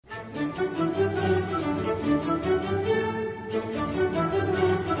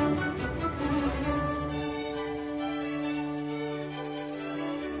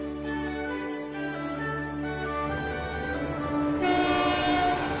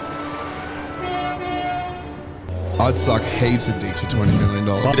I'd suck heaps of dicks for $20 million.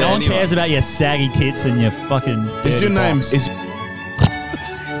 No one cares about your saggy tits and your fucking. Is your name?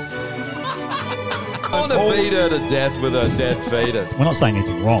 I want to beat her to death with her dead fetus. We're not saying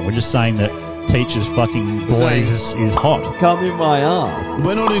anything wrong. We're just saying that teachers fucking boys is hot. Come in my ass.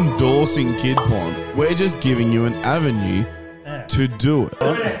 We're not endorsing kid porn. We're just giving you an avenue to do it.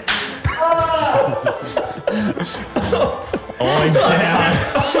 Always down.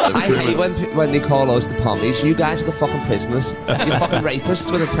 I hate when they call us the pommies. You guys are the fucking prisoners. You're fucking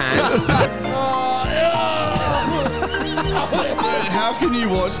rapists with a tang. How can you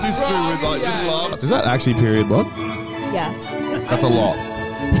watch this through with like just laugh? Is that actually period blood? Yes. That's a lot.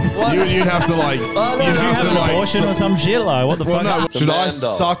 You'd have to like. You'd have to An like. abortion or some shit, like what the fuck? No. Should I Amanda.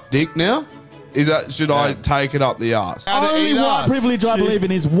 suck dick now? Should I take it up the arse? Only white privilege I believe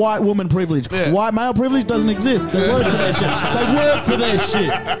in is white woman privilege. Yeah. White male privilege doesn't exist. They work for their shit. They work for their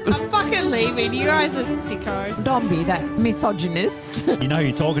shit. I'm fucking leaving. You guys are sickos. Don't be that misogynist. You know who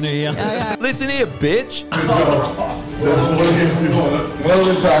you're talking to here. Listen here, bitch.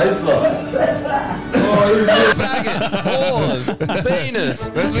 Faggots, whores, penis.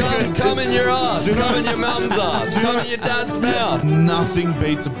 Come in your ass. Come in your mum's ass. Come in your dad's mouth. Nothing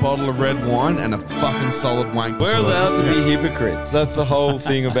beats a bottle of red wine and a fucking solid wank. We're allowed to be hypocrites. That's the whole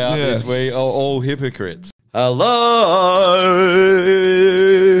thing about this. We are all hypocrites. Hello.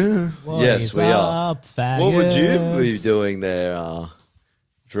 Yes, we are. What would you be doing there,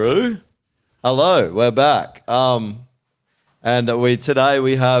 Drew? Hello, we're back. And today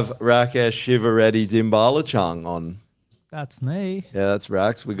we have Rakesh Shivareddy Dimbalachang on. That's me. Yeah, that's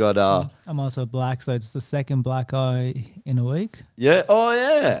Rax. We got I'm also black, so it's the second black eye in a week. yeah. Oh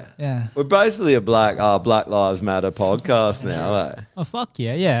yeah. Yeah. We're basically a Black Lives Matter podcast now, eh? Oh fuck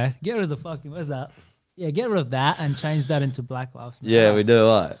yeah. Get rid of the fucking what's that? Yeah, get rid of that and change that into Black Lives Matter. Yeah, we do.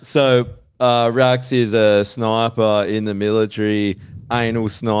 Right. So Rax is a sniper in the military, anal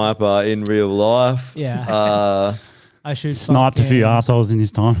sniper in real life. Yeah. I shoot Sniped a few assholes in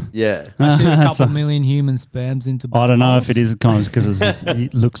his time. Yeah. I shoot a couple million human sperms into. I don't know if balls. it is kind of because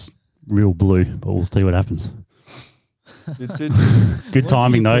it looks real blue, but we'll see what happens. Good What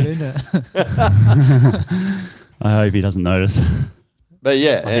timing do you though. put in it? I hope he doesn't notice. But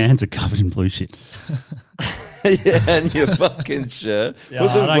yeah, My hands are covered in blue shit. yeah, and your fucking shirt. Put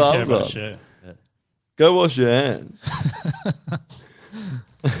some I don't care gloves about on. a shirt. Go wash your hands.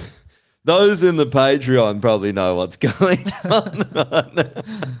 Those in the Patreon probably know what's going on.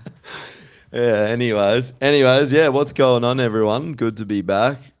 Yeah, anyways, yeah, what's going on, everyone? Good to be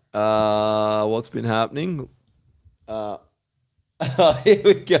back. What's been happening? Here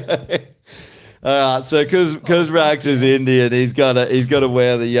we go. All right, so because Rax is Indian, he's got to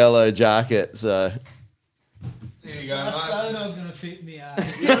wear the yellow jacket. So Here you go, That's mate. so not gonna fit me.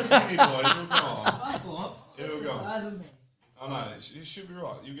 You're skinny boy. You'll go on. It'll go. Size of me. I know. You should be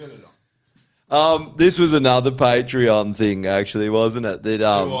right. You get it on. This was another Patreon thing, actually, wasn't it? That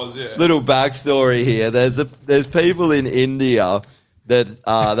It was, yeah. Little backstory here. There's people in India that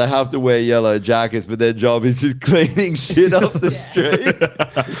they have to wear yellow jackets, but their job is just cleaning shit off the street.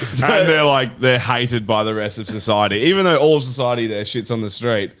 And they're hated by the rest of society, even though all society there shits on the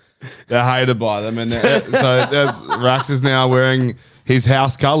street. They're hated by them, and Rax is now wearing his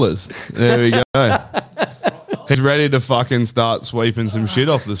house colours. There we go. He's ready to fucking start sweeping some shit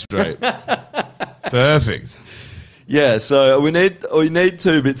off the street. Perfect. Yeah, so we need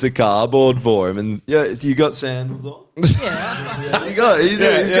 2 bits of cardboard for him, and yeah, you got sandals on. Yeah, he's got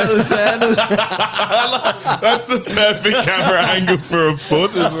the sandals. That's the perfect camera angle for a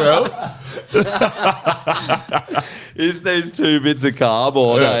foot as well. It's these 2 bits of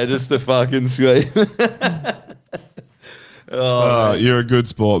cardboard, just to fucking sweep. Oh, you're a good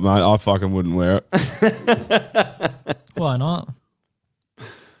sport, mate. I fucking wouldn't wear it Why not?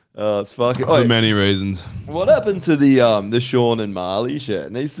 Oh, it's fucking. for many reasons. What happened to the Sean and Marley shirt?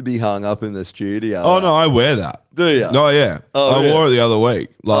 It needs to be hung up in the studio. Oh no, I wear that. Do you? Oh yeah. Oh, I yeah. wore it the other week.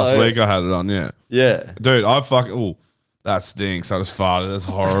 Last Oh, yeah. week I had it on. Yeah. Yeah. Dude, I fucking. Oh, that stinks. I just farted. That's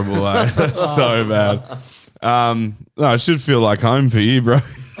horrible. That's so bad. No, it should feel like home for you, bro.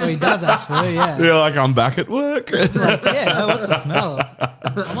 Oh, he does actually. Yeah. Feel like I'm back at work. Like, yeah. What's the smell?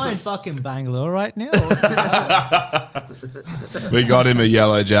 Am I in fucking Bangalore right now? We got him a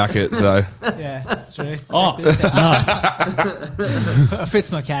yellow jacket, so Yeah. True. Oh, nice.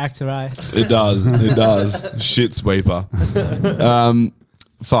 Fits my character, right? it does. It does. Shit sweeper.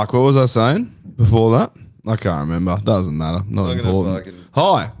 Fuck. What was I saying before that? I can't remember. Doesn't matter. Not I'm gonna important. fucking-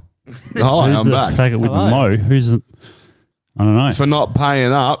 Hi. Who's I'm the back. faggot with Hello. the mo? Who's the? I don't know. For not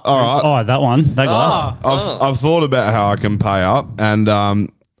paying up. All right. Oh, that one. That guy. I've thought about how I can pay up, and I'm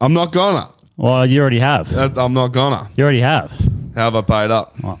not gonna. Well, you already have. I'm not gonna. You already have. How have I paid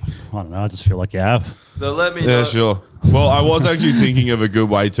up? Well, I don't know. I just feel like you have. So let me Yeah, know. sure. Well, I was actually thinking of a good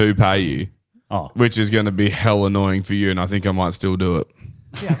way to pay you, which is going to be hell annoying for you, and I think I might still do it.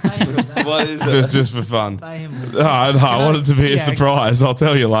 Yeah, pay him with that. What is it? Just for fun. Pay him with No, I want it to be a Yeah, surprise. I'll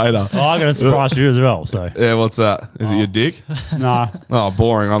tell you later. Oh, I got a surprise for you as well. So Yeah, what's that? Is it your dick? nah. Oh,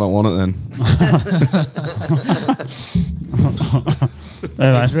 boring. I don't want it then.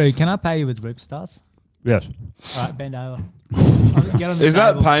 Anyway, Drew, can I pay you with rip starts? yes. All right, bend over. Get on the Is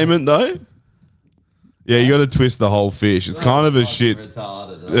that table. payment though? Yeah, you got to twist the whole fish. It's kind of a shit.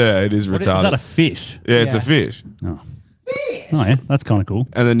 Yeah, it is What retarded. is that a fish? Yeah, it's a Yeah. fish. Oh, yeah, that's kind of cool.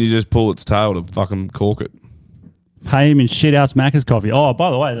 And then you just pull its tail to fucking cork it. Pay him in shit house Macca's coffee. Oh,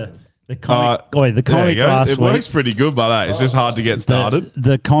 by the way, the comic. the There you comic go. last It week. works pretty good, but it's just hard to get started.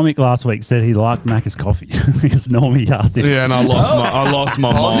 The comic last week said he liked Macca's coffee because normally he asked him. Yeah, and I lost my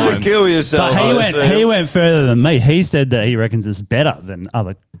I'm mind. kill yourself. But he went further than me. He said that he reckons it's better than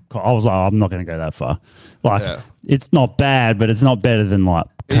other. I was like, I'm not going to go that far. Like, Yeah. it's not bad, but it's not better than like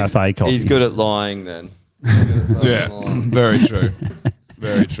cafe coffee. He's good at lying then. Yeah, very true.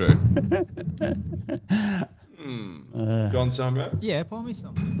 Very true. Gone somewhere? Yeah, pour me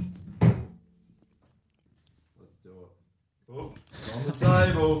some. On the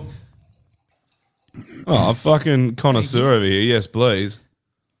table. Oh, a fucking connoisseur over here. Yes, please.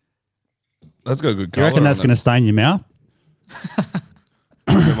 That's got a good You colour. reckon that's going to stain your mouth?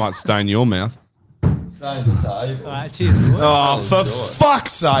 It might stain your mouth. Stain the table. All right, cheers. boys. Oh, for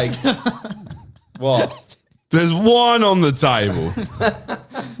fuck's sake. What? There's wine on the table.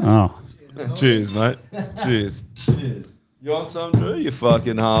 Oh, Cheers, mate. Cheers. You want some, Drew? You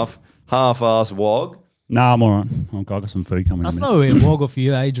fucking half-ass wog. no, I'm all right. I've got some food coming. That's in. not really a woggle for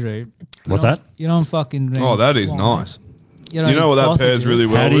you, eh, Drew? What's that? You don't fucking drink Oh, that is wine. nice. don't You know what eat that pairs sausages. really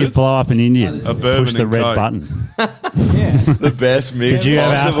well How do you with? blow up an Indian? A bourbon Push the and red Coke. button. Yeah. The best mix Do you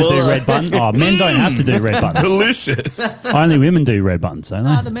ever have to possible. do red button? Oh, men don't have to do red buttons. Delicious. Only women do red buttons, don't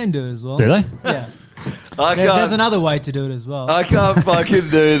Ah, they? the men do it as well. Do they? Yeah. I There's can't, another way to do it as well. I can't fucking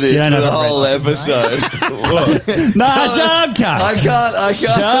do this You don't for have the a red whole episode. Nah, shut up, cunt. I can't.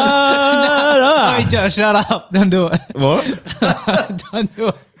 Shut Hey, up. Joe, shut up. Don't do it. What? Don't do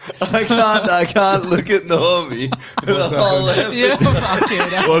it. I can't look at Normie for the whole episode. Yeah, fuck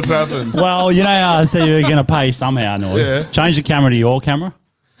it. What's happened? Well, you know how I said you were going to pay somehow, Noy. Yeah. Change the camera to your camera.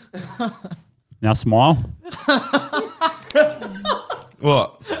 Now smile.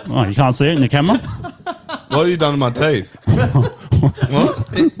 What? Oh, you can't see it in the camera? What have you done to my teeth? What?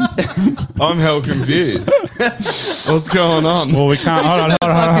 I'm hell confused. What's going on? Well, we can't. Hold on, hold on,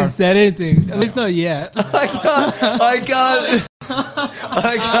 hold Fucking on. said anything. At least not yet. I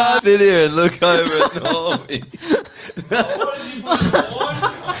can't sit here and look over at Normie.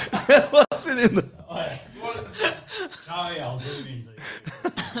 What's it in the...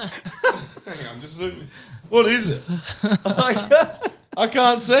 Hang on, just look. What is it? I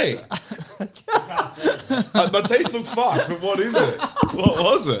can't see. My teeth look fucked, but what is it? What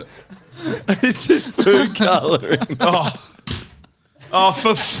was it? It's just food colouring. Oh,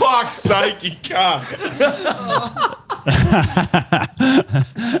 for fuck's sake, you can't.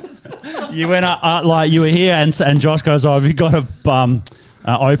 You went like you were here, and Josh goes, "Oh, have you got a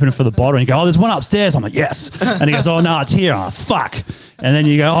opener for the bottle?" And you go, "Oh, there's one upstairs." I'm like, "Yes." And he goes, "Oh no, it's here." Oh, fuck. And then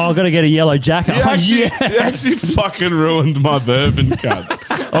you go, "Oh, I've got to get a yellow jacket." You I'm like, actually, "Yeah." you actually fucking ruined my bourbon cunt.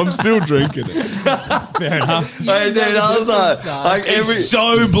 I'm still drinking it. Fair enough. Hey, dude, I was like It's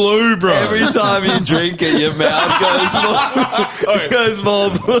so blue, bro. every time you drink it, your mouth goes more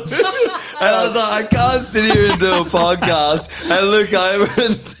blue. And I was like, I can't sit here and do a podcast and look over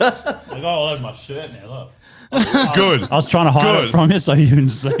and Like, oh, there's my shirt now. Look. Good. I was trying to hide Good. it from you so you didn't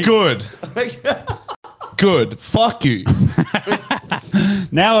see. Good. Good. Fuck you.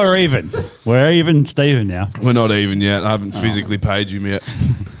 Now we're even. We're even, Stephen. Now. We're not even yet. I haven't physically paid you yet.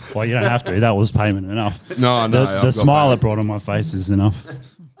 Well, you don't have to. That was payment enough. No, The, I've the got smile payment. it brought on my face is enough.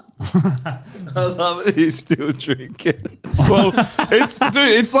 I love it. He's still drinking. Well,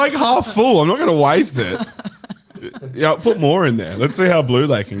 it's like half full. I'm not going to waste it. Yeah, put more in there. Let's see how blue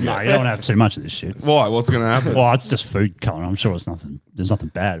they can No, get. you don't have too much of this shit. Why? What's going to happen? Well, it's just food colour. I'm sure it's nothing. There's nothing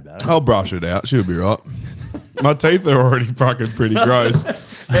bad about it. I'll brush it out. She'll be right. My teeth are already fucking pretty gross.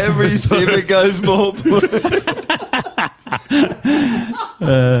 Every sip it goes more blue.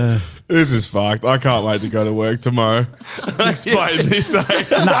 This is fucked. I can't wait to go to work tomorrow. Explain this, eh?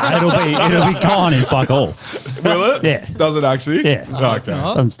 Nah, it'll be gone in fuck all. Will it? Yeah. Does it actually? Yeah. Okay.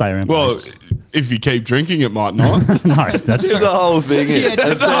 Doesn't stay around. Well, for ages. If you keep drinking, it might not. No, that's Do the whole thing. In.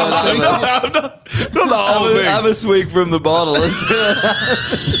 That's not Not the whole thing. have a swig from the bottle.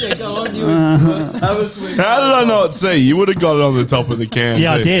 Yeah, go on, you. Have a swig. How did I not see? You would have got it on the top of the can.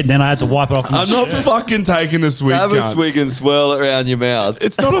 yeah, I too. did. Then I had to wipe it off. I'm not fucking taking a swig. Have a cunt. swig and swirl it around your mouth.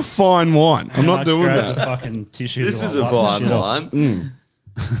 It's not a fine wine. I'm not doing The that. fucking tissue. This to is a wipe the fine shit off.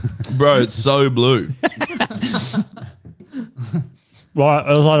 wine. Bro, it's so blue. Right, it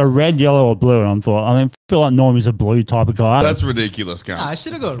was like a red, yellow, or blue, and I thought, I feel like Normie's a blue type of guy. That's ridiculous, cunt. I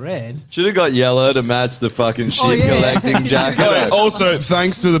should have got red. Should have got yellow to match the fucking shit yeah. collecting jacket. Hey, also,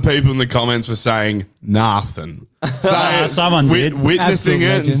 thanks to the people in the comments for saying nothing. Saying, someone did. Witnessing Absolute it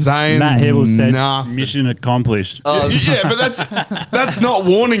and legends. saying Matt Hibble said, nothing. mission accomplished. Yeah, but that's not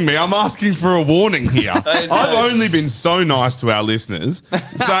warning me. I'm asking for a warning here. I've only been so nice to our listeners,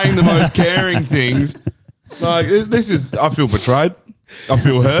 saying the most caring things. Like this is, I feel betrayed. I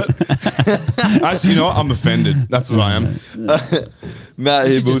feel hurt. Actually, you know what? I'm offended. That's what I am. Matt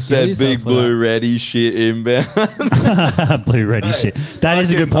You Hibble just kill said yourself big for blue ready shit inbound. Blue, ready shit. That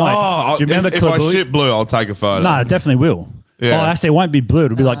is a good point. Oh, Do you remember if I Kabooey? shit blue, I'll take a photo. No, it definitely will. Yeah. Oh, actually, it won't be blue.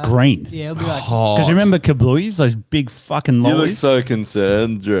 It'll be like green. Yeah, it'll be like. Because you remember Kabooies, those big fucking You look lollies? so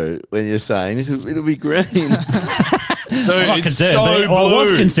concerned, Drew, when you're saying this. It'll be green. Dude, I'm not it's concerned, so but- blue. well,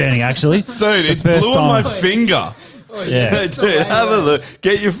 it was concerning, actually. Dude, The it's first blue on my time. finger. Yeah. Dude, have a look.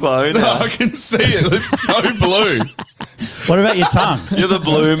 Get your phone out. I can see it. It's so blue. What about your tongue? You're the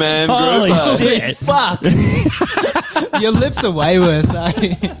blue man Holy group. shit. Fuck. Your lips are way worse,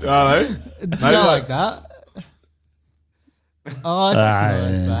 eh? Are they? Not like that. Oh, it's actually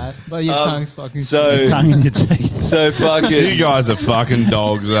not as yeah. bad. But your tongue's fucking So, Tongue in your teeth. so You fucking. guys are fucking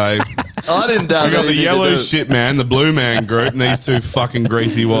dogs, eh? I didn't We have got the anything to yellow do- shit man, the blue man group, and these two fucking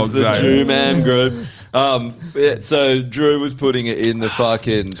greasy wogs, The eh? Drew man group. Yeah, so Drew was putting it in the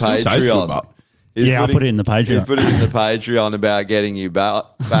fucking Still tastes good, Patreon. but- He's Yeah, I'll putting- put it in the He's Patreon. putting it in the Patreon about getting you back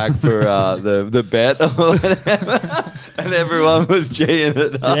for the bet or whatever. And everyone was G'ing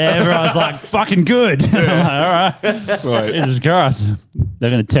it up. Yeah, everyone's like, fucking good. I'm like, all right. Sweet. Jesus Christ. They're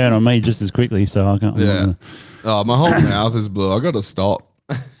going to turn on me just as quickly, so I can't. Yeah. Oh, my whole mouth is blue. I got to stop.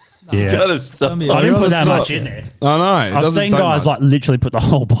 Yeah. Gotta stop. I didn't put that Stop. much in there. I know. It I've doesn't seen take guys much. like literally put the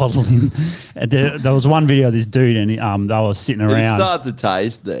whole bottle in. And there was one video of this dude, and they were sitting It'd around. start to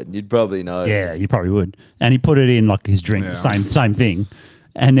taste then. You'd probably know. Yeah, you probably would. And he put it in like his drink, Yeah. same thing.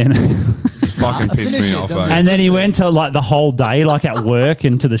 And then It's fucking pissed Finish me it, off, don't eh? and then he went to like the whole day, like at work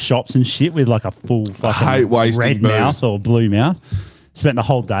and to the shops and shit with like a full fucking hate wasting red booze. mouth or blue mouth. Spent the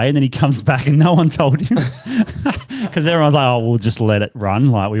whole day, and then he comes back and no one told him because everyone's like, "Oh, we'll just let it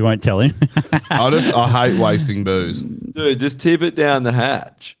run. Like we won't tell him." I hate wasting booze. Dude, just tip it down the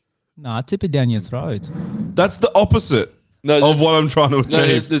hatch. Nah, tip it down your throat. That's the opposite No, of just- what I'm trying to No,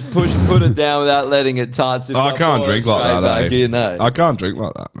 achieve. just put it down without letting it touch. Just I like can't pour it drink like straight that, back eh? in, eh? I can't drink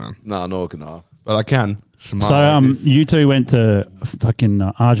like that, man. No, nor can I. But I can. Smart So like this. you two went to fucking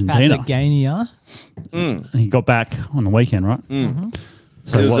Argentina. Patagania. And you got back on the weekend, right?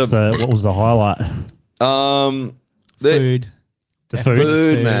 So It was what was the highlight? The Food. The food,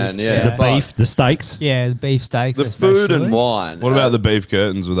 food, man. Yeah, the beef, the steaks. Yeah, the beef steaks. the food and especially. wine. What about the beef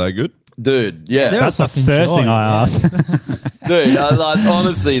curtains? Were they good? dude? Yeah, They're That's the fucking first thing joy, I yeah. asked. dude. Like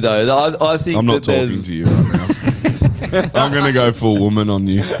honestly though, I think I'm not that talking there's to you right now. I'm going to go full woman on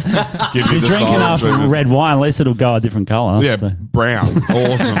you. Give you You're the drinking silent enough treatment. red wine, at least it'll go a different colour. Yeah, so. brown.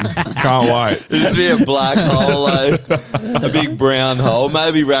 Awesome. Can't wait. It'd be a black hole, eh? A big brown hole.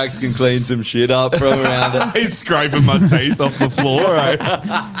 Maybe Rax can clean some shit up from around it. He's scraping my teeth off the floor. Eh?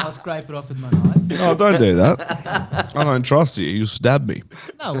 I'll scrape it off with my knife. Oh, don't do that. I don't trust you. You'll stab me.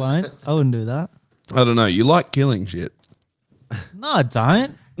 No, I won't. I wouldn't do that. I don't know. You like killing shit. No, I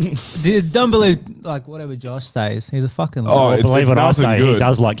don't. Dude, don't believe like whatever Josh says. He's a fucking Oh, liar. it's Believe what I nothing say, he good.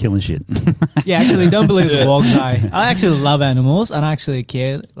 does like killing shit. Yeah, actually, don't believe the wogs. I actually love animals and I actually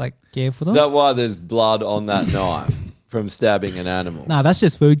care for them. Is that why there's blood on that knife from stabbing an animal Nah, that's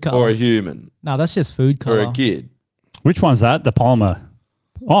just food color. or a human No, that's just food or color. a kid? Which one's that? The polymer.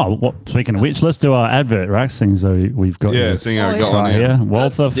 Oh, speaking of which, let's do our advert, Rax, thing. So we've got Yeah, you seeing how Oh, I got yeah. one right here. here.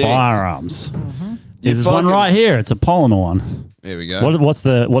 Walther stinks. Firearms. You There's one fucking- right here. It's a polymer one. There we go. What's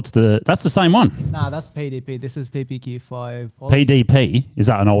the? That's the same one. Nah, that's PDP. This is PPQ5. PDP, is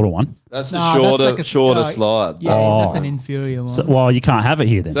that an older one? That's the Nah, that's shorter like a- shorter uh, slide. Yeah, Oh. that's an inferior one. So, well, you can't have it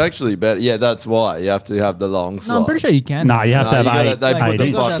here then. It's actually better. Yeah, that's why you have to have the long slide. no, I'm pretty sure you can. No, you have No, to have you gotta- eight. they put the eight.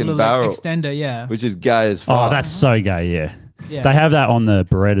 you got that fucking little, barrel. extender, yeah. which is gay as fuck. Oh, that's so gay. Yeah. Yeah. They have that on the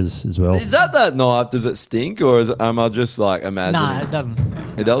Berettas as well. Is that knife? Does it stink, or am I just like imagining? Nah, it doesn't stink.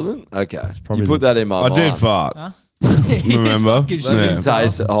 It doesn't. Okay, probably you put that in my I mind. did fart. Huh? Remember? Fucking Let me Yeah.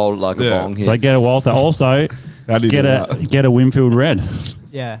 taste it, hold like a Yeah. bong here. So get a Walther. Also, How do you get do a that? get a Winfield Red.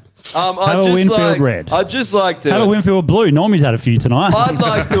 Yeah. I'd have a just Winfield red. I'd just like to. Have a Winfield Blue. Normie's had a few tonight. I'd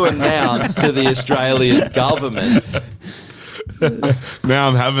like to announce to the Australian government. Now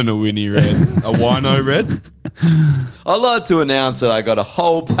I'm having a Winnie Red. A Wino Red? I'd like to announce that I got a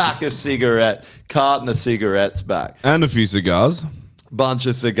whole pack of carton of cigarettes back. And a few cigars. Bunch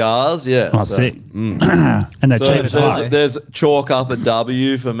of cigars, yeah. Oh, so- sick. and they're So cheap as fuck. there's chalk up a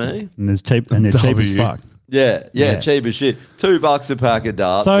W for me. And they're cheap as W. fuck. Yeah, Yeah. cheap as shit. $2 a pack of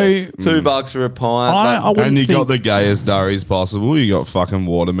darts. So- $2 for a pint. I wouldn't And you think, got the gayest durries possible. You got fucking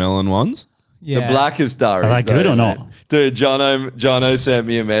watermelon ones. Yeah. The blackest durries. Are they good though, or not? mate. Dude, Jono sent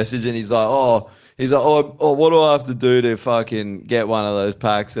me a message and he's like, oh, what do I have to do to fucking get one of those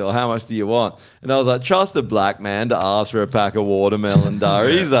packs? Or how much do you want? And I was like, trust a black man to ask for a pack of watermelon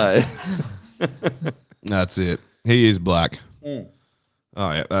durries, eh? That's it. He is black. Oh,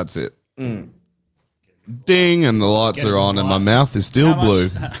 yeah, that's it. Ding, and the lights are on, and my mouth is still blue.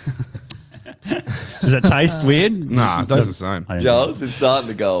 Does it taste weird? Nah, that's the same. I don't know. Charles, it's starting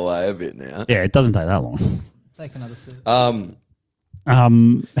to go away a bit now. Yeah, it doesn't take that long. Take another sip. How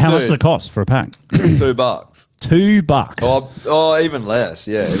much does it cost for a pack? $2. $2. Oh, even less.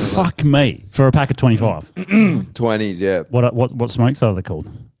 Yeah, even less. Fuck me for a pack of 25. 20s. Yeah. What smokes are they called?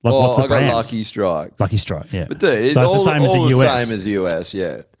 Like, Oh, what's the I got brands? Lucky Strikes. Lucky Strike. Yeah, But dude, it's so it's all the same as the all US. same as US,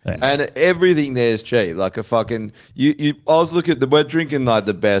 yeah. Yeah. And everything there is cheap. Like a fucking I was looking at we're drinking like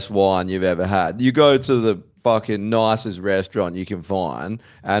the best wine you've ever had. You go to the fucking nicest restaurant you can find,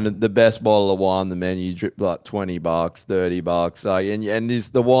 and the best bottle of wine on the menu, you drip like $20, $30. Like, and this,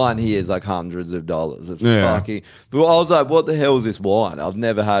 the wine here is like hundreds of dollars. It's Yeah. fucking. But I was like, what the hell is this wine? I've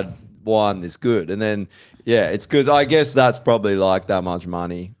never had wine this good. And then yeah, it's because I guess that's probably like that much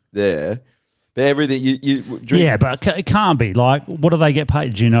money there. But everything you drink. Yeah, but it can't be. Like, what do they get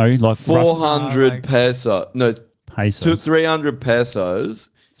paid? Do you know? Like 400 peso. No, pesos. 300 pesos. is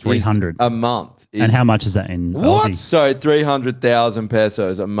 300 a month. And how much is that in Aussie? So 300,000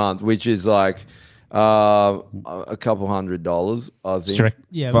 pesos a month, which is like a couple $100, I think. Check-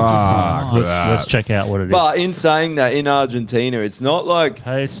 Yeah. Fuck. Let's check out what it is. But in saying that, in Argentina, it's not like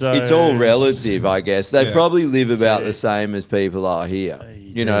Pesos. it's all relative. I guess they Yeah. probably live about the same as people are here.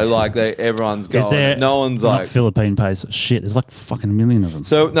 You know, like everyone's Is going. there No one's not like. Philippine peso? Shit, there's like fucking a million of them.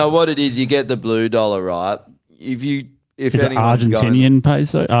 So no, what it is, you get the blue dollar, right? If is it anyone's going- Argentinian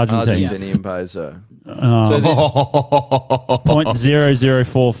peso? Argentinian. Argentinian peso. Oh. So then,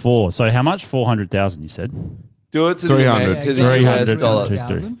 0.0044. So how much? 400,000. You said. do it to 300. the US 300. dollar.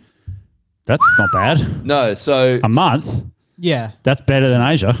 That's not bad. No, so A month. Yeah. That's better than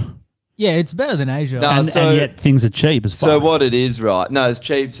Asia. Yeah, it's better than Asia. No. And, so- and yet things are cheap as fuck. so what it is, right? No, it's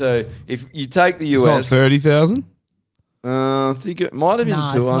cheap. So if you take the It's not US, 30,000? I think it might have been Nah,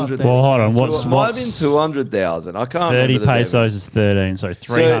 it's not 200. 30. Well, hold on. It might have What's been 200,000. I can't 30 remember the pesos is 13. So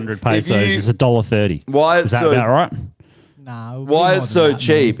 300 if pesos you- is $1.30. Why Is it's that so about right? Nah, it'll be why more it's than so that,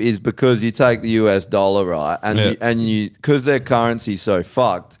 cheap is because you take the US dollar, right, and Yeah. you because their currency's so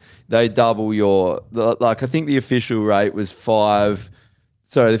fucked, they double like I think the official rate was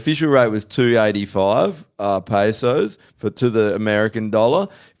the official rate was 285 pesos to the American dollar.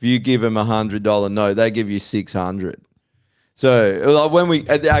 If you give them $100 note, they give you 600. So like when we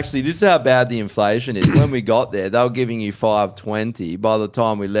actually, this is how bad the inflation is. When we got there, they were giving you 520. By the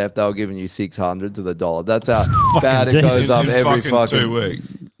time we left, they were giving you 600 to the dollar. That's how bad it goes up In every fucking 2 fucking weeks.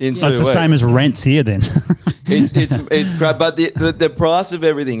 in 2 That's the weeks. same as rents here then. It's crap, but the price of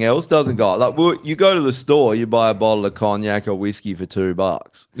everything else doesn't go up. Like you go to the store, you buy a bottle of cognac or whiskey for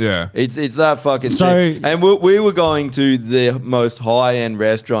 $2. Yeah. It's that fucking So- cheap. And we were going to the most high end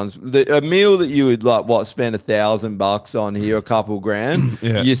restaurants. A meal that you would spend $1,000 on here, a couple grand.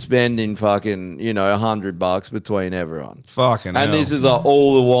 Yeah. You're spending fucking $100 between everyone. Fucking And hell. this is like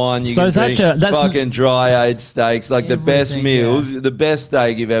all the wine you So can is that drink. that's- Fucking dry aged steaks, like the best Everything, meals, the best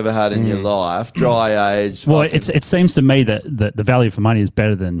steak you've ever had in your life. Dry aged. Well, it seems to me that the value for money is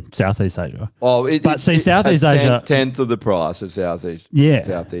better than Southeast Asia. But see, Southeast Asia- tenth of the price of Southeast. Yeah,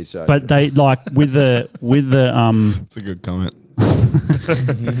 Southeast Asia. But they like with the That's a good comment.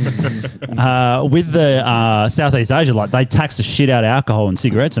 Southeast Asia, like they tax the shit out of alcohol and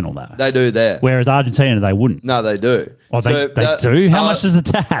cigarettes and all that. they do that. Whereas Argentina, they wouldn't. No, they do. Oh, they do. How much is the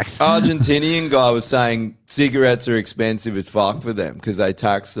tax? Argentinian guy was saying cigarettes are expensive as fuck for them because they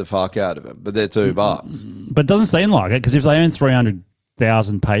tax the fuck out of them, but they're $2. But it doesn't seem like it because if they earn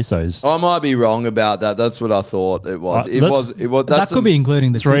 300,000 pesos. I might be wrong about that. That's what I thought it was. It let's- was. It was. That That's could be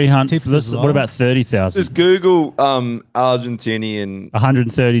including the 300. tips as well. What about 30,000? Just Google Argentinian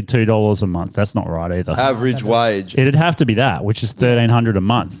 $132 a month. That's not right either. average wage. It'd have to be that, which is $1,300 a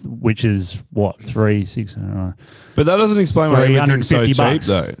month, which is what 3,600. But that doesn't explain why everything's so cheap, $350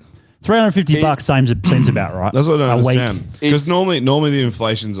 though. $350 seems about right. That's what I don't A week. understand. Because normally the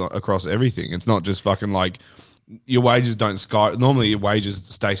inflation's across everything. It's not just fucking like your wages don't sky. Normally your wages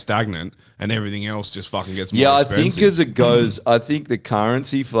stay stagnant and everything else just fucking gets more Yeah, I expensive. think as it goes, I think the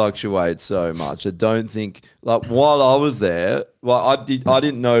currency fluctuates so much. I don't think like while I was there, well, I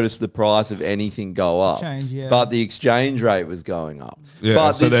didn't notice the price of anything go up, Change, yeah. but the exchange rate was going up. Yeah,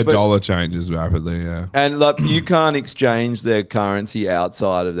 but so their but- dollar changes rapidly, yeah. And like you can't exchange their currency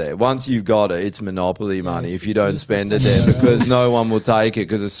outside of there. Once you've got it, it's monopoly money if you don't spend it there because no one will take it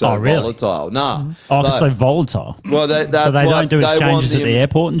because it's so Oh, really? volatile. Nah. Oh, like- it's so volatile. well, that's So they why don't do they want exchanges at the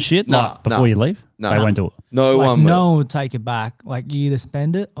airport and shit Nah, like before nah. you leave? Nah. They won't do it. No Like, one will. no one will take it back. Like you either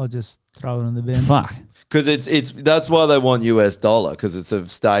spend it or just throw it in the bin. Fuck. Because it's that's why they want US dollar because it's a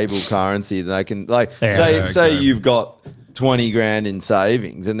stable currency that they can like Yeah. say you've got 20 grand in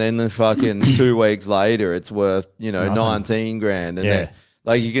savings and then the fucking 2 weeks later it's worth Nothing. 19 grand and Yeah. then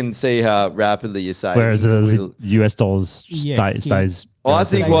like you can see how rapidly your savings Whereas will. US dollars Yeah, stays. Well, I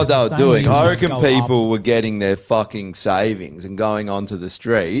think Stay what the they were same, doing, I just reckon go people were getting their fucking savings and going onto the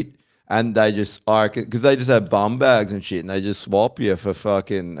street, and they just, I reckon, because they just have bum bags and shit, and they just swap you for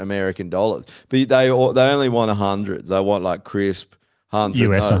fucking American dollars. But they only want hundreds. They want like crisp $100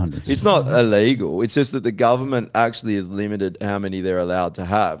 US notes. 100s. It's not illegal. It's just that the government actually has limited how many they're allowed to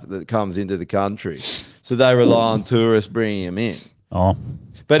have that comes into the country. So they rely on tourists bringing them in. Oh,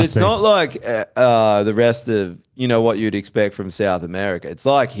 But I it's see. not like the rest of what you'd expect from South America. It's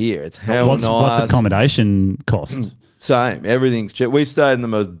like here. It's hell What's nice. accommodation cost? Same. Everything's cheap. We stayed in the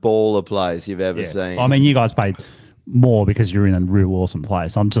most baller place you've ever seen. I mean, you guys paid more because you're in a real awesome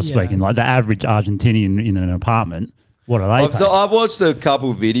place. I'm just Yeah. speaking like the average Argentinian in an apartment. What are they? I've watched a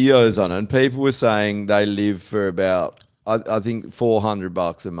couple videos on it, and people were saying they live for about, I think,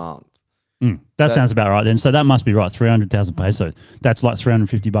 $400 a month. That sounds about right then. So that must be right. 300,000 pesos. That's like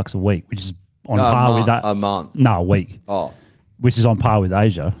 $350 a week, which is on par with that. A month. No, a week, Oh. which is on par with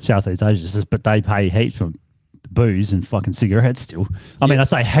Asia, Southeast Asia. It's just- But they pay heaps for booze and fucking cigarettes still. I mean, I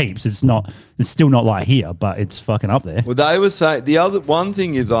say heaps. It's still not like here, but it's fucking up there. Well, they were saying the other one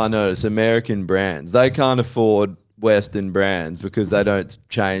thing is I noticed American brands, they can't afford Western brands because they don't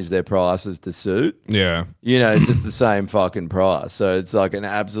change their prices to suit. Yeah. It's just the same fucking price. So it's like an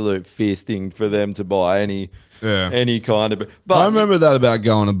absolute fisting for them to buy any kind of. But I remember that about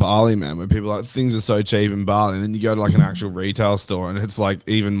going to Bali, man, where people are like things are so cheap in Bali, and then you go to like an actual retail store and it's like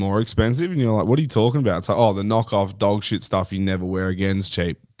even more expensive, and you're like, what are you talking about? It's like, oh, the knockoff dog shit stuff you never wear again is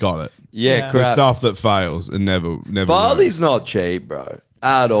cheap. Got it. yeah, Yeah. The crap. stuff that fails and never. Bali's not cheap, bro,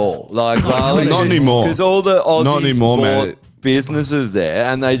 at all. Like Bali, Not anymore. Because all the Aussie Not anymore, man. businesses there,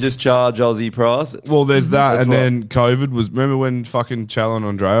 and they just charge Aussie prices. Well, there's that, That's and what- then COVID was. Remember when fucking Chalo and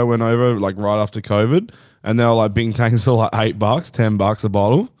Andrea went over like right after COVID, and they were like Bing Tangs for like $8, $10 a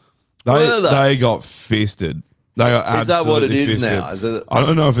bottle. Were they? They got fisted. They got Is that what it absolutely is fisted. now? Is it? I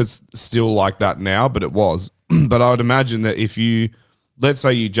don't know if it's still like that now, but it was. But I would imagine that if you, let's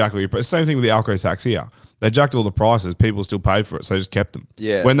say you jack all your prices, same thing with the alco tax here. They jacked all the prices, people still paid for it, so they just kept them.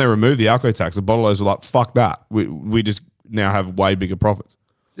 Yeah. When they removed the alco tax, the bottlers were like, fuck that. We just now have way bigger profits.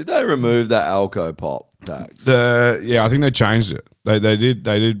 Did they remove that Alco Pop tax? I think they changed it. They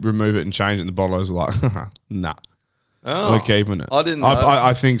did remove it and change it, and the bottlers were like, nah. Oh, We're keeping it. I didn't know.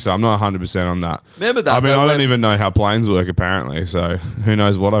 I think so. I'm not 100% on that. Remember that, I mean, though, I when- don't even know how planes work, apparently. So who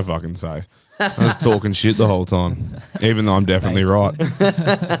knows what I fucking say. I was talking shit the whole time, even though I'm definitely right.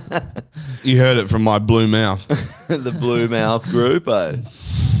 You heard it from my blue mouth. The Blue Mouth Group, eh?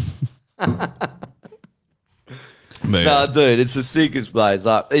 But No, dude, it's the sickest place.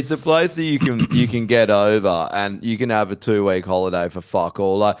 Like, it's a place that you can get over, and you can have a 2-week holiday for fuck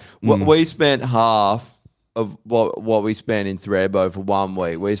all. Like, we spent half of what we spent in Thredbo for 1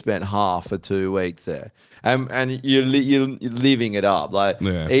 week. We spent half for 2 weeks there, and you're living it up, like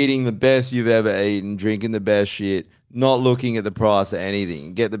Yeah. eating the best you've ever eaten, drinking the best shit, not looking at the price of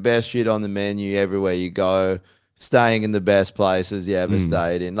anything. Get the best shit on the menu everywhere you go. Staying in the best places you ever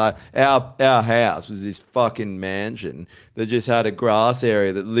stayed in. Like our house was this fucking mansion that just had a grass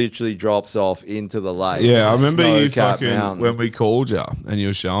area that literally drops off into the lake. yeah, I It's remember you snow-capped fucking, mountain. when we called you and you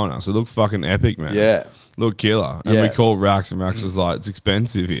were showing us, it looked fucking epic, man. Yeah. Looked killer. And Yeah. we called Rax, and Rax was like, it's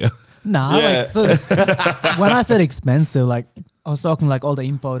expensive here. Nah, Yeah. like so when I said expensive, like I was talking like all the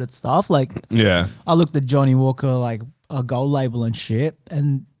imported stuff. Like Yeah. I looked at Johnny Walker like a gold label and shit,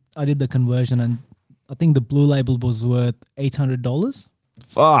 and I did the conversion, and I think the blue label was worth $800.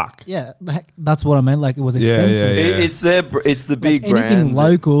 Fuck. Yeah, that's what I meant. Like it was Yeah, expensive. yeah. It's the big Like, anything brands.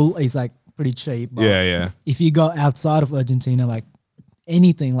 local is like pretty cheap. But Yeah. if you go outside of Argentina, like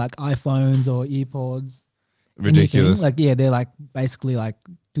anything like iPhones or earpods, Ridiculous. anything, like they're like basically like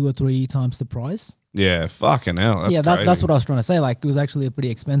 2 or 3 times the price. Yeah, fucking hell. That's crazy. That's what I was trying to say. Like it was actually pretty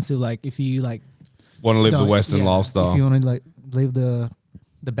expensive. Like if you like Want to live the don't- Western yeah, lifestyle. if you want to like live the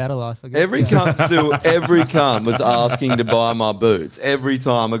better life, I guess. Every cunt was asking to buy my boots. Every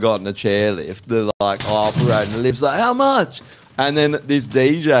time I got in a chairlift, they're like operating the lifts, like, how much? And then this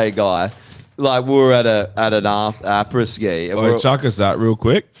DJ guy, like we were at an after ski. And Oi, chuck us that real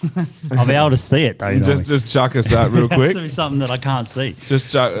quick. I'll be able to see it though. Just chuck us that real it has quick. to be something that I can't see.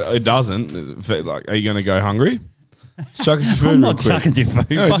 Just chuck. It doesn't. Like, are you going to go hungry? Just chuck us your food I'm real not quick. chucking your food.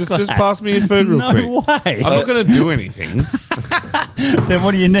 No, Fuck just that. pass me your food real quick. No way. I'm not going to do anything. Then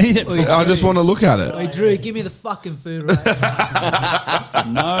what do you need it for? I just want to look at it. Hey Drew, give me the fucking food right now.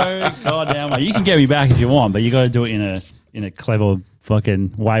 No goddamn way. You can get me back if you want, but you got to do it in a clever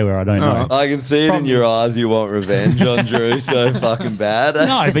fucking way where I don't know. I can see it in your eyes. You want revenge on Drew so fucking bad.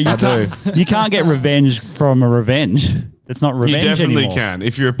 No, but you can't get revenge from a revenge. It's not You revenge definitely anymore. can.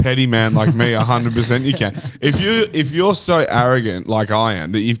 If you're a petty man like me, 100% you can. If you're so arrogant like I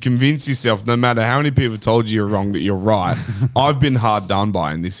am that you've convinced yourself, no matter how many people told you you're wrong, that you're right. I've been hard done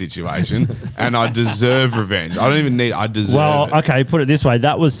by in this situation, and I deserve revenge. I don't even need. I deserve Well, it. okay, put it this way.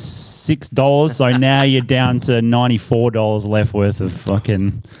 That was $6, so now you're down to $94 left worth of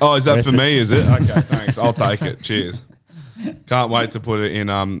fucking. Oh, is that for me? Is it? Okay, thanks. I'll take it. Cheers. Can't wait to put it in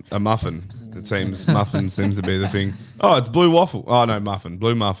a muffin. It seems muffin seems to be the thing. Oh, it's blue waffle. Oh no, muffin,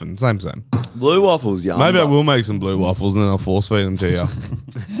 blue muffin, same. Blue waffles, yum. Maybe I will make some blue waffles and then I'll force feed them to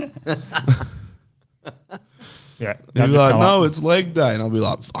you. Yeah. You'll be like, no, it's leg day, and I'll be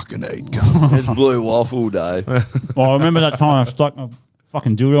like, fucking eat, cunt. It's blue waffle day. Well, I remember that time I stuck my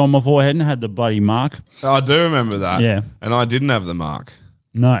fucking dildo on my forehead and had the bloody mark. I do remember that. Yeah. and I didn't have the mark.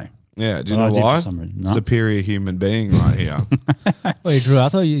 No. Yeah, do you Well, I know did for why? some reason. No. Superior human being right here. Wait, Drew, I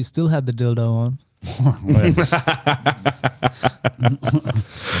thought you still had the dildo on.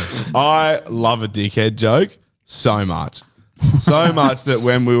 I love a dickhead joke so much. So much that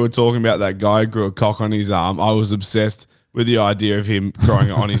when we were talking about that guy who grew a cock on his arm, I was obsessed with the idea of him growing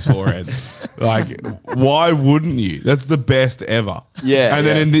it on his forehead. Like, why wouldn't you? That's the best ever. Yeah, And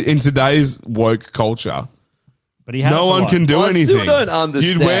then yeah. in today's woke culture, But he had no it for one what? can do I anything. still don't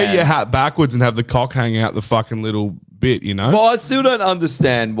understand. You'd wear your hat backwards and have the cock hanging out the fucking little bit, you know? Well, I still don't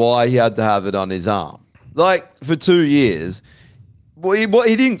understand why he had to have it on his arm. Like for 2 years, well,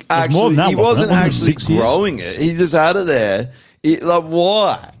 he didn't more actually. than that, He wasn't wasn't it? Wasn't it actually 6 years? growing it. He just had it there. Like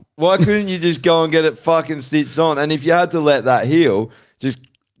why? Why couldn't you just go and get it fucking stitched on? And if you had to let that heal, just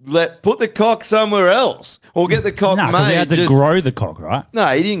put the cock somewhere else or get the cock No, because made. he had to Just- grow the cock, right? No,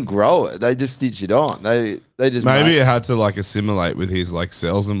 he didn't grow it. They just stitched it on. They just Maybe made it had to like assimilate with his like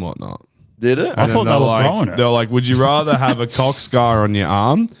cells and whatnot. did it. I thought they were like, growing it. They're like, would you rather have a cock scar on your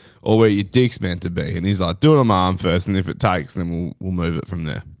arm or where your dick's meant to be? And he's like, do it on my arm first, and if it takes, then we'll move it from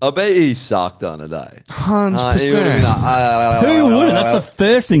there. I bet he sucked on it, eh? 100%. He would've been like, Who wouldn't? That's the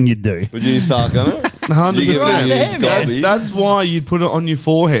first thing you'd do. Would you suck on it? 100%. That's, That's why you'd put it on your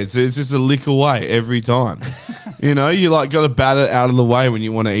forehead, so it's just a lick away every time. You know, you like got to bat it out of the way when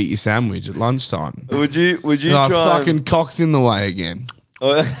you want to eat your sandwich at lunchtime. Would you Like, try fucking cock's in the way again.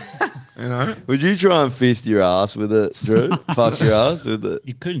 You know? Would you try and fist your ass with it, Drew? Fuck your ass with it.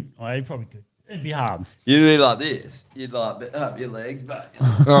 You couldn't. Oh, you probably could. It'd be hard. You'd be like this. You'd like up your legs back.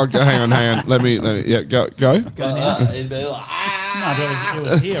 Oh, hang on. Let me. Yeah, go. You'd be like, No, but it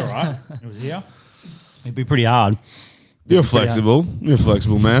was here, right? It was here. It'd be pretty hard. You're flexible. You're a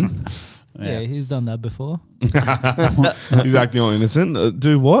flexible man. Yeah, he's done that before. He's acting all innocent.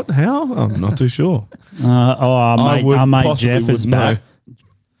 Do what? How? I'm not too sure. Our mate possibly Jeff is would know. back.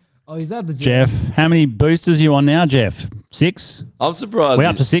 Oh, is that the Jeff, how many boosters are you on now, Jeff? 6? I'm surprised. We're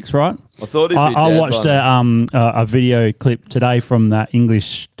up to 6, right? I thought he'd be I dead watched by now. a video clip today from that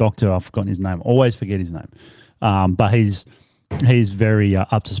English doctor. I've forgotten his name. Always forget his name. But he's very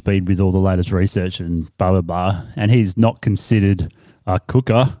up to speed with all the latest research and blah, blah, blah. And he's not considered a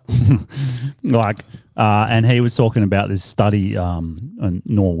cooker. And he was talking about this study, on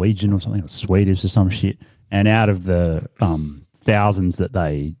Norwegian or something, or Swedish or some shit. And out of the thousands that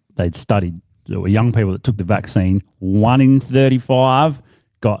they'd studied, there were young people that took the vaccine, 1 in 35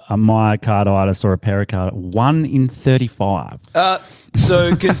 got a myocarditis or a pericarditis. 1 in 35.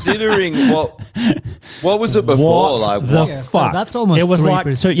 So considering what was it before? What Like the what? Yeah, so fuck? that's almost It was like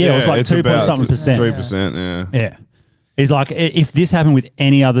 3%. it was like it's about 2.7%. 3%. Yeah. Yeah. is like if this happened with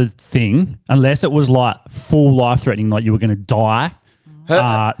any other thing, unless it was like full life threatening, like you were going to die,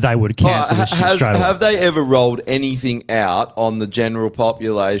 they would cancel this shit straight away. Have they ever rolled anything out on the general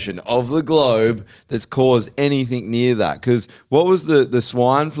population of the globe that's caused anything near that? Because what was the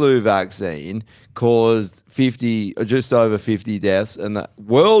swine flu vaccine caused 50 or just over 50 deaths and that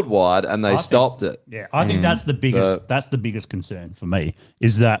worldwide, and they stopped it. Yeah, I think that's the biggest. That's the biggest concern for me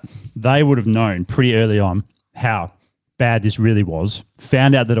is that they would have known pretty early on how bad this really was,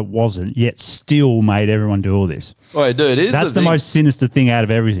 found out that it wasn't, yet still made everyone do all this. Wait, dude, That's the most sinister thing out of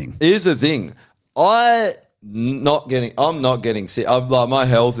everything. Here's the thing. I'm not getting sick. My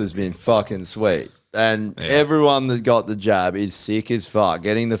health has been fucking sweet. And everyone that got the jab is sick as fuck,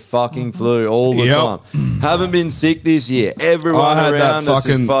 getting the fucking flu all the time. Haven't been sick this year. Everyone around us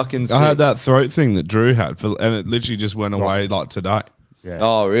is fucking sick. I had that throat thing that Drew had, and it literally just went away like today. Yeah.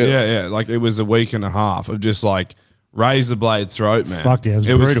 Oh, really? Yeah. Like it was a week and a half of just like razor blade throat, man. Fuck yeah, it was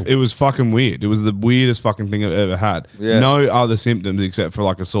brutal. It was fucking weird. It was the weirdest fucking thing I've ever had. Yeah. No other symptoms except for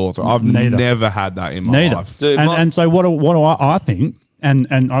like a sore throat. I've never had that in my life. Dude, and so what do I think? And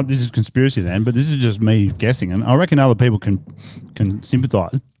this is conspiracy then, but this is just me guessing, and I reckon other people can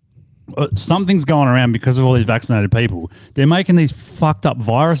sympathise. Something's going around because of all these vaccinated people. They're making these fucked up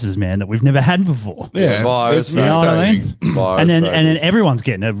viruses, man, that we've never had before. Yeah, virus, You know what I mean? Virus and then everyone's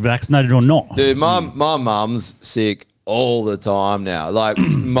getting it, vaccinated or not. Dude, my mum's sick all the time now, like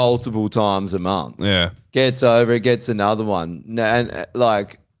multiple times a month. Yeah. Gets over it, gets another one. And it's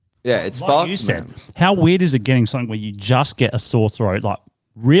Like fucked, you said, man. how weird is it getting something where you just get a sore throat, like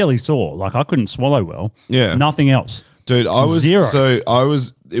really sore, like I couldn't swallow well. Yeah. Nothing else. Dude, Zero.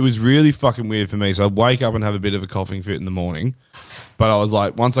 It was really fucking weird for me. So I'd wake up and have a bit of a coughing fit in the morning. But I was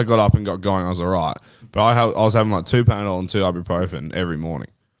like, once I got up and got going, I was all right. But I was having like 2 Panadol and 2 ibuprofen every morning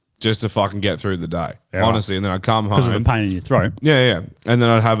just to fucking get through the day, honestly. And then I'd come home. Because of the pain in your throat. Yeah. And then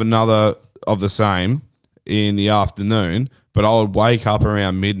I'd have another of the same in the afternoon. But I would wake up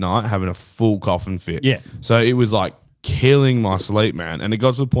around midnight having a full coughing fit. Yeah. So it was like killing my sleep, man. And it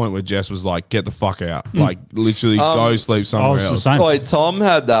got to the point where Jess was like, get the fuck out. Like, literally go sleep somewhere was the else. same. Boy, Tom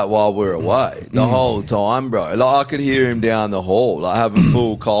had that while we were away the whole time, bro. Like I could hear him down the hall, like having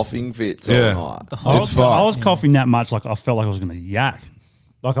full coughing fits Yeah. all night. I It's was coughing that much, like I felt like I was going to yak.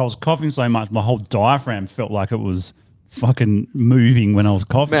 Like I was coughing so much, my whole diaphragm felt like it was fucking moving when I was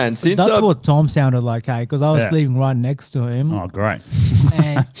coughing. Man, since That's what Tom sounded like, hey, because I was Yeah. sleeping right next to him. Oh, great.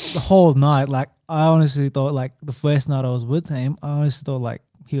 And the whole night, like, I honestly thought, like, the first night I was with him, I honestly thought, like,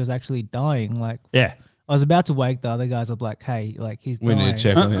 he was actually dying. Like, Yeah. I was about to wake the other guys up, like, hey, like, he's We dying. need to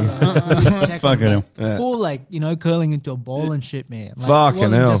check on him. Check Fucking him, hell. like, full, like, curling into a ball and shit, man. Like, Fucking it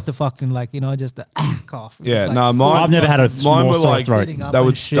wasn't hell. just a fucking, like, just a cough. It was, Yeah, like, no, full- mine. I've never had a mine more were sore like throat. Sitting up they and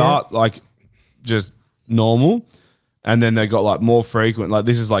would shit. start like just normal, and then they got like more frequent. Like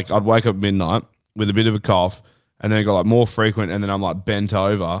this is like I'd wake up midnight with a bit of a cough, and then it got like more frequent, and then I'm like bent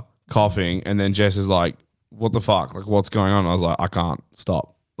over coughing, and then Jess is like, "What the fuck? Like what's going on?" I was like, "I can't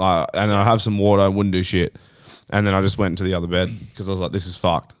stop." And then I have some water, I wouldn't do shit, and then I just went into the other bed because I was like, "This is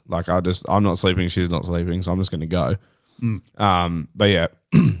fucked." Like I'm not sleeping, she's not sleeping, so I'm just gonna go. But yeah,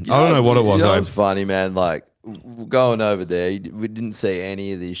 I don't know what it was. You know though. what's funny, man? Like, going over there, we didn't see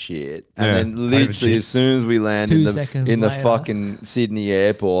any of this shit. And Yeah. then literally as soon as we land 2 in the seconds in the later. fucking Sydney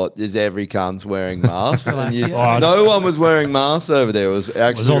airport, there's every cunt's wearing masks. And yeah. no one was wearing masks over there. It was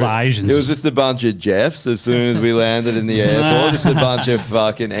actually all the Asians. It was just a bunch of Jeffs as soon as we landed in the airport. Just a bunch of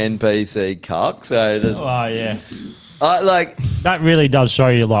fucking NPC cucks. So just, Oh, yeah. like That really does show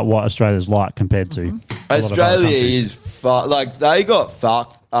you like what Australia's like compared to a lot of other Australia countries. is like they got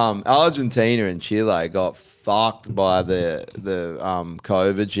fucked. Argentina and Chile got fucked by the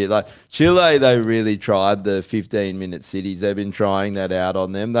COVID shit. Like Chile, they really tried the 15-minute cities. They've been trying that out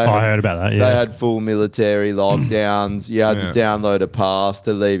on them. I heard about that. They Yeah. had full military lockdowns. You had to download a pass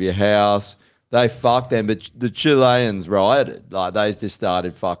to leave your house. They fucked them, but the Chileans rioted. Like they just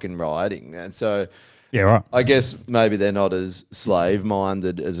started fucking rioting, and so. Yeah, right. I guess maybe they're not as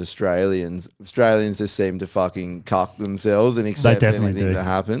slave-minded as Australians. Australians just seem to fucking cuck themselves and accept definitely anything do. that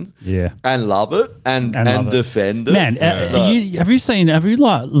happens. Yeah. And love it and love it. defend it. Man, have you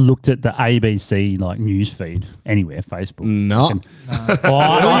like looked at the ABC like news feed anywhere, Facebook? No.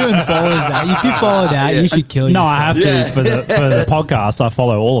 Well, Who even follows that? If you follow that, you should kill no, yourself. I have Yeah. to for the podcast. I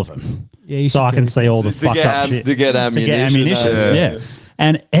follow all of them, Yeah, you so should I can kill see all the To fucked get up shit to get ammunition. Yeah.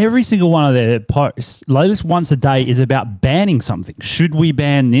 And every single one of their posts, like this once a day, is about banning something. Should we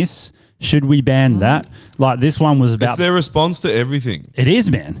ban this? Should we ban that? Like this one was It's about. their response to everything. It is,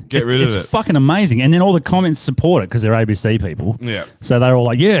 man. Get rid of it's it. fucking amazing. And then all the comments support it because they're ABC people. Yeah. So they're all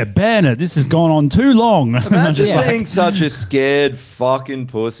like, yeah, ban it. This has gone on too long. And I'm Imagine just like, being such a scared fucking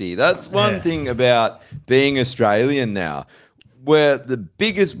pussy. That's one thing about being Australian now. We're the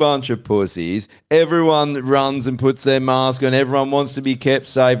biggest bunch of pussies. Everyone runs and puts their mask on. Everyone wants to be kept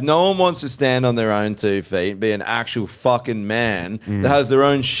safe. No one wants to stand on their own 2 feet and be an actual fucking man that has their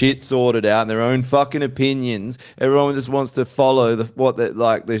own shit sorted out and their own fucking opinions. Everyone just wants to follow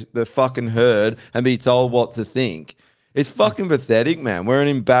the fucking herd and be told what to think. It's fucking pathetic, man. We're an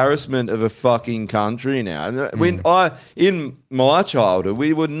embarrassment of a fucking country now. And in my childhood,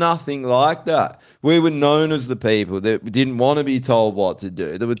 we were nothing like that. We were known as the people that didn't want to be told what to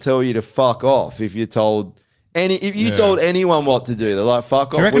do. They would tell you to fuck off if you told told anyone what to do. They're like,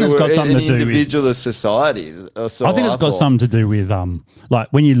 fuck off. reckon We it's were got something an to do with- individualist society. So I think it's got thought. something to do with like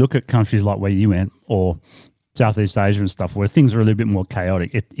when you look at countries like where you went or Southeast Asia and stuff where things are a little bit more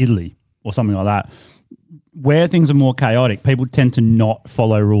chaotic, Italy or something like that. Where things are more chaotic, people tend to not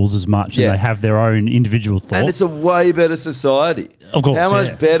follow rules as much Yeah. and they have their own individual thoughts. And it's a way better society. Of course, How much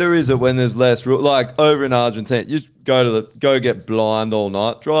yeah. better is it when there's less rule? Like over in Argentina, you just go get blind all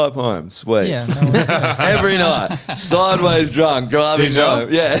night, drive home, sweet. Yeah, no one cares. Every night, sideways drunk, driving Did you? home.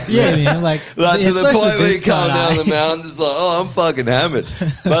 Yeah, Yeah, man, like to the especially point where you this come guy. down the mountain, just like, oh, I'm fucking hammered.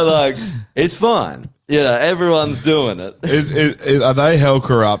 But like, it's fine. You know, everyone's doing it. Are they hell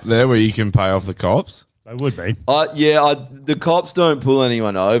corrupt there where you can pay off the cops? They would be. The cops don't pull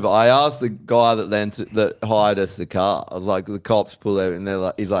anyone over. I asked the guy that hired us the car. I was like, the cops pull out,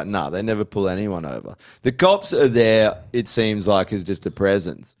 and he's like, nah, they never pull anyone over. The cops are there. It seems like as just a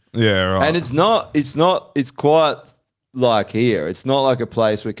presence, Yeah, right. and it's not. It's quite like here. It's not like a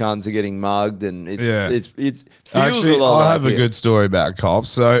place where cunts are getting mugged, and it's feels Actually, a lot. I like have a here. good story about cops.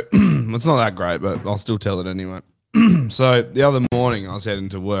 So it's not that great, but I'll still tell it anyway. So the other morning, I was heading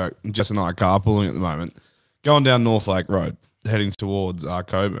to work. Jess and I are carpooling at the moment, going down North Lake Road, heading towards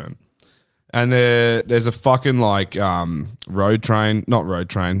Coburn. And there's a fucking like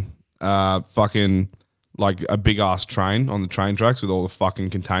fucking like a big ass train on the train tracks with all the fucking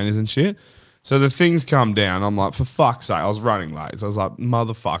containers and shit. So the things come down. I'm like, for fuck's sake, I was running late. So I was like,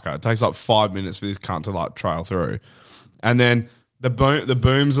 motherfucker, it takes like 5 minutes for this cunt to like trail through. And then the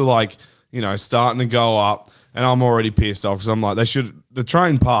booms are like, starting to go up. And I'm already pissed off because I'm like, the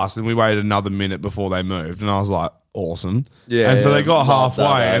train passed and we waited another minute before they moved. And I was like, awesome. Yeah, And so yeah, they got love that,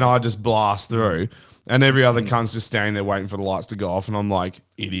 halfway eh? and I just blast through. And every other cunt's just standing there waiting for the lights to go off. And I'm like,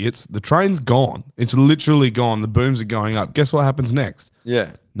 idiots. The train's gone. It's literally gone. The booms are going up. Guess what happens next?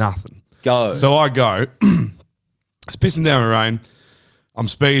 Yeah, Nothing. go. So I go. It's pissing down with rain. I'm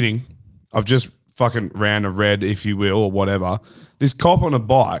speeding. I've just fucking ran a red, if you will, or whatever. This cop on a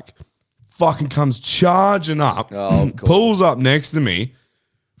bike fucking comes charging up, Oh, of course. pulls up next to me,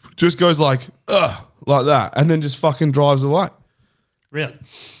 just goes like, ugh, like that, and then just fucking drives away. Really?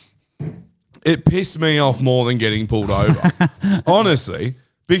 It pissed me off more than getting pulled over. Honestly,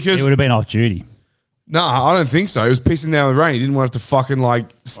 because It would have been off duty. no, I don't think so. It was pissing down the rain. He didn't want to have to fucking like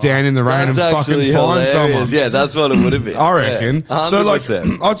stand in the rain That's and fucking actually find hilarious. someone. Yeah, that's what it would have been. I reckon. Yeah, So like,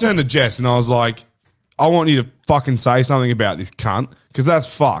 100%. I turned to Jess and I was like, I want you to fucking say something about this cunt because that's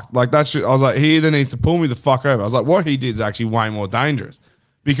fucked. Like that shit. I was like, he either needs to pull me the fuck over. I was like, what he did is actually way more dangerous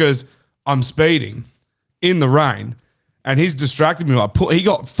because I'm speeding in the rain and he's distracted me. He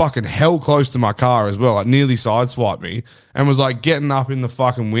got fucking hell close to my car as well. Like nearly sideswiped me and was like getting up in the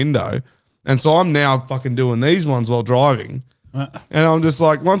fucking window. And so I'm now fucking doing these ones while driving. And I'm just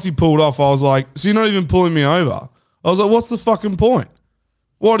like, once he pulled off, I was like, so you're not even pulling me over? I was like, what's the fucking point?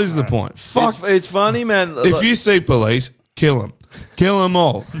 What is the point? Fuck. It's funny, man. If you see police, kill them. Kill them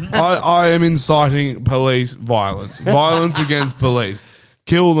all. I am inciting police violence. Violence against police.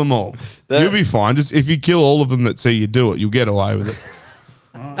 Kill them all. You'll be fine. Just if you kill all of them that see you do it, you'll get away with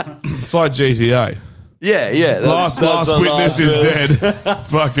it. It's like GTA. yeah. Last the witness is film. dead.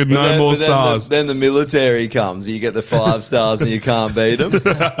 Fucking no more stars. Then the military comes. You get the 5 stars and you can't beat them.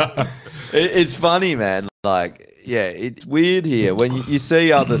 It's funny, man. Like, yeah, it's weird here when you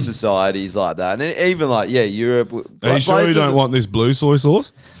see other societies like that, and even like, Europe. Are you sure you places- don't want this blue soy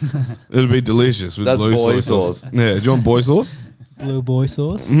sauce? It'll be delicious with That's blue boy soy sauce. sauce. Yeah, do you want boy sauce? Blue boy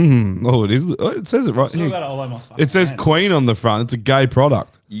sauce. Oh, it is. Oh, it says it right here. It says Queen on the front. It's a gay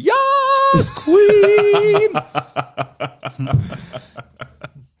product. Yes, Queen.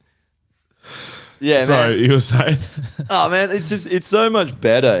 Yeah, So man. you were saying? Oh man, it's so much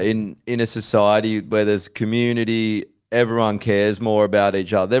better in a society where there's community, everyone cares more about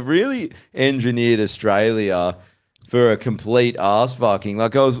each other. They've really engineered Australia for a complete ass fucking.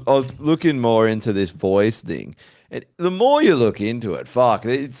 Like I was looking more into this voice thing. And the more you look into it, fuck,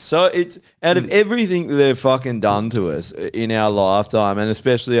 it's out of everything that they've fucking done to us in our lifetime, and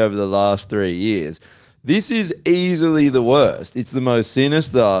especially over the last 3 years, this is easily the worst. It's the most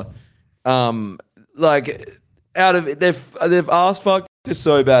sinister. Like out of they've ass fucked us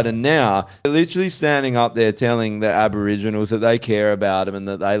so bad, and now they're literally standing up there telling the Aboriginals that they care about them and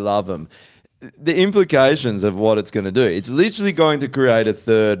that they love them. The implications of what it's going to do, it's literally going to create a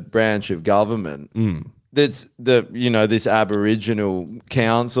third branch of government. That's this Aboriginal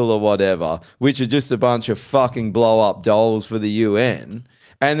council or whatever, which are just a bunch of fucking blow up dolls for the UN,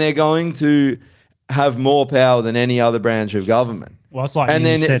 and they're going to have more power than any other branch of government. Well, it's like and you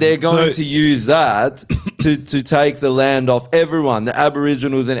then said- they're going to use that to take the land off everyone, the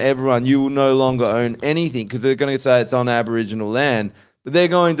Aboriginals and everyone. You will no longer own anything because they're going to say it's on Aboriginal land. But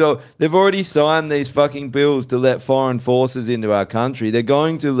they've already signed these fucking bills to let foreign forces into our country. They're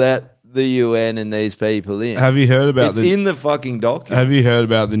going to let the UN and these people in. Have you heard about it's in the fucking document? Have you heard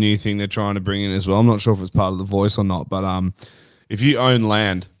about the new thing they're trying to bring in as well? I'm not sure if it's part of the voice or not, but if you own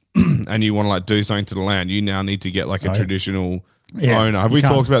land and you want to like do something to the land, you now need to get like a traditional owner. Have You we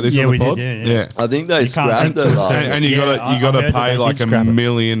can't- talked about this yeah, on we the did, pod? yeah. I think they You can't- scrapped it last week. And you Yeah, gotta I gotta heard that pay they like did scrap $1 it.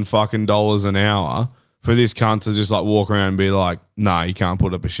 million fucking dollars an hour for this cunt to just like walk around and be like, nah, you can't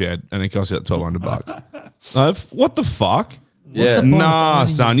put up a shed, and it costs you $1,200. What the fuck? Yeah. Nah,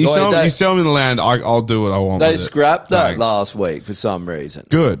 son. You Wait, sell me the land, I'll do what I want. They with it. scrapped that Thanks. last week for some reason.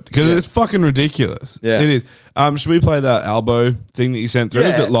 Good, because it's fucking ridiculous. Yeah. It is. Should we play that Albo thing that you sent through?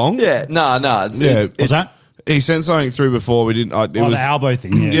 Is it long? Yeah. No. What's that? He sent something through before. We didn't. It Oh, was the elbow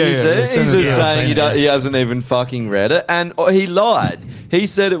thing. Yeah. Yeah, He's yeah, just saying he hasn't even fucking read it, and he lied. He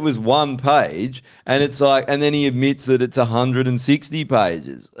said it was 1 page, and it's like, and then he admits that it's 160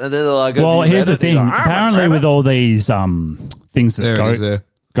 pages, and then they're like, "Have Well, you here's read the it?" He's thing. like, "I haven't Apparently, read with it." all these things There that it is there.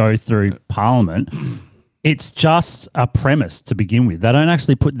 go through Parliament, it's just a premise to begin with. They don't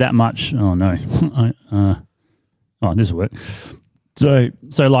actually put that much. Oh no. This will work. So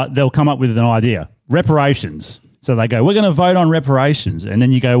like they'll come up with an idea, reparations. So they go, we're going to vote on reparations. And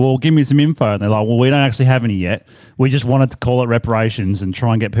then you go, well, give me some info. And they're like, well, we don't actually have any yet. We just wanted to call it reparations and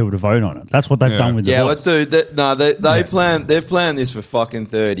try and get people to vote on it. That's what they've done with the Yeah, voice. but dude, they've planned this for fucking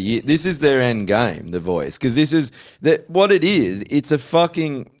 30 years. This is their end game, the voice, because this is what it is. It's a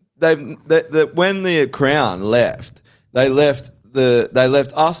fucking when the Crown left, they left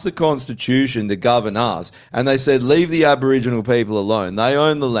us the Constitution to govern us, and they said leave the Aboriginal people alone. They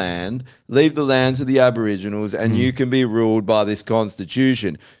own the land. Leave the land to the Aboriginals, and you can be ruled by this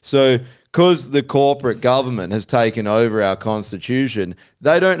Constitution. So, because the corporate government has taken over our Constitution,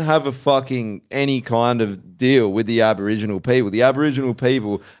 they don't have a fucking any kind of deal with the Aboriginal people. The Aboriginal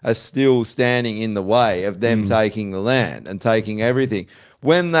people are still standing in the way of them taking the land and taking everything.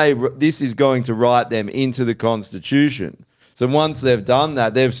 When this is going to write them into the Constitution. So once they've done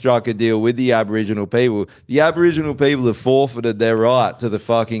that, they've struck a deal with the Aboriginal people. The Aboriginal people have forfeited their right to the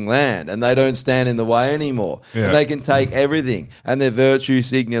fucking land, and they don't stand in the way anymore. Yeah. And they can take everything, and they're virtue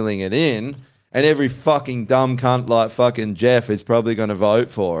signaling it in, and every fucking dumb cunt like fucking Jeff is probably going to vote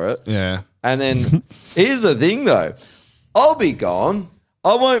for it. yeah. And then here's the thing, though. I'll be gone.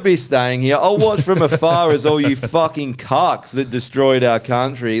 I won't be staying here. I'll watch from afar as all you fucking cucks that destroyed our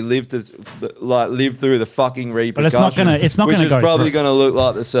country live through the fucking repercussions. it's not which gonna is go probably through. going to look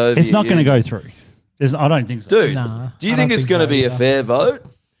like the Soviet It's not going to Union. go through. I don't think so. Dude, Nah, do you I think don't it's think going to so be a either. fair vote?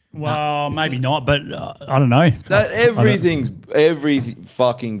 Well, maybe not, but I don't know. Every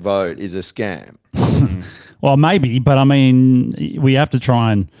fucking vote is a scam. Well, maybe, but I mean, we have to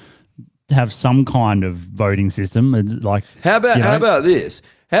try and have some kind of voting system. It's like How about you know, how about this?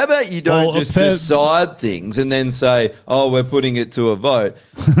 How about you don't Well, just fair- decide things and then say, "Oh, we're putting it to a vote"?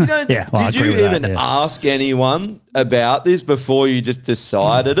 You know, Yeah, well, I did you agree with even that, yeah. ask anyone about this before you just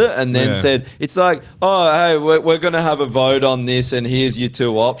decided it and then Yeah. said, "It's like, oh, hey, we're going to have a vote on this, and here's your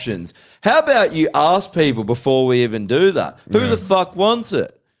 2 options." How about you ask people before we even do that? Who the fuck wants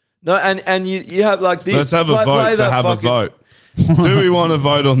it? No, and you have like this. Let's have a play vote to that have a fucking- vote. Do we want to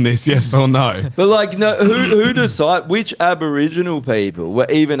vote on this? Yes or no? But like, no, who decide which Aboriginal people were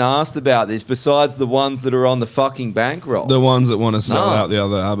even asked about this besides the ones that are on the fucking bankroll? The ones that want to sell No. out the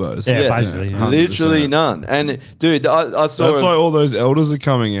other abos. Yeah, basically, yeah. 100%. Literally none. And dude, I saw. That's why all those elders are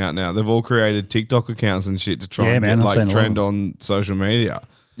coming out now. They've all created TikTok accounts and shit to try Yeah, and man, get I've seen like a lot. trend on social media.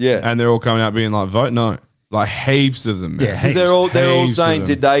 Yeah. And they're all coming out being like, vote no. Like heaps of them, man. Yeah, Because they're all Heaps of saying, them.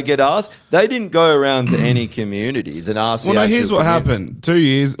 did they get asked? They didn't go around to any communities and ask. Well, the no, here's actual what community.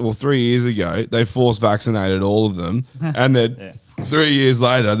 happened. 3 years ago, they force vaccinated all of them. And then 3 years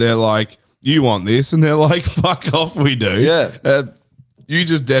later, they're like, you want this? And they're like, fuck off, we do. Yeah. You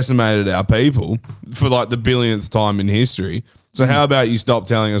just decimated our people for like the billionth time in history. So how about you stop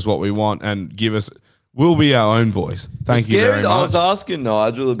telling us what we want and give us, we'll be our own voice. Thank you very I much. was asking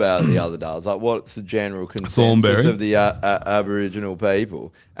Nigel about it the other day. I was like, what's the general consensus Thornberry? of the Aboriginal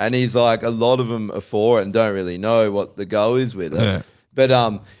people? And he's like, a lot of them are for it and don't really know what the go is with it. Yeah.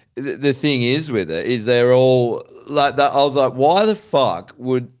 But the thing is with it is they're all like that. I was like, why the fuck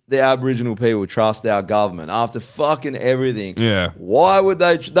would the Aboriginal people trust our government after fucking everything? Yeah. Why would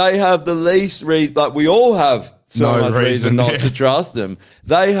they? They have the least reason. Like we all have so No much reason reason, not yeah. to trust them.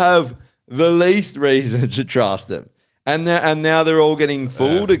 They have the least reason to trust them. And now they're all getting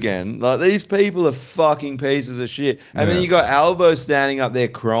fooled again. Like these people are fucking pieces of shit. And then you got Albo standing up there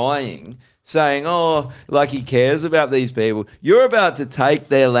crying, saying, "Oh, like he cares about these people." You're about to take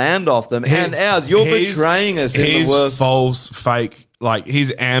their land off them and ours. You're betraying us in the His worst. false, fake, like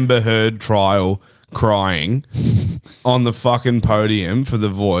his Amber Heard trial crying on the fucking podium for The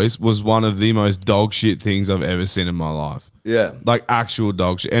Voice was one of the most dog shit things I've ever seen in my life. Yeah. Like actual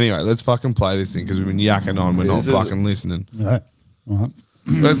dog shit. Anyway, let's fucking play this thing because we've been yakking on. We're not This is- fucking listening. All right. All right.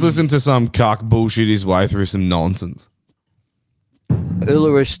 Let's listen to some cuck bullshit his way through some nonsense.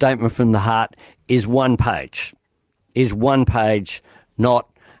 Uluru Statement from the Heart is one page. Not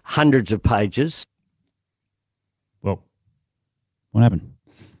hundreds of pages. Well, what happened?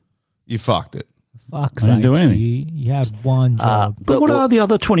 You fucked it. Fuck's I didn't do sakes, anything. G. You had one job. But what are the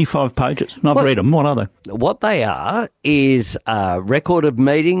other 25 pages? And I've read them. What are they? What they are is a record of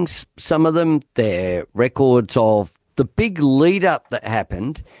meetings. Some of them, they're records of the big lead up that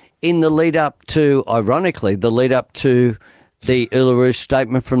happened in the lead up to, ironically, the lead up to the Uluru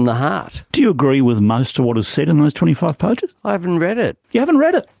Statement from the Heart. Do you agree with most of what is said in those 25 pages? I haven't read it. You haven't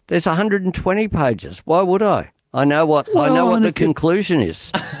read it? There's 120 pages. Why would I? I know what the conclusion is.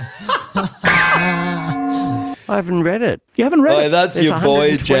 I haven't read it. You haven't read Oi, it? that's There's your boy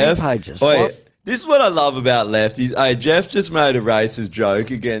 120 Jeff. pages. Oi, What? this is what I love about lefties. Hey, Jeff just made a racist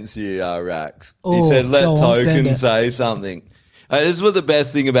joke against you, Rax. He Oh, said, "Let go on, send Token it." say something." This is what the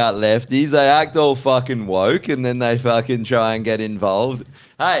best thing about lefties. They act all fucking woke and then they fucking try and get involved.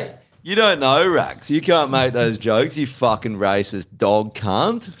 Hey, you don't know, Rax. You can't make those jokes, you fucking racist dog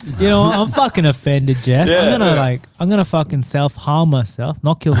cunt. You know, I'm fucking offended, Jeff. Yeah. I'm gonna fucking self-harm myself,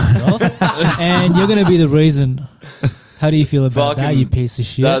 not kill myself, and you're gonna be the reason. How do you feel about that, Fucking- you piece of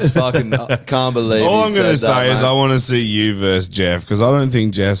shit? That's fucking, can't believe All he I'm going to said that, say is mate. I want to see you versus Jeff because I don't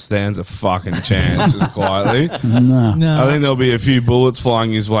think Jeff stands a fucking chance, just quietly. No. no, I think there'll be a few bullets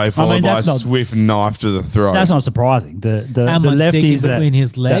flying his way, followed by a that's not- swift knife to the throat. That's not surprising. The and my dick lefties is that, between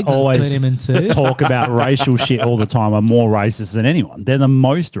his that legs, and always split him in two. talk about racial shit all the time are more racist than anyone. They're the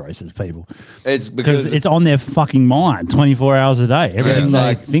most racist people It's because because it's on their fucking mind 24 hours a day. Everything it's they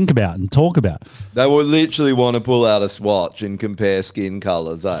like- think about and talk about. they will literally want to pull out a swatch and compare skin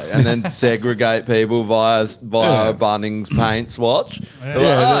colours, and then segregate people via a Bunnings paint swatch. They're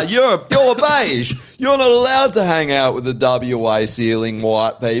like, you're beige. You're not allowed to hang out with the WA ceiling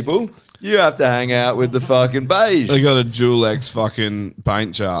white people. You have to hang out with the fucking beige. They got a Dual X fucking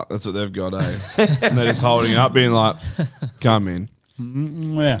paint chart. That's what they've got, eh? And they're just holding it up, being like, "Come in,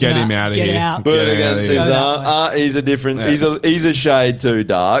 Yeah. get him out of get here." out. Put Get it him outta against here. his arm. He's a different. He's a shade too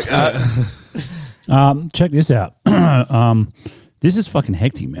dark. Check this out. This is fucking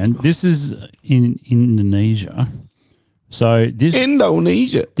hectic, man. This is in Indonesia. So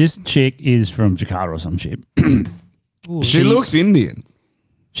Indonesia. this chick is from Jakarta or some shit. She looks Indian.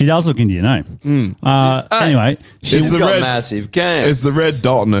 She does look Indian, eh? Anyway, She's the got red- massive cans. It's the red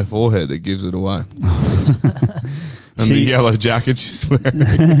dot on her forehead that gives it away. And the yellow jacket she's wearing.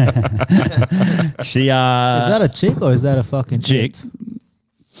 she Is that a chick or is that a fucking chick.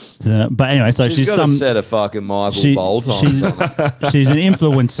 But anyway, so she's got some a set of fucking Michael she- bolt on. she's an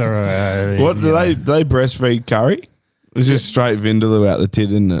influencer. What do they breastfeed curry? It's just straight vindaloo out the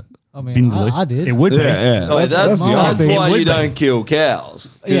tit, isn't it? I mean, Vindaloo. I did. It would be. Yeah. Oh, that's the obvious. why It would you be. don't kill cows.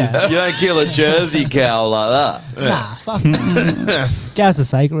 'Cause Yeah. You don't kill a Jersey cow like that. Nah, fuck. Cows are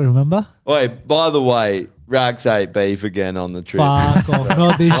sacred, remember? Wait, by the way, Rax ate beef again on the trip. Fuck off.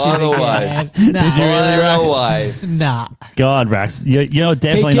 Not this By shit the way. again. Did you Nah. really, By Rax? the way, Nah. God, Rax, you're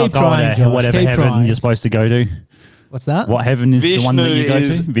definitely Keep not going trying, to Josh. whatever Keep heaven trying. you're supposed to go to. What's that? What heaven is the one that you Vishnu go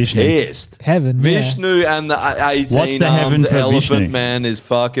is to? Vishnu. pissed. Heaven. Yeah. Vishnu and the What's the heaven 18-armed for elephant Vishnu? man is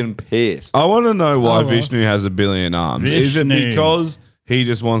fucking pissed. I want to know why Oh, well. Vishnu has a billion arms. Is it Vishnu. because he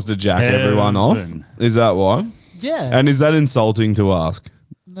just wants to jack everyone off? Heaven. Is that why? Yeah. And is that insulting to ask?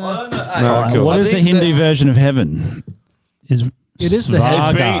 No, cool. What I is the think Hindu that- version of heaven? Is It is the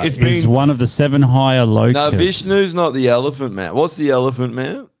Svarga heaven. It's is been- one of the seven higher lokas. No, Vishnu's not the elephant man. What's the elephant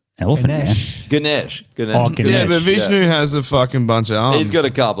man? Elephant man. Ganesh. Ganesh. Oh, Ganesh. Yeah, but Vishnu has a fucking bunch of arms. He's got a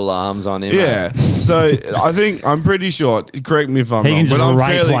couple arms on him. Yeah. So I'm pretty sure, correct me if I'm He wrong, can just but I'm rape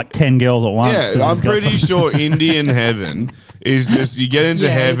fairly, like 10 girls at once. yeah, I'm pretty sure Indian heaven is just, you get into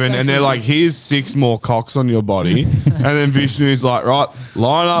Yeah, heaven it's and they're actually- like, here's 6 more cocks on your body. And then Vishnu's like, right,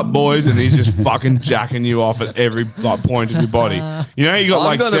 line up, boys. And he's just fucking jacking you off at every like point of your body. You know, you got I'm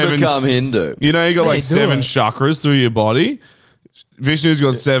like going to 7, become Hindu. you know, you got like do 7 it. chakras through your body. Vishnu's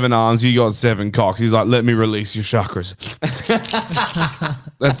got 7 arms. You got 7 cocks. He's like, let me release your chakras.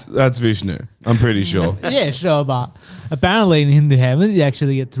 That's Vishnu. I'm pretty sure. Yeah, sure, but apparently in Hindu heavens, you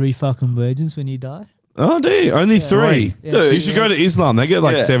actually get 3 fucking virgins when you die. Oh, do you? Only 3. Yeah. Dude, You should go to Islam. They get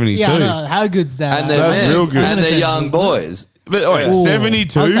like Yeah. 72. Yeah, I know. How good's that? And they're That's men. real good. And they're young boys. But wait, Ooh,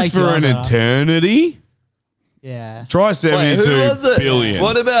 72 I'll take for you an on that. eternity? Yeah. Try Wait, 72 who was it? billion.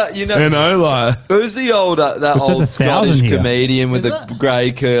 What about, You know, like, who's the old that It says old 1,000 Scottish here. comedian with Is the it?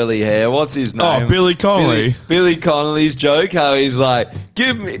 grey curly hair? What's his name? oh, Billy Connolly. Billy Connolly's joke, how he's like,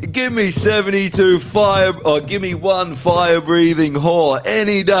 give me 72 fire, or give me 1 fire breathing whore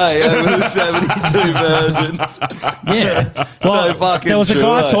any day over the 72 virgins. Yeah. So fucking there was a true,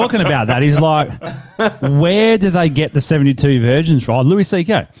 guy eh? talking about that. He's like, where do they get the 72 virgins from? Louis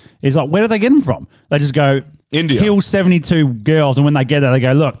C.K. He's like, where do they get them from? They just go, India. kill 72 girls. And when they get there, they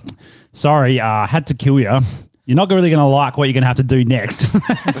go, look, sorry, had to kill you. You're not really going to like what you're going to have to do next.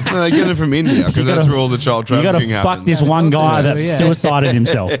 No, they get it from India because that's where all the child You got trafficking to fuck happens. this one guy that Yeah. suicided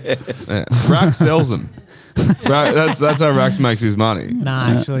himself. Yeah. Rax sells them. That's how Rax makes his money. Nah,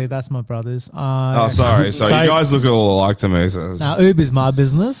 actually, that's my brother's. Oh, sorry. So you guys look all alike to me. So Now, Uber's my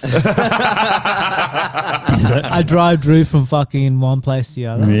business. I drive Drew from fucking one place to the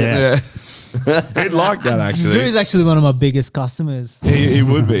other. Yeah. yeah. He'd like that Drew actually. is actually one of my biggest customers. He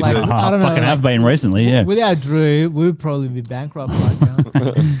would be Like, too. I don't know, fucking have like- been recently, yeah. Without Drew, we'd probably be bankrupt right now.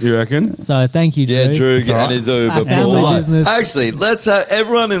 You reckon? So thank you, Drew. Yeah, Drew all right. and his Uber Our family pool. business. Actually, let's have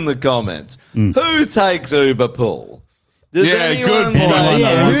everyone in the comments. Mm. Who takes Uber pool? Does Yeah, anyone good take point.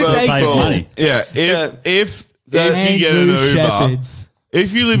 Yeah, who Uber takes pool? money? Yeah. If you get an Andrew Uber, Shepherds.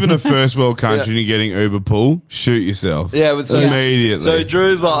 if you live in a first world country and you're getting Uber pool, shoot yourself. Yeah, but so immediately. So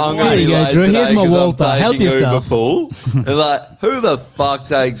Drew's like, I'm going There to you be go, late Drew. today Here's my 'cause I'm Walter. Help taking yourself. Uber pool. And like, who the fuck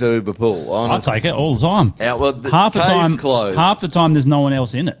takes Uber pool? I Honestly. take it all the time. Yeah, well, the half the case time, closed. half the time, there's no one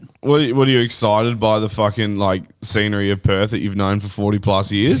else in it. What are you excited by the fucking like scenery of Perth that you've known for 40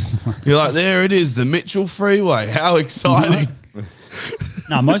 plus years? You're like, there it is, the Mitchell Freeway. How exciting!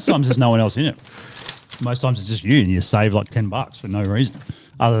 No, most times there's no one else in it. Most times it's just you, and you save like $10 for no reason,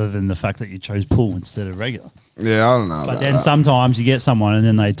 other than the fact that you chose pool instead of regular. Yeah, I don't know. But about then that. sometimes you get someone, and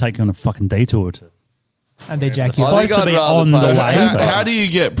then they take you on a fucking detour to. And they jack you. I think supposed to I'd be rather on the pay- way. How, but- how do you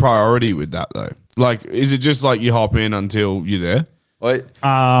get priority with that though? Like, is it just like you hop in until you're there? Wait,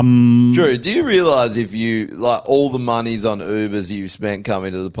 Um, Drew, do you realize if you, like, all the monies on Ubers you've spent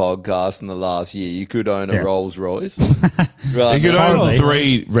coming to the podcast in the last year, you could own a Yeah. Rolls Royce? Right. You could own Probably.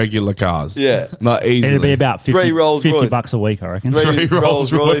 3 regular cars. Yeah. Not easily. it'd be about 50, Three Rolls Royce. $50 a week, I reckon. Three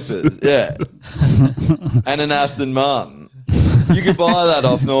Rolls Rolls Royces. Royces. Yeah. And an Aston Martin. You could buy that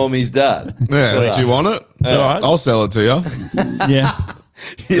off Normie's dad. Yeah. So- Do you want it? All right. I'll sell it to you. Yeah,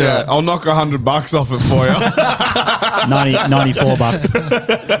 Yeah. I'll knock $100 off it for you. 94 bucks.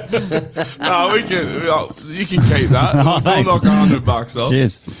 No, we can. You can keep that. Oh, I'll thanks. knock $100 off.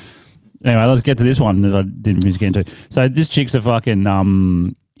 Cheers. Anyway, let's get to this one that I didn't finish getting to. So this chick's a fucking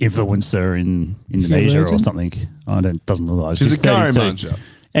influencer in Indonesia or virgin? something. Doesn't look like it. She's a curry 32. muncher.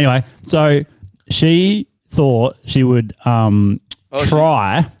 Anyway, so she thought she would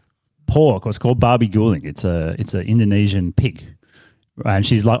try pork. It's called babi guling. It's an Indonesian pig. And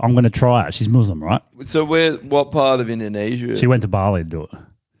she's like, I'm going to try it. She's Muslim, right? So what part of Indonesia? She went to Bali to do it.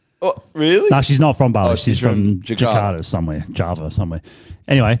 Oh, really? No, she's not from Bali. Oh, she's she's from from Jakarta. Jakarta somewhere, Java somewhere.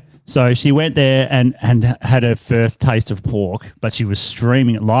 Anyway, so she went there and had her first taste of pork, but she was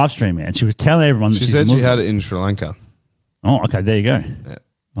live streaming it, and she was telling everyone that She she's said she Muslim. had it in Sri Lanka. Oh, okay, there you go. Yeah.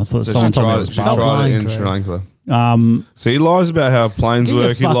 I thought So someone she told me it tried, was she Stop tried it lying, in Drew. Sri Lanka. Bali. So he lies about how planes Get your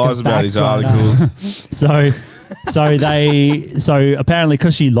work. He fucking lies about his facts right articles. So apparently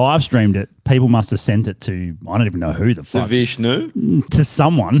because she live streamed it, people must have sent it to I don't even know who the To fuck Vishnu. to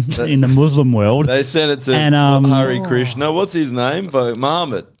someone in the Muslim world. They sent it to And, Hari Krishna. What's his name?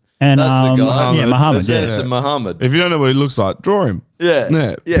 Muhammad. And That's the guy. yeah, Muhammad. They sent Yeah. it to Muhammad. If you don't know what he looks like, draw him.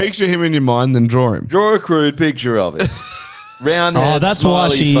 Yeah. Yeah. Picture him in your mind, then draw him. Draw a crude picture of it. Round head, that's why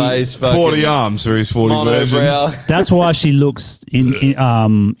smiley she- face, 40 arms for his 40 versions. monobrow. That's why she looks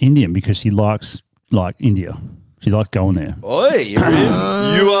Indian because she likes India. She likes going there. Oi, you're in.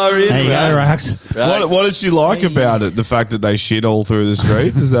 You are in. There you go, Rax. What did she like about it? The fact that they shit all through the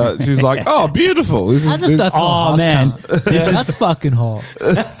streets? Is that she's like, oh, beautiful. This As is, if that's not Oh hot, man, cunt. this is, That's fucking hot.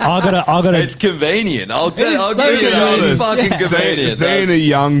 I gotta. It's convenient. I'll is give so you that. It's convenient. fucking Yeah. convenient. seeing a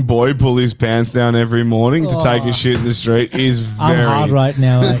young boy pull his pants down every morning to take a Oh. shit in the street is I'm hard very, right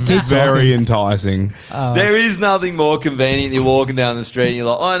now. Keep very enticing. There is nothing more convenient. You're walking down the street and you're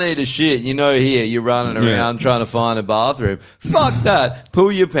like, I need a shit. You know, here you're running Yeah. around trying to find a bathroom. Fuck that.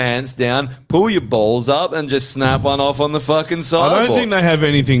 Pull your pants down, pull your balls up, and just snap one off on the fucking I sidewalk. don't think they have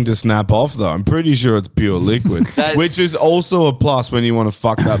anything to snap off though. I'm pretty sure it's pure liquid, which is also a plus when you want to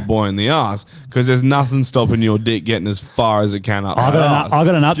fuck that boy in the ass because there's nothing stopping your dick getting as far as it can up. I the got arse.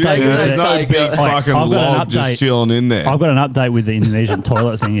 an you update. reckon with they There's it. no take big a- fucking I've got an log just update. chilling in there. I've got an update with the Indonesian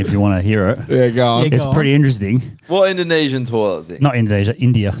toilet thing. If you want to hear it, Yeah, go on. Yeah, it's go pretty interesting. What Indonesian toilet thing? Not Indonesia,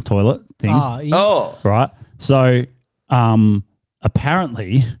 India toilet thing. Oh, Right. So,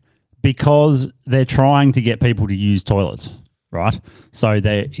 apparently, because they're trying to get people to use toilets, right? So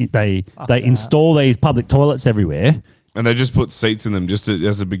they install these public toilets everywhere. And they just put seats in them just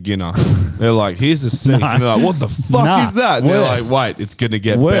as a beginner. They're like, here's a seat. No. And they're like, what the fuck Nah, is that? And they're worse. like, wait, it's going to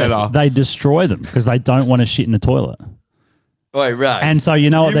get Worse, better. they destroy them because they don't want to shit in the toilet. wait, right. And so you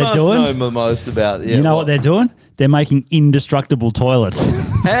know what they're must doing? know the most about You know what they're doing? They're making indestructible toilets.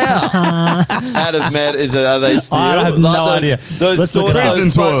 How? Out of Matt, are they steel? I have no idea. Those Let's look sort it of up.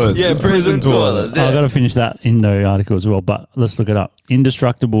 Prison toilets. Yeah, It's prison prison toilets. toilets. Yeah. I've got to finish that Indo article as well, but let's look it up.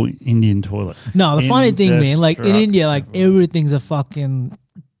 Indestructible Indian toilet. No, the funny thing, man, like in India, like Indestructible. everything's a fucking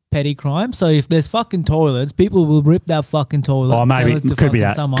petty crime. So if there's fucking toilets, people will rip that fucking toilet. Oh, maybe sell it to could be fucking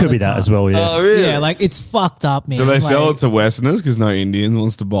that. some Could other be that cunt. as well. Yeah. Oh, really? Yeah, like it's fucked up, man. Do they sell Like, it to Westerners because no Indian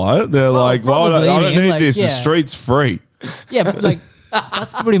wants to buy it? They're like, well, I probably, don't man, need like, this. The yeah. street's free. Yeah, but like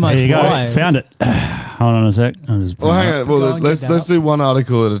that's pretty much There you go. why. Found it. Hold on a sec. I'll just Well, bring it hang up. on. Well, Go and let's get that let's do one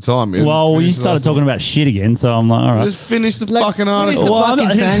article at a time. Well, Finish you the started last talking one. about shit again, so I'm like, all right. Just finish the Like, fucking finish article. the Well, fucking I'm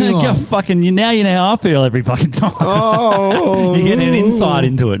not- training go on. fucking you now how I feel every fucking time. Oh, You're getting an insight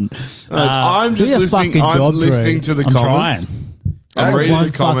into it. I'm just do your listening. fucking I'm job, listening Dre. to the I'm comments. trying. I'm reading One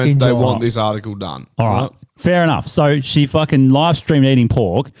the comments. fucking They job. want this article done. All right. Fair enough. So she fucking live streamed eating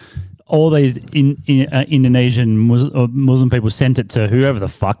pork. All these Indonesian Muslim people sent it to whoever the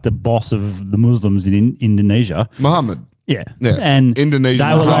fuck, the boss of the Muslims in Indonesia. Muhammad. Yeah. Yeah. And Indonesian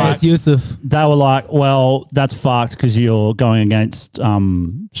they were Muhammad. like, Yes, Yusuf. they were like, well, that's fucked because you're going against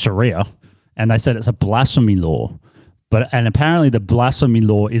Sharia. And they said it's a blasphemy law. And apparently the blasphemy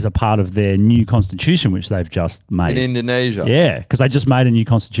law is a part of their new constitution, which they've just made. In Indonesia. Yeah, because they just made a new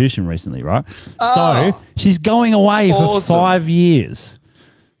constitution recently, right? Oh. So she's going away for Awesome. 5 years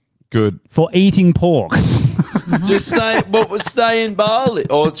Good. for eating pork. Just stay in Bali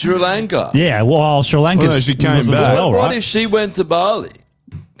or Sri Lanka. Yeah, well, Sri Lanka's Well, no, she came Muslim as back. well, What right? if she went to Bali?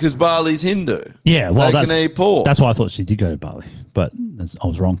 Because Bali's Hindu. Yeah, well, They can that's eat pork. that's why I thought she did go to Bali, but I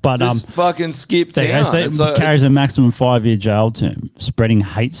was wrong. But Just fucking skip there you town. go. So It's it like- carries a maximum 5-year jail term. Spreading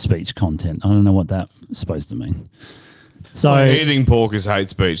hate speech content. I don't know what that's supposed to mean. So Eating pork is hate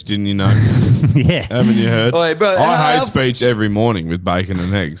speech. Didn't you know? yeah, Haven't you heard? Wait, bro, I how- hate speech every morning with bacon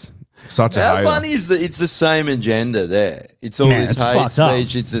and eggs. Such a How hater. funny is that it's the same agenda there? It's all Man, this it's hate fucked up.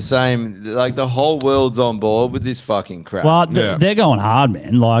 speech. It's the same. Like the whole world's on board with this fucking crap. well, Yeah. they're going hard,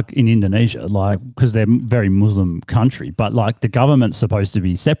 man. Like in Indonesia, like because they're a very Muslim country, but like the government's supposed to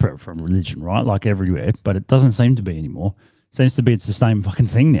be separate from religion, right? Like everywhere, but it doesn't seem to be anymore. Seems to be it's the same fucking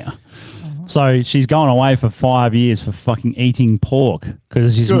thing now. So she's going away for 5 years for fucking eating pork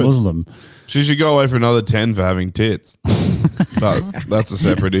because she's Good. Muslim. She should go away for another 10 for having tits. But that's a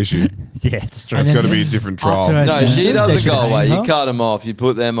separate issue. Yeah, it's true. And It's then got to be a different trial. after I No, sentence, she they doesn't should go hang away. her. You cut them off. You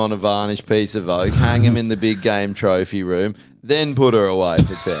put them on a varnished piece of oak, hang them in the big game trophy room, then put her away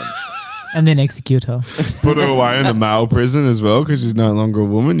for 10. and then execute her. Put her away in a male prison as well because she's no longer a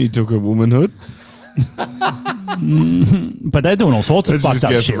woman. You took her womanhood. But they're doing all sorts of She fucked just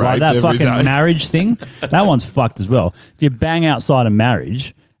up gets shit, like raped that every fucking day. marriage thing. That one's fucked as well. If you bang outside a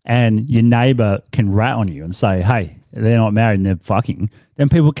marriage and your neighbor can rat on you and say, "Hey, they're not married and they're fucking," then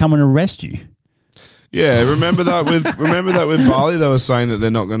people come and arrest you. Yeah, remember that with Bali? They were saying that they're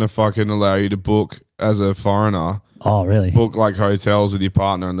not going to fucking allow you to book as a foreigner, Oh, really? book like hotels with your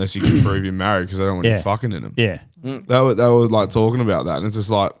partner unless you can prove you're married because they don't want Yeah. you fucking in them. Yeah, They were like talking about that, and it's just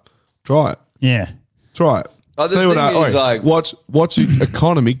like, try it, yeah. try it. The See what thing is, like, watch the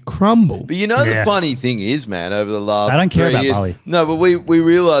economy crumble. but you know the funny thing is, man, over the last They don't care 3 about years, Bali. No, but we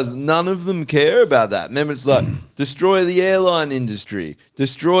realize none of them care about that. Remember, it's like destroy the airline industry,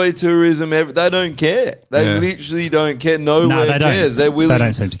 destroy tourism. They don't care. They literally don't care. Nowhere they don't. cares. They're They willing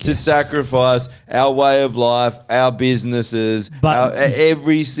don't seem to care. sacrifice our way of life, our businesses, But-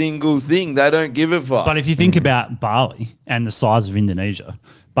 every single thing. They don't give a fuck. But if you think about Bali and the size of Indonesia,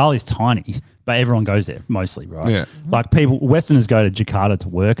 Bali's tiny, but everyone goes there mostly, right? Yeah. Like people, Westerners go to Jakarta to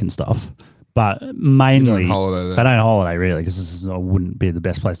work and stuff, but mainly holiday there. they don't holiday really because this wouldn't be the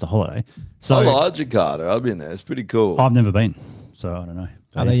best place to holiday. So I like Jakarta. I've been there. It's pretty cool. I've never been, so I don't know.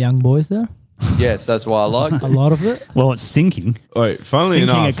 Are there young boys there? Yes, that's why I like A it. lot of it. Well, it's sinking. Wait, funnily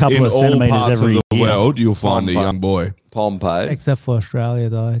Sinking a enough, couple in of all centimetres parts of every the year. world, you'll find a young boy. Pompeii. Except for Australia,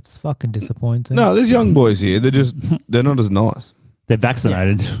 though. It's fucking disappointing. No, there's young boys here. They're not as nice. They're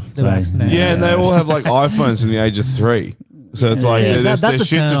vaccinated. They're vaccinated. Yeah, and they all have like iPhones from the age of 3. So it's like Yeah, there's that's a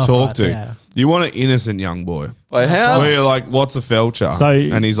shit to turn-off talk right to. there. You want an innocent young boy. Wait, how? Where you're like, what's a felcher? So-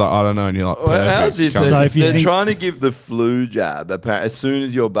 and he's like, I don't know. And you're like, Well, how's perfect. this? Come So They're, if you they're think- trying to give the flu jab. Apparently, as soon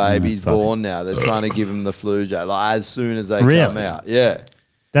as your baby's fuck it. born now, they're trying to give them the flu jab. Like as soon as they come Really? out. Yeah.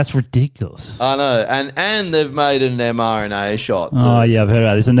 That's ridiculous. I know. And they've made an mRNA shot. Too. Oh yeah, I've heard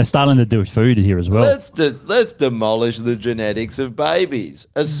about this, and they're starting to do food here as well. Let's demolish the genetics of babies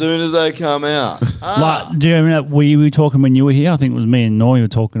as soon as they come out. Like, do you remember we were talking when you were here? I think it was me and Noi were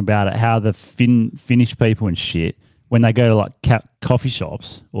talking about it. How the Finnish people and shit, when they go to like coffee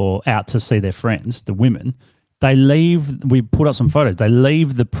shops or out to see their friends, the women, they leave. We put up some photos. They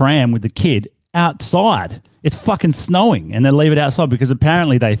leave the pram with the kid outside. It's fucking snowing, and they leave it outside because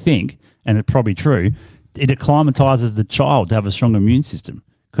apparently they think, and it's probably true, it acclimatizes the child to have a strong immune system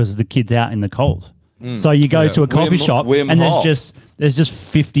because the kid's out in the cold. So you go to a coffee shop Wim and Hof. there's just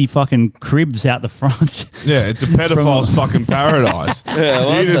 50 fucking cribs out the front. Yeah, it's a pedophile's fucking paradise. what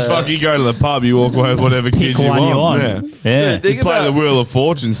you just the- fucking go to the pub, you walk away with whatever kids you one want. you Yeah. want. Yeah. Think You play about- the Wheel of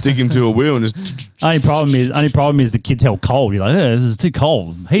Fortune, stick him to a wheel and just... Only problem is the kid's held cold. You're like, this is too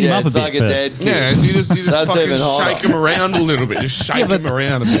cold. Heat him Yeah, up it's a bit like a first. dead kid. Yeah, so you just That's fucking even harder. shake him around a little bit. Just shake him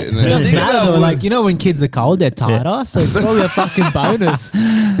around a bit. And It then, doesn't think matter about though. when- Like, you know, when kids are cold, they're tighter. So it's probably a fucking bonus.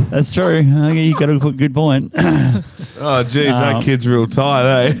 That's true. Okay, you got a good point. oh, geez, that kid's real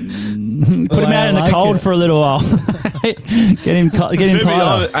tight, eh? Put him way out I in the like cold it. for a little while. get him To be tighter.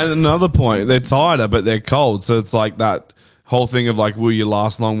 honest, and another point, they're tighter, but they're cold. So it's like that whole thing of like, will you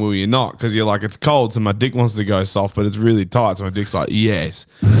last long, will you not? Because you're like, it's cold, so my dick wants to go soft, but it's really tight. So my dick's like, yes.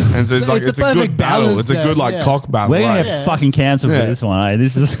 And so it's like, It's it's a a good perfect battle. balance It's a there, good like yeah. cock battle. We're gonna eh? get fucking cancelled Yeah. for this one. Eh?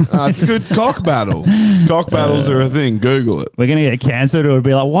 This is It's a good cock battle. Cock battles are a thing. Google it. we're gonna get cancelled. It would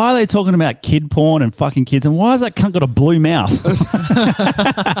be like, why are they talking about kid porn and fucking kids? And why has that cunt got a blue mouth?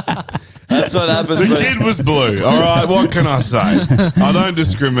 That's what happens. The when- kid was blue. All right, what can I say? I don't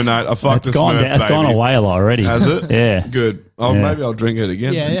discriminate. I fucked It's a gone. Smurf It's gone baby. away a lot already. Has it? Yeah. Good. Oh, Yeah. maybe I'll drink it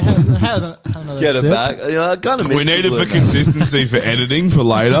again. Yeah, have another Get it sip. back. You know, I kind of We need it for consistency for editing for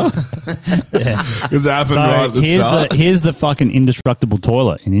later. Because it happened So right at the start. here's the fucking indestructible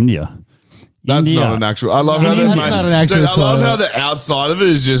toilet in India. That's India. not an actual. I love how That's they not an actual Dude, I love toilet. how the outside of it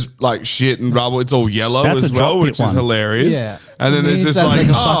is just like shit and rubble. It's all yellow That's as a drop well, pit which is one. hilarious. Yeah. And then It there's just sounds like,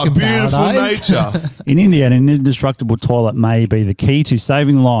 like a oh, fucking beautiful paradise. nature. In India, an indestructible toilet may be the key to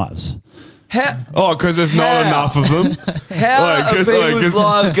saving lives. Oh, because there's not How? enough of them. How Like, are 'cause, people's 'cause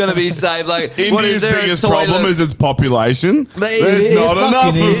lives going to be saved? Like, what is India's there biggest a toilet? problem is its population. Mate, There's it not fucking enough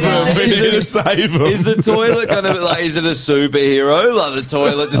of is. them. We Is need it- to save them. Is the toilet going to be like, is it a superhero? Like the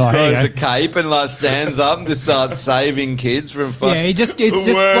toilet just Oh, here you grows go. a cape and like stands up and just starts saving kids from fucking. Yeah, it just Worst.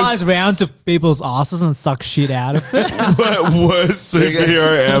 flies around to people's asses and sucks shit out of it. Worst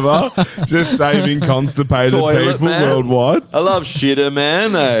superhero ever. Just saving constipated Toilet people man. worldwide. I love shitter,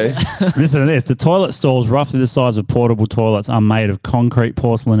 man. Eh? Listen to this. The toilet stalls, roughly the size of portable toilets, are made of concrete,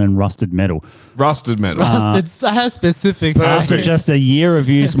 porcelain, and rusted metal. Rusted metal. It's how specific. Perfect. After just a year of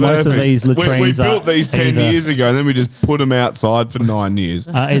use, most of Perfect. these we latrines built are these 10 either, years ago, and then we just put them outside for 9 years.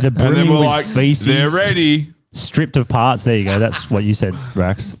 either And then brimming we're with like, feces, they're ready. stripped of parts. There you go. That's what you said,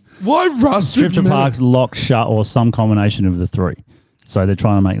 Rax. Why rusted Stripped of metal? parts, locked shut, or some combination of the three. So they're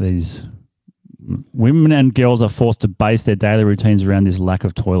trying to make these. Women and girls are forced to base their daily routines around this lack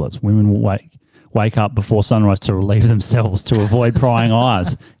of toilets. Women will wake up before sunrise to relieve themselves to avoid prying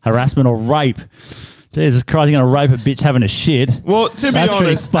eyes, harassment, or rape. Jesus Christ, you're going to rape a bitch having a shit. Well, to be That's pretty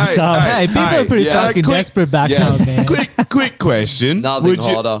honest, fucked up. Hey, people are pretty fucking desperate back home, man. Quick question. Nothing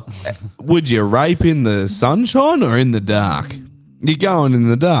hotter. Would you rape in the sunshine or in the dark? You're going in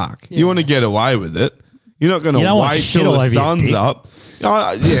the dark. You want to get away with it. You're not going You to don't want wait shit till all the over your sun's dick. up.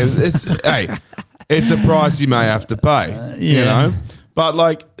 Yeah, it's hey. it's a price you may have to pay. You yeah. know. But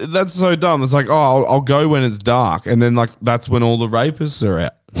like that's so dumb. It's like, oh, I'll go when it's dark, and then like that's when all the rapists are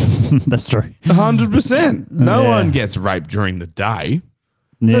out. That's true. 100%. No Yeah. one gets raped during the day.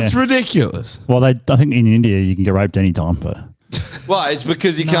 Yeah. That's ridiculous. Well, I think in India you can get raped any time, but Well, it's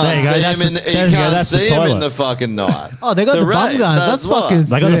because you There can't you go, see that's him in the- the, there you you go, can't that's the see him in toilet. the fucking night. Oh, they got the bum rape, guns. That's why. fucking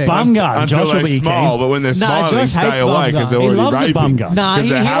they got a sick. bum gun. Until Josh will they be smile, keen. but when they're Nah, smiling, Josh stay hates bum away because they're guns. He already loves the raping. bum gun. Nah, 'Cause he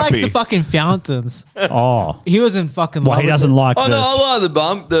they're likes happy. the fucking fountains. Oh, He was in fucking. well, love he with doesn't it. like Oh no, I this. like the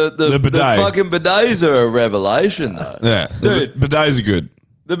bump. The bidet. fucking bidets are a revelation though. Yeah, Dude. bidets are good.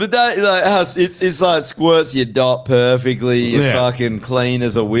 The bidet, like, how it's like squirts your dot perfectly. You're Yeah. fucking clean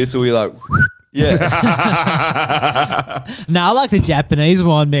as a whistle. You're like, yeah. Nah, I like the Japanese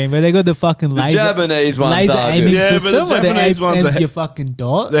one, man, where they got the fucking laser. Japanese ones laser are aiming good. Yeah, but the system. where they Japanese aim- ones aims are- your fucking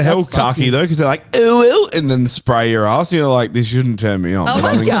dot. They're hell That's fucking- cocky though because they're like, ooh, and then spray your ass. You're like, this shouldn't turn me on. Oh but my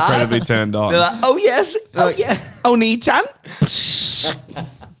I'm God. incredibly turned on. They're like, oh yes, oh yeah. Oni-chan.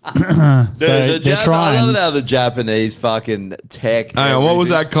 they're I trying. love how the Japanese fucking tech. Hang on, what was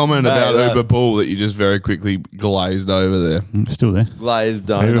that comment Mate, about that Uber Pool that you just very quickly glazed over there? Still there. glazed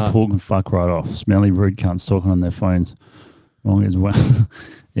Uber donut? Pool can fuck right off. Smelly rude cunts talking on their phones. Wrong as well.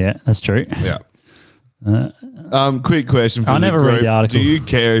 Yeah, that's true. Yeah. Quick question for I the never read group. the article. Do you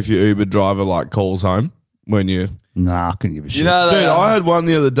care if your Uber driver like calls home when you? Nah, I couldn't give a shit. You know, Dude, they, I had one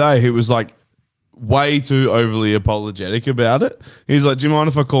the other day who was like way too overly apologetic about it. He's like, "Do you mind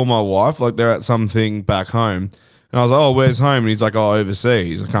if I call my wife? Like they're at something back home." And I was like, "Oh, where's home?" And he's like, "Oh,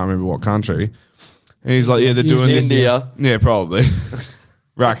 overseas. I can't remember what country." And he's like, "Yeah, they're doing this." India. Yeah, probably.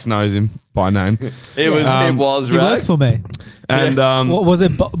 Rax knows him by name. It was He right. works for me. And What was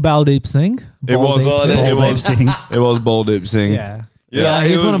it? Baldeep Singh? it was Baldeep Singh? it Baldeep was Singh. it was Baldeep Singh. Yeah. Yeah,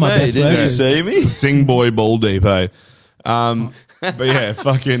 he's it one of was my me. best Didn't you workers. see me? Sing boy Baldeep, hey. But yeah,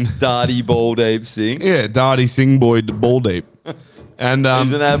 fucking Darty Ball Deep Singh. yeah, Darty Sing boy Baldeep. And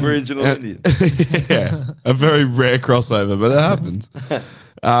He's an Aboriginal Indian. yeah, a very rare crossover, but it happens.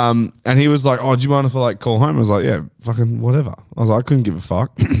 And he was like, "Oh, do you mind if I like call home?" I was like, "Yeah, fucking whatever." I was like, "I couldn't give a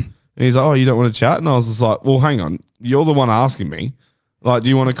fuck." And he's like, "Oh, you don't want to chat?" And I was just like, "Well, hang on, you're the one asking me. Like, do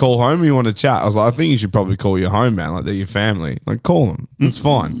you want to call home or you want to chat?" I was like, "I think you should probably call your home, man. Like, they're your family. Like, call them. It's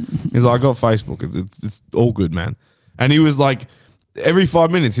fine." He's like, "I got Facebook. It's all good, man." And he was like, every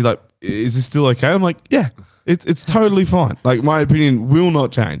 5 minutes, he's like, "Is this still okay?" I'm like, "Yeah, it's totally fine. Like, my opinion will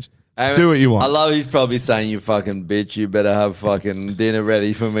not change. Do what you want." I love he's probably saying, "You fucking bitch, you better have fucking dinner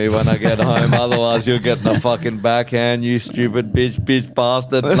ready for me when I get home. Otherwise, you'll get the fucking backhand, you stupid bitch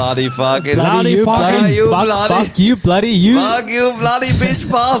bastard, bloody fucking. Bloody you, fucking- bloody, you, fuck, bloody. fuck you, bloody you. Fuck you, bloody bitch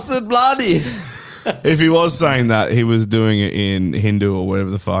bastard, bloody. If he was saying that, he was doing it in Hindu or whatever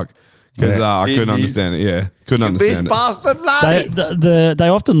the fuck. Because I couldn't Hindi. understand it. Yeah, couldn't Bitch understand it. bastard, bloody. They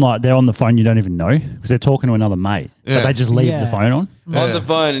often like they're on the phone you don't even know because they're talking to another mate, Yeah. but they just leave Yeah. the phone on. On the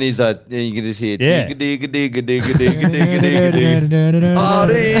phone, and he's like, and you can just hear, Yeah. digga, digga, digga, digga, digga, digga, digga, digga.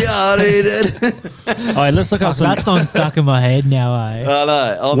 Ari, Ari, did. All right, let's look up some. That song's stuck in my head now, eh? I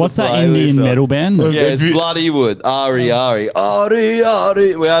know. on What's the that playlist, Indian like- metal band? Yeah, it's Bloody Wood. Ari, Ari. Ari,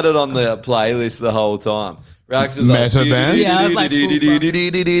 Ari. We had it on the playlist the whole time. Rax is like, Meta band? Yeah, I was like,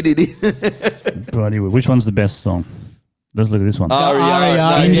 Bloody Wood. Which one's the best song? Let's look at this one. Ari, Ari.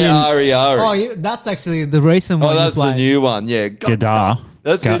 No, Indian- yeah, Ari, Ari. Oh, that's actually the recent one. Oh, you that's the played. new one. Yeah. Gadar.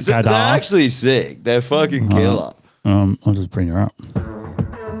 That's Ga- they're Gadar. actually sick. They're fucking killer. I'll just bring her up.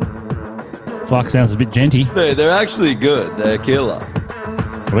 Fuck, sounds a bit genty. Dude, they're actually good. They're killer.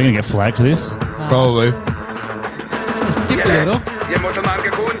 Are we gonna get flagged for this? Probably. Skip a little. ये मुसलमान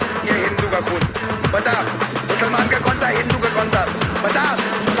का खून ये हिंदू का खून बता मुसलमान का कौन था हिंदू का कौन था बता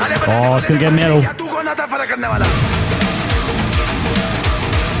साले Oh, it's gonna get metal. या तू कौन था फर्क करने वाला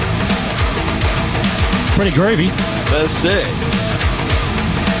Pretty groovy. They're sick.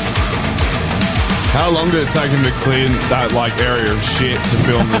 How long did it take him to clean that like area of shit to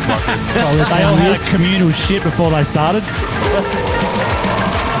film the fucking? They all had a communal shit before they started.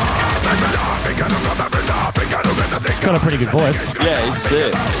 It's got a pretty good voice. Yeah, he's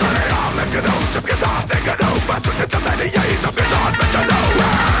sick.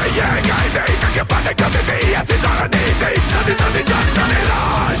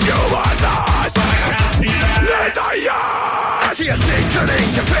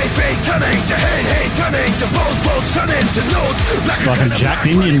 It's fucking jacked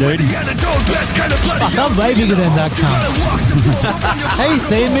Indian, dude. Fuck, I'm way bigger than that cunt. Hey, you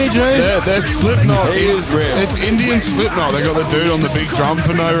seen me, Drew? They're Slipknot. He was real. It's Indian Slipknot. They got the dude on the big drum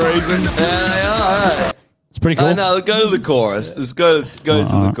for no reason. Yeah, they are. It's pretty cool. I know. Go to the chorus. Just go to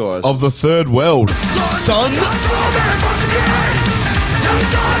the chorus. Of the third world. Son.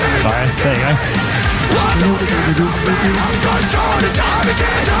 Sorry. There you go.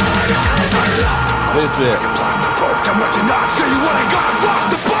 This bit.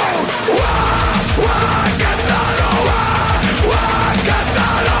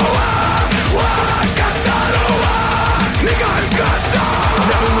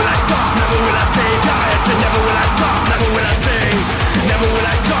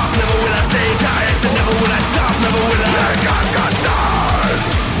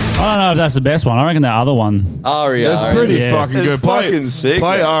 I don't know if that's the best one. I reckon the other one. Ari. That's pretty Yeah. fucking It's good. fucking sick,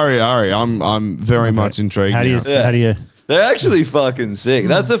 Play man. Ari. I'm very much intrigued. How do you? now. Yeah. How do you? They're actually fucking sick.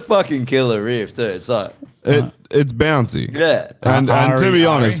 That's a fucking killer riff too. It's like, It's bouncy. yeah. And to be Ari.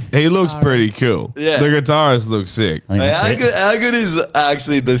 honest, he looks pretty cool. Yeah. The guitarist looks sick. I think Hey, that's it. how good is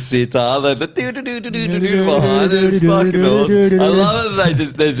actually the sitar? Like the do behind it. It's fucking awesome. I love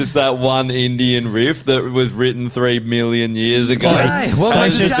it. There's just that one Indian riff that was written 3 million years ago. Hey, what They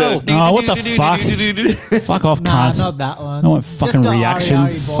was should- it? Oh, what the fuck? Fuck off, Nah, cunt. not that one. I want Just fucking go reaction.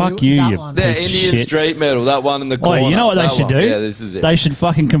 Ari, Fuck Bollywood, you, that you one. The piece of Indian shit. street metal, that one in the Oh, corner. you know what they that should one. do? Yeah, this is it. They should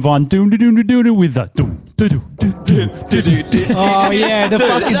fucking combine do with the Oh yeah, the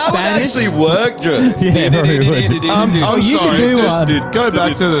fucking that would Spanish. actually work, Drew. Yeah, very would. Oh, you should do one. Go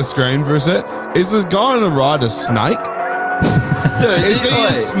back to the screen for a sec. Is the guy on the right a snake? Dude, Is he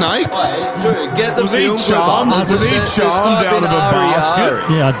a snake? Wait, Drew, get the Was he film clip charmed? up. Was he Just charmed type out in of a Ari, basket?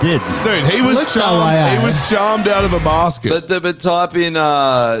 Ari. Yeah, I did. Dude, he was Looks that charmed. way, eh? He was charmed out of a basket. But type in,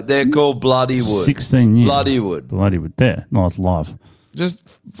 they're called Bloodywood. 16 years. Bloodywood. Bloodywood. There. No, it's live.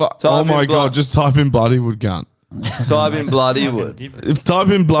 Just Type oh in my blood. god! Just type in Bloodywood cunt. Type in Bloodywood. Type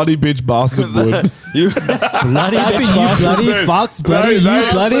in bloody bitch bastard wood. You, Bloody That'd be you bloody Dude, fuck bloody they,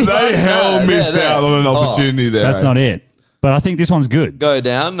 you bloody. They hell Yeah, missed there. out on an Oh. opportunity there. That's not it. But I think this one's good. go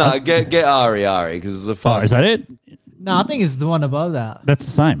down. No, get Ari because it's a Oh, fuck. is that it? No, I think it's the one above that. That's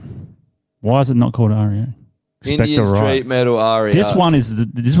the same. Why is it not called Aria? Indian Spectre street Riot. metal Ari. This one is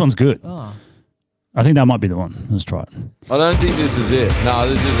this one's good. Oh. I think that might be the one. Let's try it. I don't think this is it. No,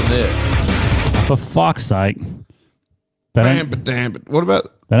 this isn't it. For fuck's sake. They Damn don't, it, damn it. What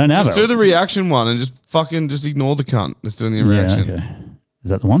about they don't have just it. do the reaction one and just fucking just ignore the cunt that's doing the Yeah, reaction. okay. Is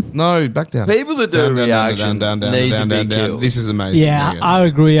that the one? No, back down. People that do Down, down, down, reactions down, down, need down, to down, be down. killed. This is amazing. Yeah, Again. I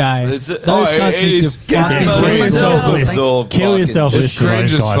agree. It's- Those oh, guys it need to is- fucking Yeah, Kill yourself for this. Absorb Kill fucking- yourself for this It's shit,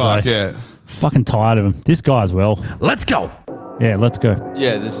 cringe those as guys. fuck, eh? yeah. Fucking tired of him. This guy as well. Let's go. Yeah, let's go.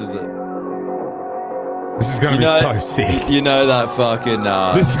 Yeah, this is the. This is going to You be know, so sick. You know that fucking.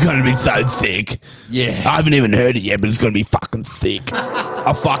 This is going to be so sick. Yeah. I haven't even heard it yet, but it's going to be fucking sick.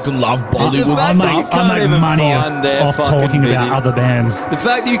 I fucking love The Bollywood. fact that you I can't make even money find their off fucking talking video. about other bands. The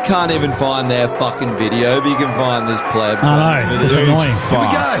fact that you can't even find their fucking video, but you can find this pleb. I know. It's video. annoying.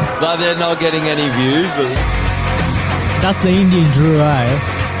 Fucked. Like they're not getting any views, but That's the Indian Drew, eh?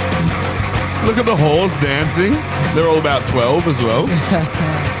 Look at the whores dancing. They're all about 12 as well.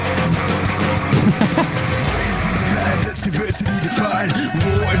 That's diversity defined.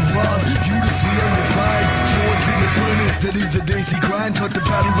 War and love, unity undefined. Forge in the furnace, that is the daisy grind. Taught to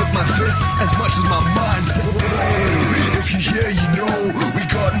battle with my fists as much as my mind. So, if you hear, you know, we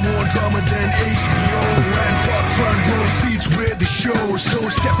got more drama than HBO. And fuck front row seats where the show. So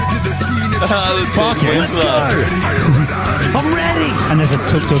step into the scene. If Fuck it. I'm ready. And there's a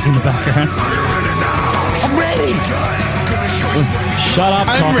tuk-tuk in the background. I'm ready. Shut up,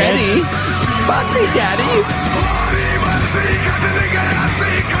 I'm cockhead. ready. Fuck me, daddy.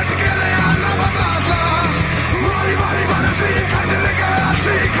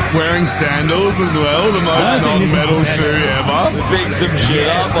 Wearing sandals as well. The most I don't think this is non-metal the best. shoe ever. big some shit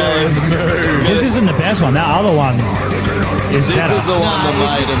up. This isn't the best one. That other one is This better. is the one that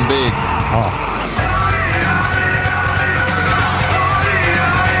made him big.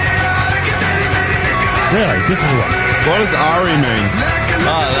 Really? This is what? What does Ari mean?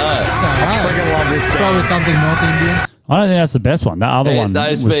 Probably something North Indian. I don't think that's the best one. That other one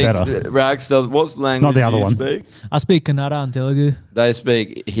They was speak, better. Rax, what's language Not the other do you one. speak? I speak Kannada and Telugu. They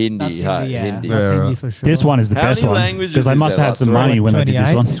speak Hindi. That's huh? Hindi, yeah. Hindi. That's Yeah, Hindi right. for sure. This one is the How best many one languages because they is must there? have Like some three? money when they did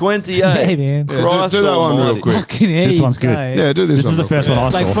this 28? one. 28. Yeah, man. Christ do that one real almighty. quick. Fucking This heaps, one's good. eh? Yeah, do this This one is the real first quick. one I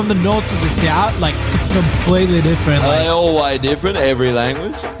Like saw. from the north to the south, like it's completely different. Are they Like, all way different, every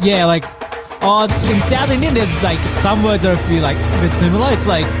language? yeah, like in South Indian, there's like some words that are feel like a bit similar. It's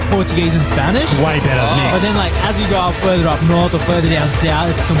like Portuguese and Spanish. Way better mix. But then, like as you go up further up north or further down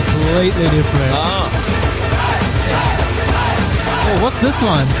south, it's completely different. Ah. Oh, what's this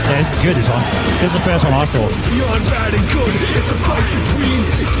one? Yeah, this is good, this one. This is the first one I saw. Beyond bad and good, it's a fight between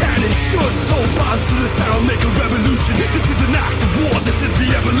can and should. Soul bonds to the sound, make a revolution. This is an act of war, this is the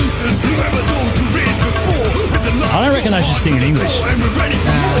evolution. Remember those who raised before. With the I don't reckon they should sing in English. and we're ready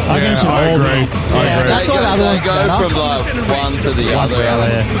for more. I reckon it should all be Yeah, that's what the other one's go better. from like one to the one to other. the other,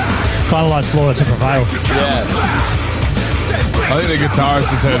 yeah. Kind of like Slaughter to Prevail. Yeah. I think the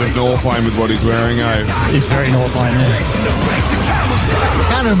guitarist has heard of Northlane with what he's wearing, eh? It's very Northlane, yeah.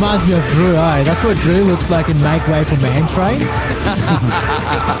 Kind of reminds me of Drew, eh? That's what Drew looks like in Make Way for Man Train.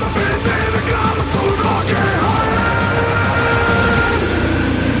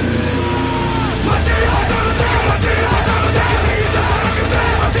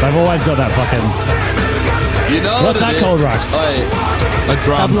 They've always got that fucking... You know What's what that it called, is? Rex? Oi, A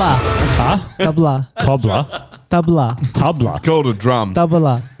drum. Tabla. Huh? Tabla. Cobbler? Tabla. Tabla? It's called a drum.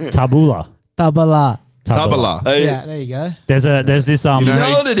 Tabla. Tabula? Tabala. Tabla. oi. Yeah, there you go. There's this You know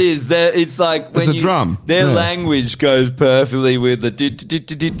what it is? It's like when It's a drum. Their Yeah. language goes perfectly with the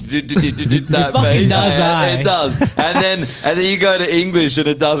that fucking beat. does, Yeah, eh? it does. And then you go to English and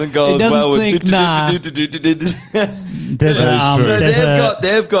it doesn't go It as well doesn't with sync, nah. There's So there's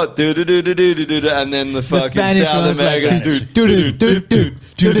they've got do do do do do do do, and then the fucking Spanish South one's like American that. do do do do.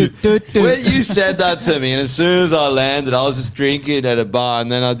 Do-do-do-do. When you said that to me, and as soon as I landed, I was just drinking at a bar,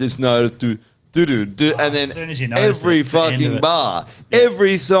 and then I just noticed do do do, and then as soon as you notice every it, it's the end of fucking it. bar,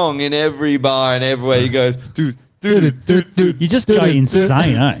 every song in every bar and everywhere he goes do do do do. You just go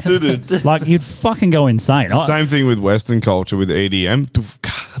insane, eh? Like, you'd fucking go insane. Same thing with Western culture with EDM.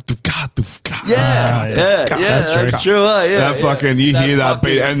 Dufka, dufka, dufka. Yeah, yeah, that's true. Yeah, That fucking, you hear that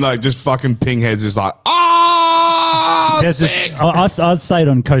beat and like just fucking ping heads just like, ah! There's this, I stayed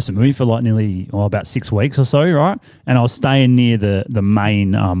on Koh Samui for like nearly about 6 weeks or so, right? And I was staying near the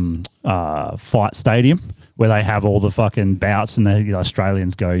main fight stadium where they have all the fucking bouts, and the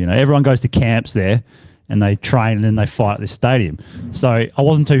Australians go, everyone goes to camps there and they train and then they fight at this stadium. So I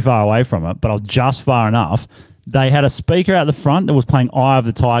wasn't too far away from it, but I was just far enough. They had a speaker out the front that was playing Eye of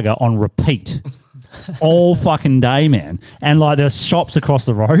the Tiger on repeat. All fucking day, man. And like there's shops across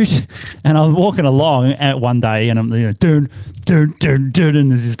the road, and I was walking along at one day, and I'm doon, and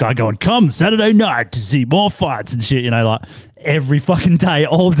there's this guy going, "Come Saturday night to see more fights and shit," like every fucking day,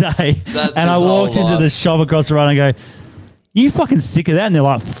 all day. That's and I his whole walked into life. the shop across the road and I go, "You fucking sick of that?" And they're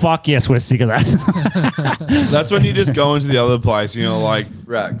like, "Fuck yes, we're sick of that." That's when you just go into the other place and you're like,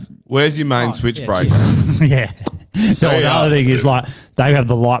 Rags. where's your main switch breaker? Yeah. So the yeah. other thing is like they have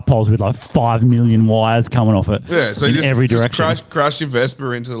the light poles with like 5 million wires coming off it. Yeah, so in just, every just direction. crash your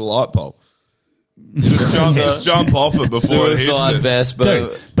Vespa into the light pole. Just jump off it before it hits Suicide it. Vespa.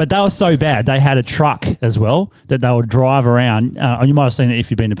 Dude, but they were so bad. They had a truck as well that they would drive around. You might have seen it if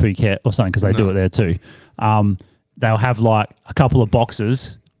you've been to Phuket or something, because they do it there too. They'll have like a couple of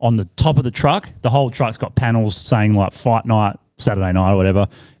boxes on the top of the truck. The whole truck's got panels saying like fight night, Saturday night or whatever,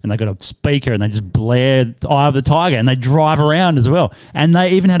 and they got a speaker and they just blare Eye of the Tiger, and they drive around as well. And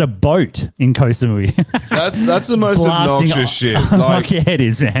they even had a boat in Koh Samui. That's the most Blasting obnoxious shit. Like, Like, yeah, it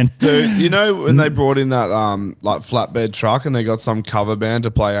is, man. dude, when they brought in that like flatbed truck and they got some cover band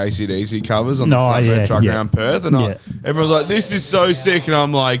to play AC/DC covers on the flatbed truck around Perth, and everyone's like, "This is so sick," and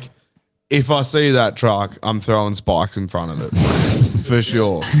I'm like, if I see that truck, I'm throwing spikes in front of it for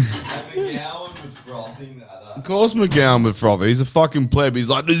sure. Of course McGowan was frothy. He's a fucking pleb. He's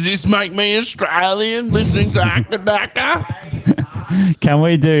like, does this make me Australian listening to Acta Daka? Can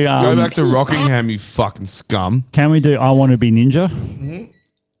we do... Go back to Rockingham, you fucking scum. Can we do I Want to Be Ninja?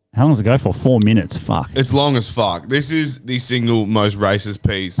 How long does it go for? 4 minutes. Fuck. It's long as fuck. This is the single most racist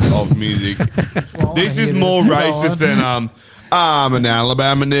piece of music. This is more racist than I'm an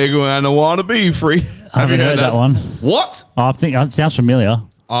Alabama nigga and I want to be free. I haven't heard that one. What? I think it sounds familiar.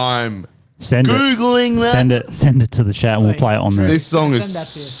 I'm Send Googling that. Send it to the chat and we'll play it on there. This song is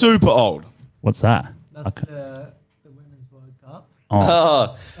super old. What's that? That's the Women's World Cup.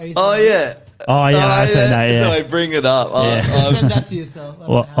 Oh, Oh yeah. oh yeah, I said that, yeah. No, bring it up. Yeah. Send that to yourself. I don't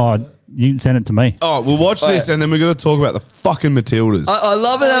Well, know how to do it. you can send it to me. Oh, we'll watch this and then we're going to talk about the fucking Matildas. I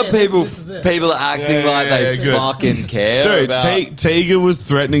love it how people this is it. people are acting like they good. fucking care. Dude, about. Tiga was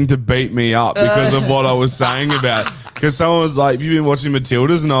threatening to beat me up because of what I was saying about. Because someone was like, "Have you been watching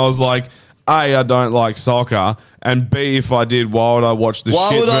Matildas?" And I was like, A, I don't like soccer, and B, if I did, why would I watch the Why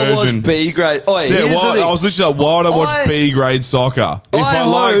shit would I version? watch B grade? Oh, Yeah, I was literally like, why would I watch B grade soccer? If I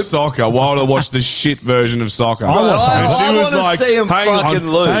like hope- soccer, why would I watch the shit version of soccer? I watch I- And I she was wanna like, see 'em hang fucking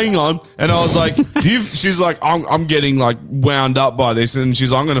on, lose. hang on. And I was like, she's like, I'm getting like wound up by this. And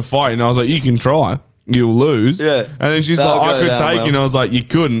she's like, I'm going to fight. And I was like, you can try. you'll lose. Yeah. And then she's That'll like, I go could down take well. you. And I was like, you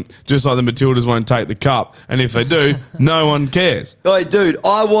couldn't. Just like the Matildas won't take the cup. And if they do, no one cares. Hey, dude,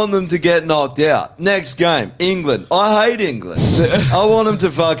 I want them to get knocked out. Next game, England. I hate England. I want them to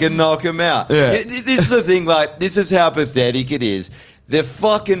fucking knock them out. Yeah. This is the thing, like, this is how pathetic it is. The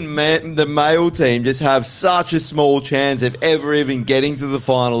fucking the male team just have such a small chance of ever even getting to the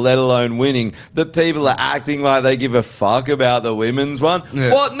final, let alone winning, that people are acting like they give a fuck about the women's one.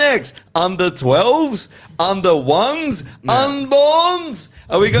 Yeah. What next? Under 12s? Under 1s? Unborns?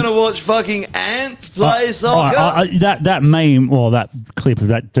 Are we going to watch fucking ants play soccer? That meme or that clip of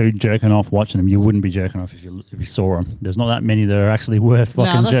that dude jerking off watching him, you wouldn't be jerking off if you saw him. There's not that many that are actually worth Nah,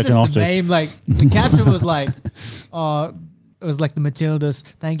 fucking that's jerking just off the to. meme. Like the caption was like, it was like the Matildas.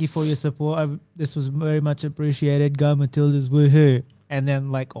 Thank you for your support. This was very much appreciated. Go Matildas, woohoo! And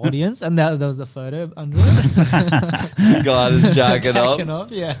then like audience, and that was the photo under it. Guy is jacking off. Jacking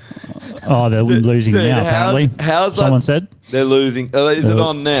off, yeah. Oh, they're losing Dude, now. Apparently, how's someone that- said. They're losing. Is it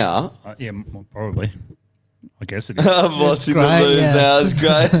on now? Yeah, probably. I guess it is. I'm watching them great, lose yeah. now. It's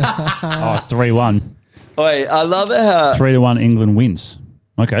great. Oh, 3-1. Wait, I love it how 3-1 England wins.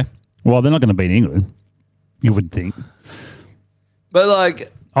 Okay. Well, they're not going to beat England. You would think. But like,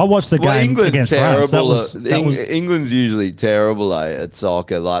 I watched the game England's against France. That terrible. was- that was- England's usually terrible at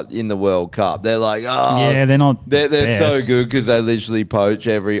soccer. Like in the World Cup, they're like, Yeah, they're not They're so best. good because they literally poach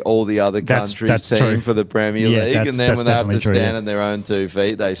all the other countries' that's team true. for the Premier Yeah, League, that's- and then that's when they have to definitely true, stand yeah. on their own 2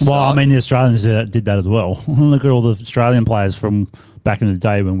 feet, they Well, I suck. mean, the Australians did that as well. Look at all the Australian players from back in the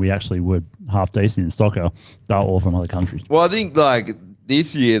day when we actually were half decent in soccer. They're all from other countries. Well, I think like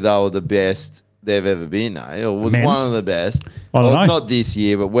this year they were the best they've ever been. Or was Men's? one of the best. I don't know. Not this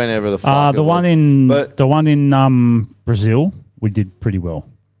year, but whenever the fuck. The it one was. in Brazil, we did pretty well.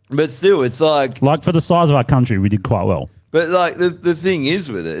 But still, it's like. Like for the size of our country, we did quite well. But like the thing is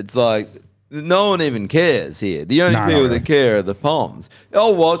with it, it's like no one even cares here. The only No, people not that really. care are the Poms.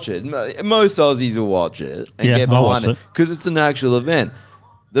 I'll watch it. Most Aussies will watch it and Yeah, get I'll behind watch it it. because it's an actual event.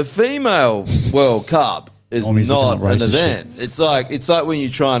 The female World Cup is Obviously not not an racist event. It's like when you're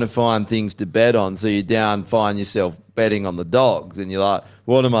trying to find things to bet on, so you find yourself betting on the dogs, and you're like,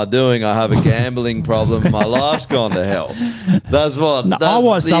 "What am I doing? I have a gambling problem. My life's gone to hell." That's what. No, that's I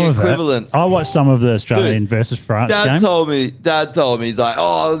watched the some equivalent. of it. I watched some of the Australian versus France Dad game. told me, he's like,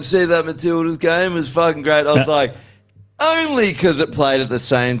 "Oh, see that Matildas game was fucking great." I was like, only because it played at the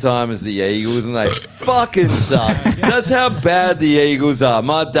same time as the Eagles and they fucking suck. That's how bad the Eagles are.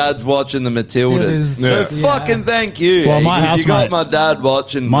 My dad's watching the Matildas. So Yeah. fucking thank you. Well, my Eagles. You got housemate- my dad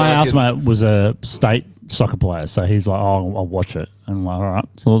watching. My fucking- housemate was a state soccer player, so he's like, "Oh, I'll watch it." And I'm like, "All right."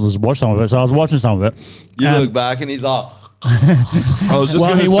 So I'll just watch some of it. So I was watching some of it. You And- look back and he's like, I was just well,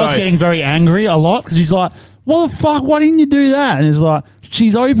 going he to was say, getting very angry a lot because he's like, "What the fuck? Why didn't you do that?" And he's like,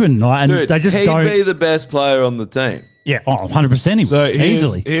 "She's open," like, and dude, they just he'd don't. be the best player on the team. Yeah, 100% he so would,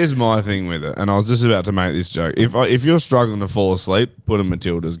 easily. here's my thing with it, and I was just about to make this joke. If you're struggling to fall asleep, put a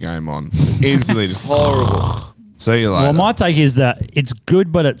Matildas game on. Instantly, just Horrible. see you later. Well, my take is that it's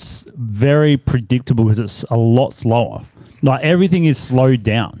good, but it's very predictable because it's a lot slower. Like everything is slowed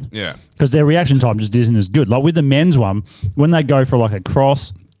down. Yeah. Because their reaction time just isn't as good. Like with the men's one, when they go for like a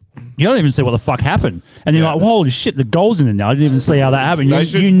cross, you don't even see what the fuck happened. And you're Yeah. like, holy shit, the goal's in there now. I didn't even see how that happened. They You,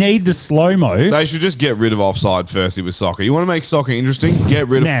 should- you need the slow-mo. They should just get rid of offside firstly with soccer. You want to make soccer interesting? Get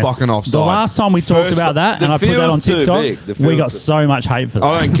rid Man, of fucking offside. The last time we talked First- about that, the and I put that on field's too TikTok, big. The we field's got too- so much hate for that.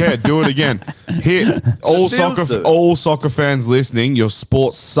 I don't care. Do it again. Here, all soccer fans listening, your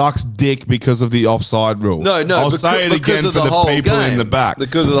sport sucks dick because of the offside rule. No, I'll say it because again of for the whole people game. in the back.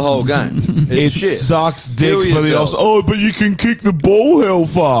 Because of the whole game. It It's shit. sucks dick Kill for the yourself. offside. Oh, but you can kick the ball hell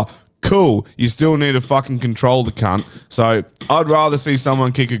far. Cool. You still need to fucking control the cunt. So I'd rather see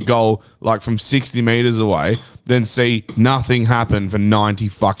someone kick a goal like from 60 meters away than see nothing happen for 90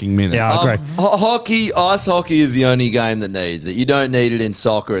 fucking minutes. Yeah, I agree. Ice hockey is the only game that needs it. You don't need it in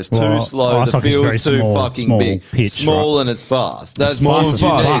soccer. It's too Well, slow. ice The hockey's very field's too small- fucking small big. pitch, Small and it's fast. That's Small and fast. You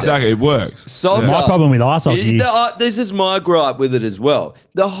fast. need it. Exactly. It works. Soccer. My problem with ice hockey- This is my gripe with it as well.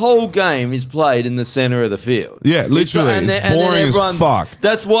 The whole game is played in the center of the field. Yeah, literally. It's then boring as everyone- fuck.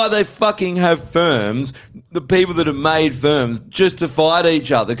 That's why they fucking have firms, the people that have made firms, just to fight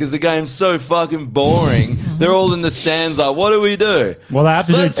each other because the game's so fucking boring They're all in the stands like, what do we do? Well, they have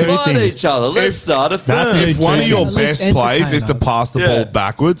to Let's do two fight things. each other. Let's start a They have to firm. do If one of two your things. best At least plays is to entertain pass the Yeah. ball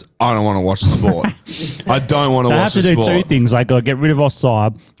backwards, I don't want to watch the sport. I don't want to They have watch to the do sport. two things. Like, get rid of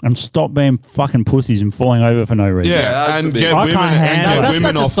offside and stop being fucking pussies and falling over for no reason. Yeah, Yeah, and that's a get big- I women, can't and handle get it. That's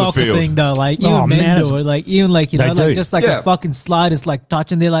women such a off the soccer field. thing, though. Like, Oh, even man, men it's- do it. Like, even like, you They know, do. like just like Yeah. a fucking slide is like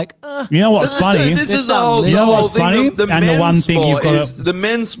touch, and they're like, You know what's funny? Dude, this They is the start whole, living- You know the whole what's thing. funny? The And the men's one thing you've sport gotta- is the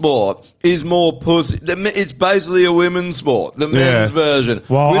men's sport is more pussy. It's basically a women's sport. The men's version.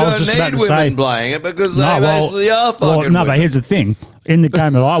 Well, we I was don't just about need to women say- playing it because they basically are fucking. Well, no, but women. here's the thing. In the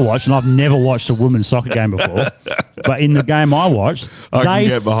game that I watched, and I've never watched a women's soccer game before, but in the game I watched, I can they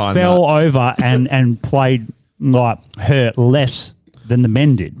get behind fell over and played like hurt less than the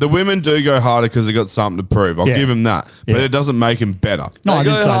men did. The women do go harder because they got something to prove. I'll Yeah. give them that, but Yeah. it doesn't make them better. No, I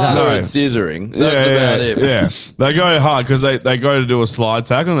They didn't go say that. harder No. at scissoring. That's yeah, about it. Yeah, they go hard because they go to do a slide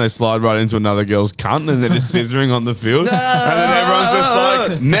tackle and they slide right into another girl's cunt and they're just scissoring on the field. And then everyone's just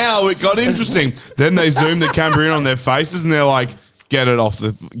like, now it got interesting. Then they zoom the camera in on their faces and they're like, get it off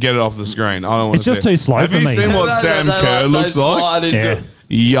the screen. I don't want It's to just see it. too slow Have for you me. seen what They- Sam they Kerr they looks like? slide into- Yeah.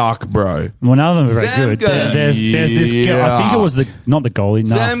 Yuck, bro. Well, none of them are very Sam good. Kerr. There's this girl, I think it was not the goalie.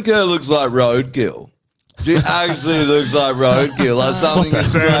 No. Sam Kerr looks like roadkill. She actually looks like roadkill. Like something that's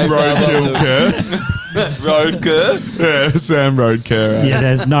Sam Roadkill Kerr. Roadkill. Yeah, Sam Road Kerr. Yeah,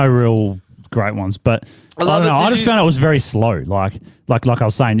 there's no real great ones, but I love don't know. it. I Did just you- found it was very slow. Like I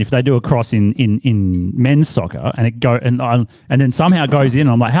was saying, if they do a cross in men's soccer and it go and then somehow it goes in,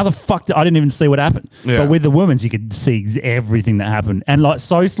 I'm like, how the fuck? I didn't even see what happened. Yeah. But with the women's, you could see everything that happened, and like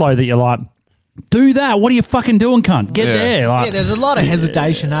so slow that you're like, do that. What are you fucking doing, cunt? Get Yeah. there. Like, yeah, there's a lot of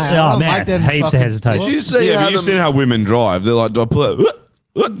hesitation. I Oh, don't man, like them heaps of fucking- hesitation. Did you see Yeah, how but you've the- seen how women drive. They're like, do I pull out?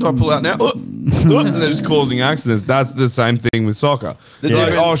 Do I pull out now? And they're just causing accidents. That's the same thing with soccer. They're like,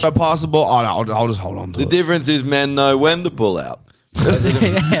 difference- oh, should I pass the ball? Oh, no, I'll just hold on to The it. difference is men know when to pull out.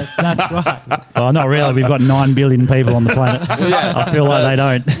 Yes, that's right. oh, not really. We've got 9 billion people on the planet. I feel like they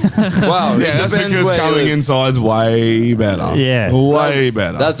don't. Wow, Yeah, that's because where coming you- inside's way better. Yeah. Way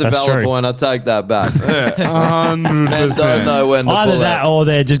better. That's a That's valid true. point. I take that back. 100%. Men don't know when to Either pull that out. or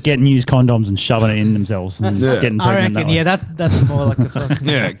they're just getting used condoms and shoving it in themselves and Yeah. getting I pregnant. reckon, that way. yeah, that's more like a fucking.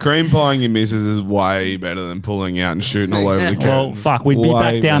 Yeah, cream pieing your missus is way better than pulling out and shooting all over the Well, curtains. fuck, we'd be Way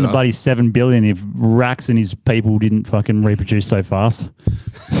back down to better. bloody 7 billion if Rax and his people didn't fucking reproduce so fast.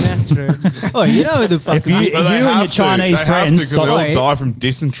 Yeah, true. Oh, you know the fucking. If you But they and your have to. Chinese They have to friends because they all Wait. die from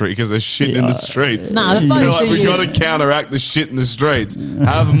dysentery because they're shitting in the streets. Nah, the funny They're like, thing we got to is, counteract the shit in the streets.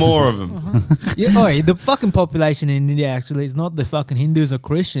 Have more of them. the fucking population in India actually is not the fucking Hindus or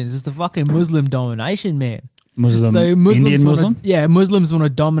Christians. It's the fucking Muslim domination, man. Muslim, So Muslims Indian wanna- Muslim? yeah, Muslims want to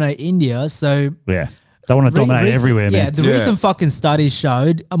dominate India. So Yeah. They want to dominate recent- everywhere, Yeah, man. the Yeah. recent fucking studies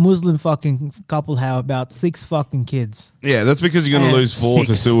showed a Muslim fucking couple have about 6 fucking kids. Yeah, that's because you're going to And lose 4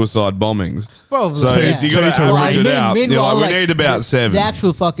 to 6. suicide bombings. Probably. So yeah. you got to Two to average it Mean- out. You're meanwhile, like, we need about the- 7. The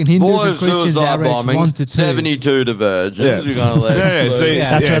actual fucking Hindus Four and Christians suicide average 1 bombings, to 2. 72 to virgins. Yeah. You're going to let Yeah, see,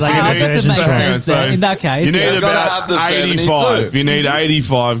 That's where they so get you the need- virgins makes from. sense there. In that case, you need yeah. You've gotta about have the 85. 72. You need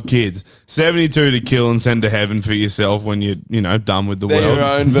 85 kids. 72 to kill and send to heaven for yourself when you're done with the They're your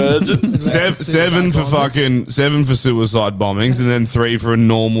world. own virgins. Seven for fucking 7 for suicide bombings, and then 3 for a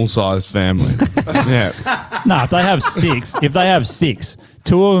normal sized family. Yeah, No, if they have 6,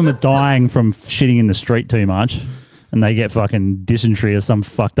 2 of them are dying from shitting in the street too much. And they get fucking dysentery or some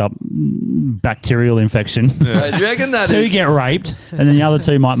fucked up bacterial infection. Hey, do you reckon that 2 is, get raped, and then the other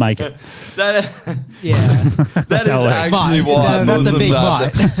 2 might make it. that, Yeah. that is Tell her. actually Might. why That's a Muslims big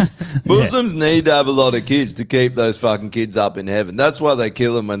have might. Muslims need to have a lot of kids to keep those fucking kids up in heaven. That's why they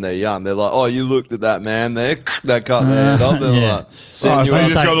kill them when they're young. They're like, oh, you looked at that man there. They cut their head off. They're yeah. like, Oh, send so you you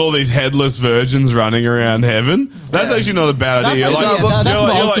up. just got all these headless virgins running around heaven? That's actually not a bad idea. That's You're actually- like, that's you're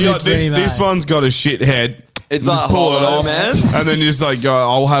my like, ultimate this, dream, this eh? one's got a shit head. It's Just like pull it Hollow off, Man. and then you just like go,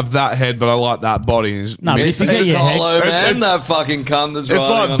 I'll have that head, but I like that body. And just No, but mix if you it. get It's your head, Hollow It's- Man, it's- that fucking cunt that's It's riding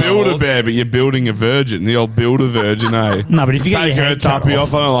like on a Build a horse. Bear, but you're building a virgin. The old Build a Virgin, eh? No, but if you get Take your her head cut tuppy off-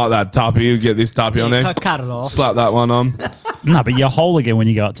 off. I don't like that tuppy. You get this tuppy on there. Cut it off. Slap that one on. no, but you're whole again when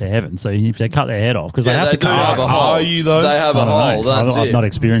you go up to heaven. So if they cut their head off, because Yeah, they have they to do cut have it. a hole. Are you, though? They have a I don't hole. know. That's I've it. not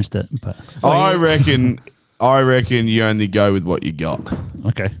experienced it, but I reckon you only go with what you got.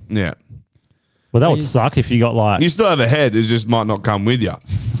 okay. Yeah. Well, that would Please. suck if you got like. You still have a head. It just might not come with you.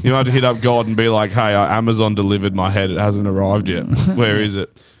 You might have to hit up God and be like, hey, Amazon delivered my head. It hasn't arrived yet. Where is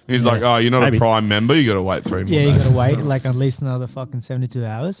it? He's like, oh, you're not Maybe. a Prime member. You got to wait 3 more Yeah, you days. gotta wait like at least another fucking 72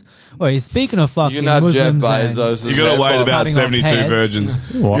 hours. Wait, speaking of You fucking can have Jeff Muslims, and- Bezos. You got to wait about Cutting off 72 heads. virgins.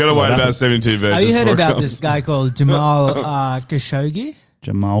 You What? got to What wait about happened? 72 virgins. have you heard before it about comes. this guy called Jamal Khashoggi?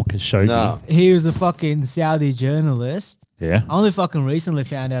 Jamal Khashoggi. No. He was a fucking Saudi journalist. Yeah. I only fucking recently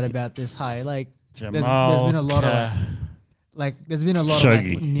found out about this. Hey, like, there's been a lot of, there's been a lot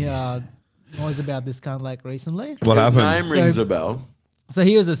of noise about this kind of like recently. What His happened? name rings a bell. So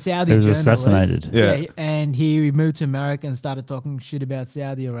he was a Saudi He was journalist. assassinated. Yeah. And he moved to America and started talking shit about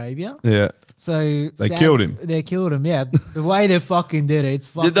Saudi Arabia. Yeah. So They killed him. They killed him. Yeah, the way they fucking did it, it's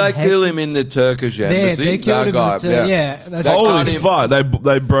fucking. Did they kill him in the Turkish embassy? They killed him. That guy, Yeah. That's They cut Holy him- fuck!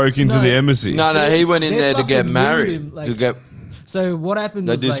 They broke into No. the embassy. No, he went in They there to get fucking married. moved him, like- to get. So what happened?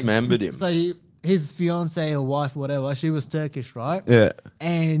 They was dismembered him. So his fiance or wife, whatever, she was Turkish, right? Yeah.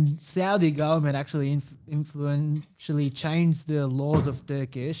 And Saudi government actually influentially changed the laws of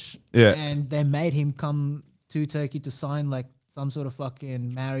Turkish. Yeah. And they made him come to Turkey to sign like some sort of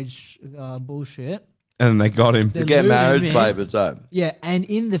fucking marriage bullshit. And they got him. They To get lured marriage him in. papers, though. Yeah, and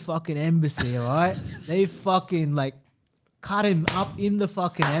in the fucking embassy, right? They fucking like cut him up in the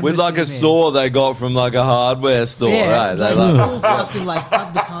fucking embassy. With like a man. saw they got from like a hardware store, Yeah, right? they They like, all fucking like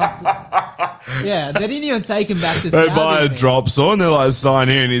cut the cunts. Yeah, they didn't even take him back to They Saudi, buy a man. drop saw and they're like, sign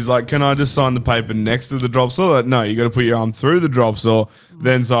here. And he's like, can I just sign the paper next to the drop saw? Like, no, you got to put your arm through the drop saw,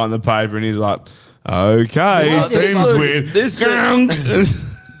 then sign the paper. And he's like, okay, Well, seems this- weird.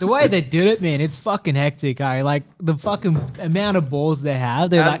 this- The way they did it, man, it's fucking hectic, eh? Like the fucking amount of balls they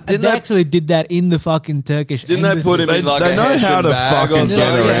have. They like didn't they they- actually did that in the fucking Turkish. Didn't they embassy. put him in like they a know Hessian how to bag fucking or get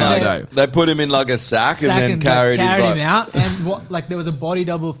something? around, Like, eh? they put him in like a sack and then Second, carried his him like, out, and what? Like there was a body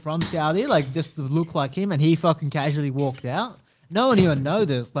double from Saudi, like just to look like him, and he fucking casually walked out. No one even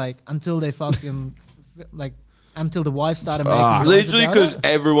noticed, like until they fucking like until the wife started making. noise Literally, about because it.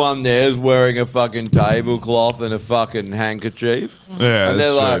 everyone there's wearing a fucking tablecloth and a fucking handkerchief. Yeah, and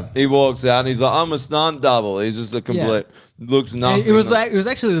they're that's like, true. he walks out and he's like, I'm a stunt double. He's just a complete, looks nothing. It was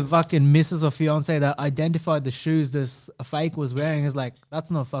actually the fucking missus or fiance that identified the shoes this fake was wearing. Is like,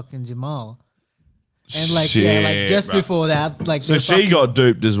 that's not fucking Jamal. And like, Shit, just bro. before that, like, So the she fucking- got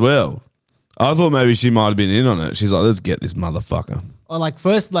duped as well. I thought maybe she might have been in on it. She's like, let's get this motherfucker. or like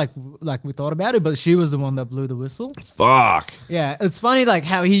first, like we thought about it, but she was the one that blew the whistle. Fuck. Yeah, it's funny, like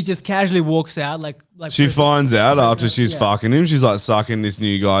how he just casually walks out, like She finds out after she's Yeah. fucking him. She's like sucking this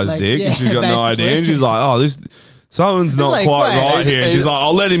new guy's Like, dick, yeah, and she's got no basically. idea. And she's like, "Oh, this something's not like, quite wait. right here." And she's like,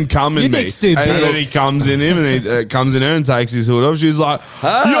 "I'll let him come in Your me." dick's too And big. then he comes in him, and he comes in her and takes his hood off. She's like,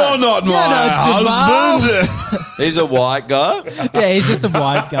 "You're not my not Jamal." husband." He's a white guy. Yeah, he's just a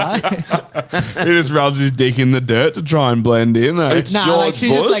white guy. He just rubs his dick in the dirt to try and blend in. Eh? It's Nah, George like, she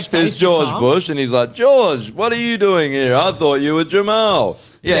just, Bush. like, It's takes the George palm. Bush, and he's like, George, what are you doing here? I thought you were Jamal.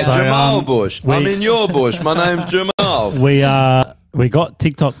 Yeah, So, Jamal Bush. I'm we- in your bush. My name's Jamal. We got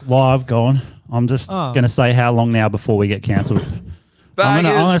TikTok live going. I'm just Oh. going to say how long now before we get cancelled. I'm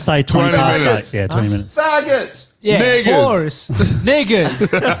Faggots. going to say 20 20 minutes. Yeah, 20 minutes. Faggots. Yeah, Niggers. whores.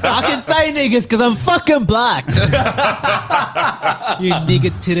 Niggers. I can say niggers because I'm fucking black. You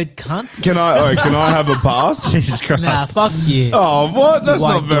nigger-titted cunts. Can I have a pass? Jesus Christ. Nah, fuck you. Oh, what? That's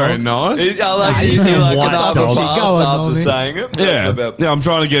White not very dog. nice. I like Nah, you you do like white an upper dog. pass Go on, after Norman. saying it. That's Yeah, about- yeah. I'm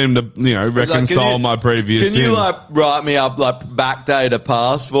trying to get him to, Like, reconcile my previous Can you sins like write me up like backdate a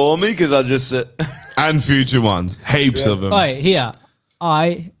pass for me? Because I just and future ones, heaps of them. Alright, here.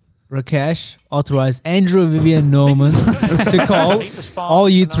 I, Rakesh, authorize Andrew Vivian Norman to call all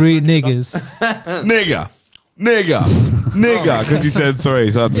you three niggers. Nigger, because you said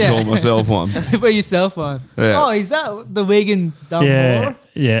three, so I had to Yeah. call myself one. Put your cell phone. Yeah. Oh, is that the vegan dumb Yeah, whore?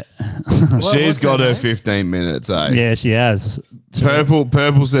 yeah. She's what's got her her name? 15 minutes, eh? Yeah, she has.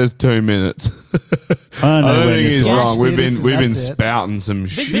 Purple says 2 minutes. I don't know I don't when think this he's was. wrong. We've Yes, been that's it. spouting some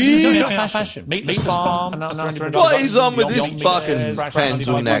This is shit. fashion. Meatless farm. What is on with this fucking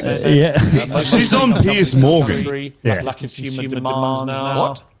pencil neck? Yeah. She's on Piers Morgan. Yeah. Like consumer demand now.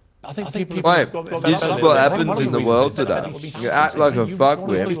 What? I think people. Wait, this is what happens in the world today. You act like a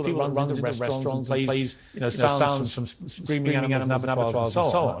fuckwit. People that runs into restaurants and plays, sounds from screaming animals and abattoirs and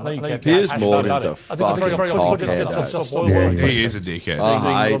so on. I know you get Piers passionate Morgan's about a it. I think it's very fucking good. cockhead, Yeah, he He is a dickhead.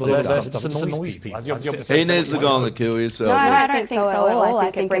 I hate That that. stuff annoys people. He needs to go on the kill yourself. No, list. I don't think so at all.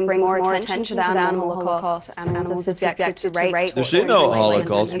 I think it brings more attention to the animal holocaust. Animals are subjected to rape. Does she know what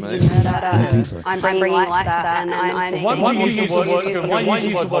Holocaust means? I'm bringing light to that, and I'm saying Why do you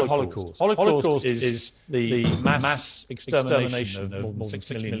use the word Holocaust. Holocaust is the mass extermination of more than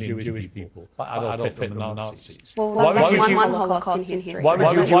 6 million Jewish people by Adolf Hitler and the Nazis. Well, that's one Holocaust in history. Why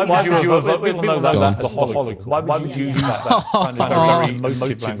would you avoid people know that's the Holocaust? Why would you use that kind of very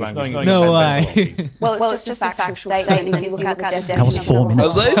emotive language? No way. Well, it's just a factual statement. If you look at the definition That was 4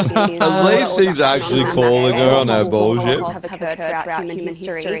 minutes. At least he's actually calling her on her bullshit. Have occurred throughout human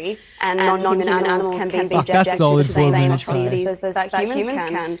history, and non-human animals can be Fuck, subjected that's to solid the 4 same minutes, atrocities that humans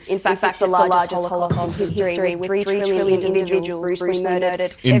can. In fact, it's the largest Holocaust in history, with 3 trillion individuals brutally murdered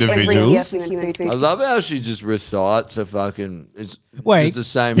every year for human food. I love how she just recites a fucking. It's the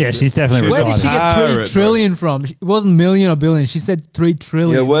same. Yeah, she's definitely Where did she get 3 trillion from? It wasn't million or billion. She said 3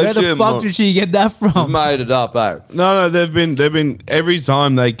 trillion. Yeah, where the fuck did she get that from? Made it up, eh? No, they've been every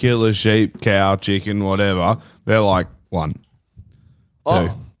time they kill a sheep, cow, chicken, whatever, they're like 1, 2, Oh,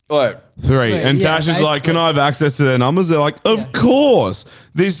 wait. 3. Wait, And yeah, Tasha's like, can I have access to their numbers? They're like, of course.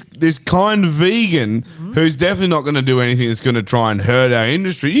 This kind vegan who's definitely not going to do anything that's going to try and hurt our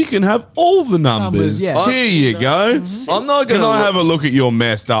industry, you can have all the numbers. yeah. Here you go. I'm not going Can I have a look at your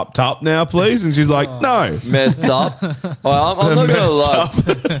messed up tup now, please? And she's like, no. messed up? I'm not going to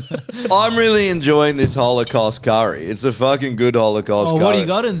lie. I'm really enjoying this Holocaust curry. It's a fucking good Holocaust curry. What do you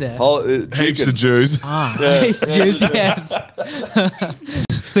got in there? Heaps of Jews. Heaps of Jews, yes.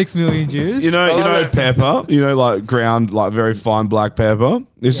 6 million Jews. You know pepper. You know, like ground, like very fine black pepper.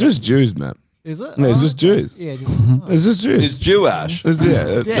 It's just Jews, man. Is it? Yeah, it's just Jews. Yeah, It's just Jews. It's Jewish.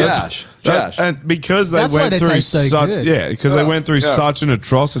 Josh. And because they That's why went they through taste so such good. because they went through such an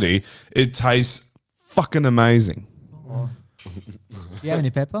atrocity, it tastes fucking amazing. Do you have any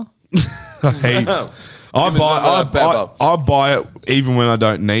pepper? Heaps. I buy it even when I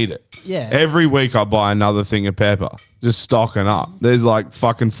don't need it. Yeah. Every week I buy another thing of pepper. Just stocking up. There's like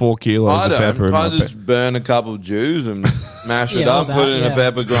fucking 4 kilos I of pepper. don't. in I my just burn a couple of Jews and mash it Yeah, all up, put it in that, a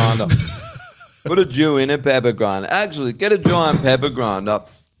pepper grinder. Put a Jew in a pepper grinder. Actually, get a giant pepper grinder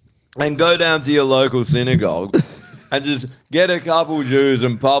and go down to your local synagogue and just get a couple Jews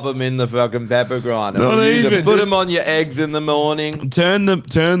and pop them in the fucking pepper grinder. Not even, put just- them on your eggs in the morning. Turn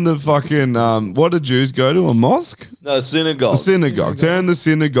the fucking what do Jews go to? A mosque? No, synagogue. A synagogue. Turn the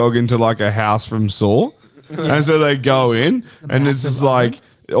synagogue into like a house from Saw. And so they go in and it's just like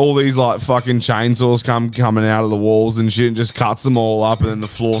all these like fucking chainsaws coming out of the walls and shit and just cuts them all up and then the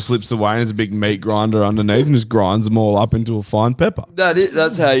floor slips away and there's a big meat grinder underneath and just grinds them all up into a fine pepper.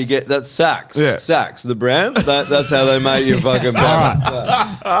 That's how you get, that's Saks. Yeah. Saks, the brand. That's how they make your fucking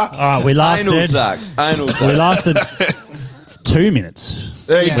pepper. All right, we lasted. Anal Saks. Anal Saks. We lasted 2 minutes.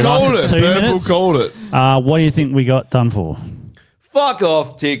 Yeah, you We called lasted it. 2 Purple minutes. called it. What do you think we got done for? Fuck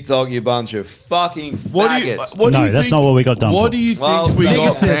off, TikTok, you bunch of fucking faggots. No, that's not what we got done What for. do you think Well, we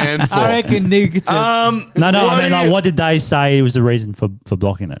got Negatives. banned for? I reckon negatives. No, I what mean, do like, you- what did they say was the reason for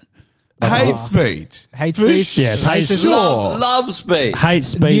blocking it? Hate speech. Hate For speech? Yes, hate sure. speech. Love speech. Hate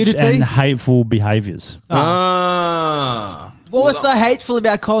speech Nudity? and hateful behaviours. What was so hateful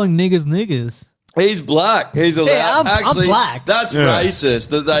about calling niggers? He's black. He's allowed. I'm Actually, black. That's Yeah. racist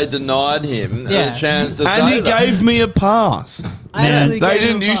that they denied him Yeah. a chance to And say he that. gave me a pass. I actually They gave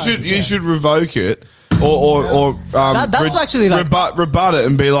him didn't. a You pass, should. yeah. You should revoke it, or That's actually like- rebut it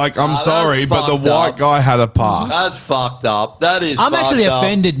and be like, I'm that's sorry, but the fucked white up. guy had a pass. That's fucked up. That is. I'm actually fucked up.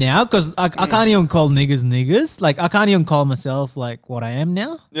 offended now because I can't even call niggers. Like, I can't even call myself like what I am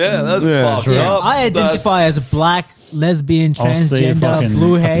now. Yeah, that's Yeah, fucked true. up. I identify as a black, lesbian, I'll see if I transgender, can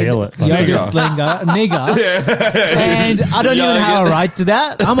blue head, appeal it. yoga Nigger. slinger, nigger. And I don't even have a right to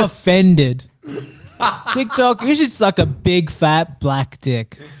that. I'm offended. TikTok, you should suck a big fat black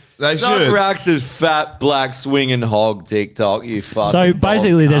dick. They Suck should. Rax's fat black swinging hog TikTok. You fucking. So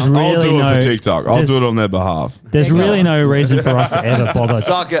basically, there's I'll really do it no for TikTok. I'll there's- do it on their behalf. There's really no reason for us to ever bother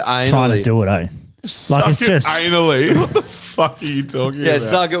Suck it trying to anally. do it, eh? Suck it's it just- anally. What the fuck are you talking Yeah, about?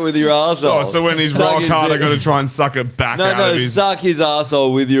 suck it with your asshole. Oh, so when he's Suck rock his hard, I dick. got to try and suck it back No, out no, of his. suck his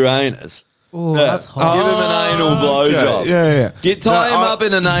asshole with your anus. Oh, Yeah. that's hot. Give him an anal blowjob. Yeah. Tie No, him I- up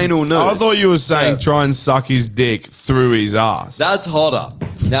in an anal noose. I thought you were saying Yeah. try and suck his dick through his ass. That's hotter.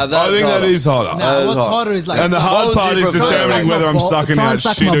 Now that's I think hotter. that is hotter. No, what's hot. hotter is like And the What hard would part you is prefer? determining whether I'm sucking try out and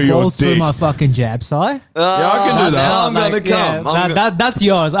suck shit my or your balls through dick. my fucking jab side. Yeah, I can do that. Now I'm gonna Like, come. yeah, that's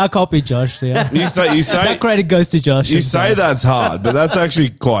yours. I copy Josh. Yeah. You say That credit goes to Josh. you say that's hard, but that's actually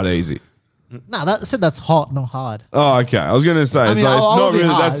quite easy. No, that said that's hot, not hard. Oh, okay. I was gonna say I it's, mean, like, it's I'll not be really.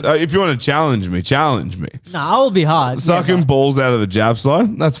 hard. That's if you want to challenge me, challenge me. No, I will be hard. Sucking Yeah, balls out of the jab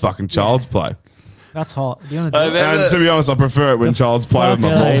side, that's fucking child's play. That's hot. Do you want to do it? And to be honest, I prefer it when Child's play with my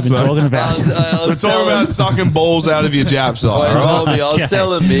Fuck are they balls. even so- talking about? We're talking about sucking balls out of your jab side. I was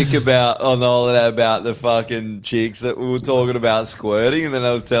telling Mick on the holiday about the fucking chicks that we were talking about squirting, and then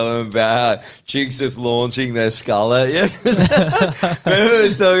I was telling him about how chicks just launching their skull at you. Remember we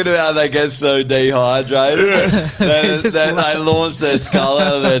were talking about they get so dehydrated, they launch their skull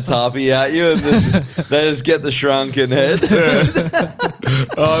out of their tuppy at you, and they just get the shrunken head.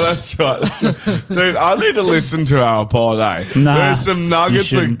 Oh, that's right. Dude, I need to listen to our pod, eh? Nah, There's some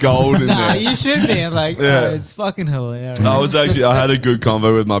nuggets of gold in Nah, there. you should be. I'm like, Yeah. it's fucking hilarious. I had a good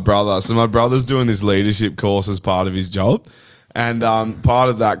convo with my brother. So my brother's doing this leadership course as part of his job. And part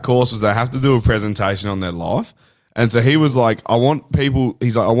of that course was they have to do a presentation on their life. And so he was like, I want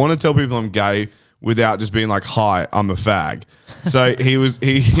to tell people I'm gay without just being like, hi, I'm a fag. So he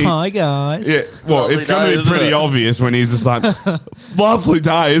Hi guys. yeah, well, Lovely it's going day, to be isn't pretty it? obvious when he's just like, lovely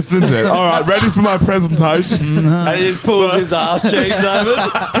day, isn't it? All right, ready for my presentation? And he just pulls his ass cheeks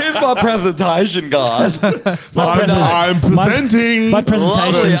over. Here's my presentation, guys. I'm presenting. My Lovely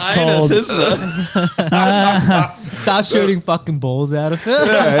presentation's anus, called. isn't it? Start shooting fucking balls out of it.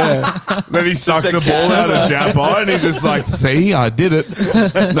 Yeah. Then he sucks a ball out of Jap Eye and he's just like, see, I did it.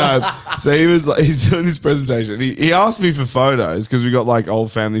 No. So he was like, he's doing this presentation. He asked me for photos because we got like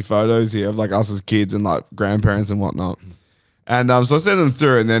old family photos here of like us as kids and like grandparents and whatnot. And so I sent them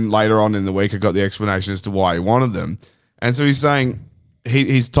through, and then later on in the week I got the explanation as to why he wanted them. And so he's saying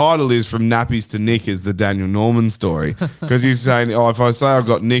his title is From Nappies to Knickers, the Daniel Norman story. Because he's saying, if I say I've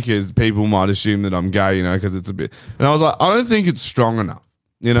got knickers, people might assume that I'm gay, because it's a bit. And I was like, I don't think it's strong enough.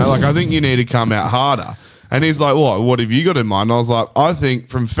 Like I think you need to come out harder. And he's like, what have you got in mind? And I was like, I think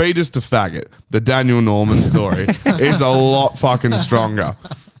From Fetus to Faggot, the Daniel Norman story is a lot fucking stronger.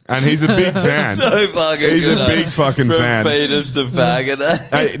 And he's a big fan. So fucking He's good, a big fucking From fan. fetus to faggot.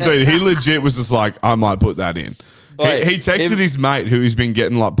 Hey, dude, he legit was just like, I might put that in. Wait, he texted his mate who he's been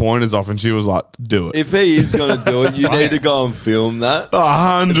getting like pointers off, and she was like, do it. If he is going to do it, you need to go and film that.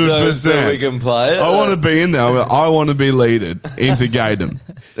 100%. So we can play it. I want to be in there. I want to be leaded into gaydom.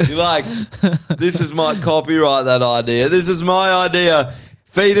 You're like, this is my copyright that idea. This is my idea.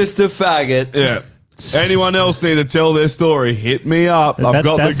 Fetus to faggot. Yeah. Anyone else need to tell their story? Hit me up. I've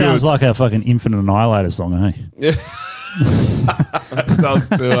got the That goods. sounds like a fucking Infinite Annihilator song, hey? Yeah. It does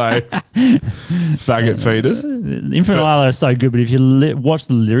too, eh? Faggot fetus. Infinite Annihilator is so good, but if you watch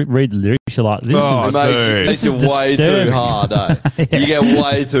the lyric, read the lyrics, you're like, this It makes it way too hard, eh? You get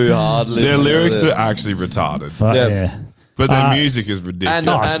way too hard. Their listening to lyrics it. are actually retarded. Yeah. But their music is ridiculous.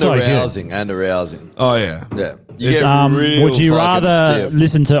 And arousing. And arousing. Oh, yeah. Yeah. You get real would you fucking rather stiff.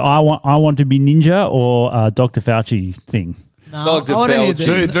 listen to I Want to Be Ninja or Dr. Fauci thing? Dr. I wanna hear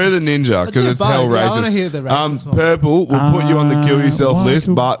Fauci. Do the ninja because do it's both. hell Yeah, I racist. wanna hear the racist one. Purple, we'll put you on the kill yourself want list,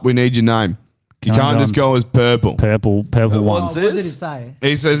 to- but we need your name. You Can I can't go just on- go as purple. Purple one. What's What did he this? say?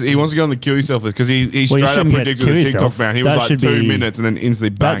 He says he wants to go on the kill yourself list because he Well, you straight up shouldn't get predicted kill the TikTok yourself. ban. He was That like should 2 be- minutes and then instantly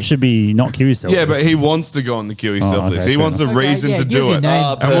bang. That should be not kill yourself. Yeah, but list. he wants to go on the kill yourself okay, list. He fair wants a enough. reason yeah, to gives do you it. name.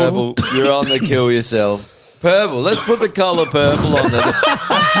 Ah, purple. You're on the kill yourself. Purple. Let's put the colour purple on there.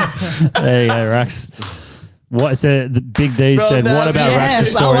 There you go, Rax. What said the Big D Bro, said? What Nappy- about Rax's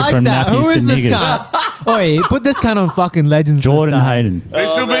Yes, I story like from that. nappies Who is to this niggers? guy? Oi, put this kind of fucking legends. Jordan list up.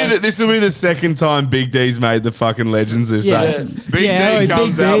 Hayden. This will be the second time Big D's made the fucking legends list. Yeah. eh? Big Yeah, D Big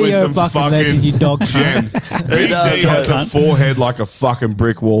comes D, out with you're a some fucking fucking legend, you dog cunt. gems. Big D has a forehead like a fucking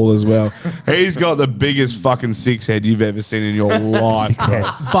brick wall as well. He's got the biggest fucking six head you've ever seen in your life. bro.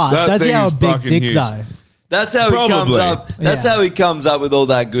 But That does he thing have a is big fucking dick huge. though? That's how he comes Probably. up. That's Yeah. how he comes up with all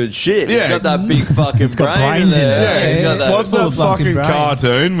that good shit. Yeah. He's got that big fucking got brain brains in there. it. Yeah, he's got that What's full that fucking fucking brain.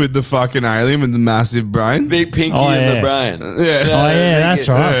 cartoon with the fucking alien with the massive brain? big pinky Oh, in the yeah. brain. Yeah. Oh yeah, that's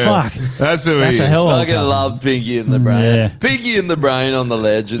right. Yeah. Fuck. That's who That's he a is. hell of a Fucking cunt. love Pinky in the brain. Yeah. Pinky in the brain on the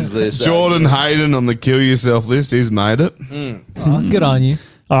legends list. Jordan Hayden on the kill yourself list. He's made it. Oh, good on you.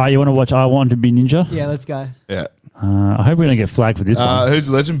 All right, you want to watch I Want to Be Ninja? Yeah, let's go. Yeah. I hope we're gonna get flagged for this one. Who's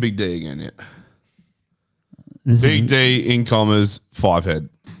the legend? Big D again, yeah. This Big is, D in commas, 5 head.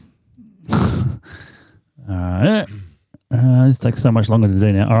 this takes so much longer to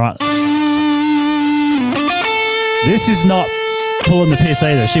do now. All right. This is not pulling the piss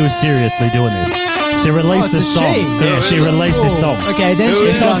either. She was seriously doing this. She released it's this a song. she. Yeah, she released this song. Okay, then Who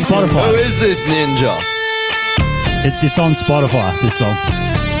she's is on this- Spotify. Who is this ninja? It's on Spotify, this song.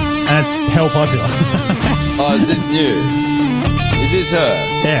 And it's hell popular. Oh, is this new? Is this her?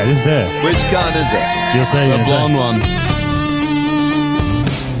 Yeah, this is her. Which cunt is it? You'll see. The you'll see. blonde one.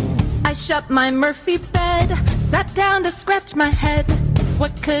 I shut my Murphy bed, sat down to scratch my head.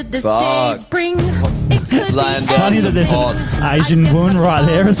 What could this Fuck. day bring? It could Land be Funny that there's an Asian woman right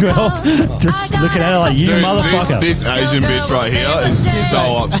there as well. Just looking at her like, you Dude, motherfucker. this Asian bitch right here is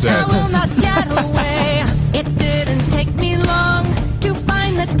so upset. I will not get away. It didn't take me long to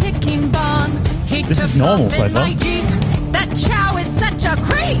find the ticking bomb. He This is took normal off so in far. my Jeep. That Chow is such a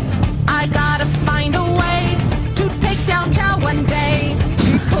creep. I gotta find a way to take down Chow one day.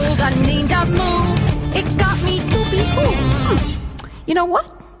 He pulled a ninja move. It got me to be cool. You know what?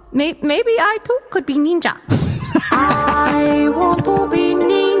 Maybe I too could be ninja. I want to be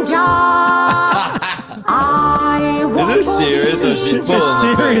ninja. I want Is this serious or she's pulling?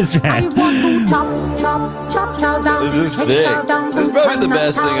 It's serious, man. I want to chop, chop, chop Chow down. This is sick. This is probably the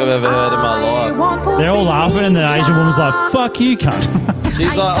best thing I've ever heard in my life. They're all laughing, and the Asian woman's like, fuck you, cunt.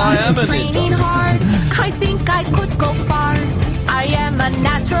 She's like, I am a training ninja. hard. I think I could go far. I am a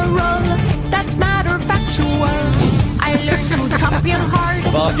natural. That's matter factual. I learned to champion hard.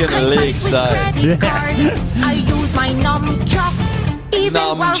 Fucking I leak, fight with say. credit card. I use my nunchucks even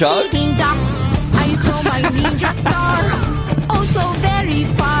while Nunchucks? feeding ducks. I saw my ninja star. Oh, so very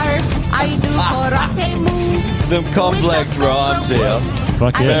far. I do karate moves. Some complex rhymes here.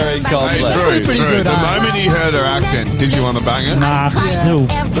 Fuck yeah. Very Hey, complex. Drew, the moment you heard her accent, did you want to bang it? Nah,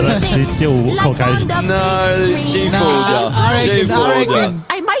 she's still Caucasian. No, she fooled you. She fooled you.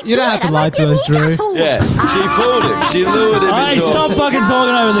 I might You don't have to lie to us, Drew. Yeah, she fooled him. She lured him Hey, into stop fucking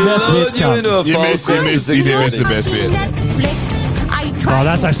talking over the best She lured bits, you into cunt. a false sense of You did miss the security. best bit. Oh,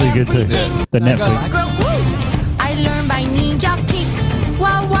 that's actually good too. The Netflix. I learned my ninja kicks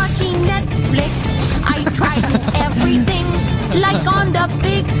while watching Netflix. I try to do everything like on the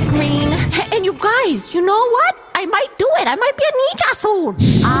big screen. And you guys, you know what? I might do it. I might be a ninja soon.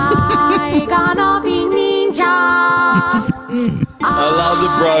 I gonna be ninja. I love the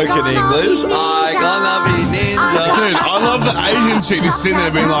broken English. I gonna be ninja. Dude, I love the Asian chick just sitting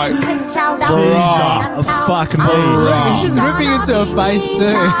there being like, Bruh, fuck me. She's ripping into her face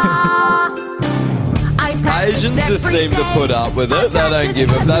too. Asians just seem to put up with it. They don't give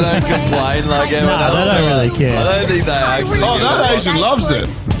up. They don't complain like everyone No, else. they don't really care. I don't think they actually. oh, give that a Asian loves it.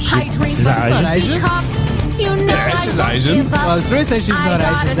 Is that Asian? Yeah, she's Asian. Well, Drew says she's not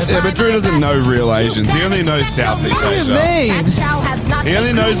Asian. That's Yeah, but Drew doesn't know real Asians. He only knows Southeast what you Asia. mean. He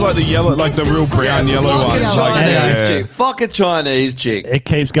only knows like the yellow, like the real brown yellow Fuck a ones. Like, Chinese yeah. chick. Fuck a Chinese chick. It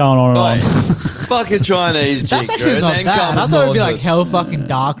keeps going on and Oh, on. fuck a Chinese chick. That's actually Drew, not then bad. come I and thought it would be talk like to- hell fucking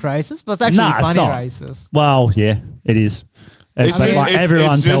dark racist, but it's actually Nah, it's funny not. racist. Well, yeah, it is. It's But just- like it's-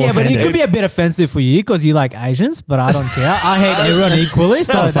 everyone's it's just- hella Yeah, but it offended. could be a bit offensive for you because you like Asians, but I don't care. I hate everyone equally,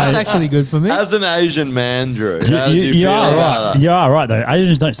 so that's actually good for me. As an Asian man, Drew, how You, did you you feel are about right. that? You are right though.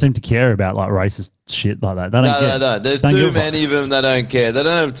 Asians don't seem to care about like racist shit like that. They don't No, care. no, no. There's Don't too give a fuck. many of them that don't care. They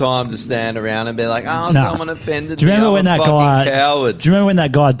don't have time to stand around and be like, "Oh, No. someone offended Do you me. remember I'm when a that fucking guy? coward." Do you remember when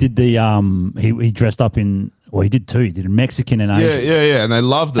that guy did the he dressed up in? Well, he did too. He did Mexican and Yeah, Asian, yeah, and they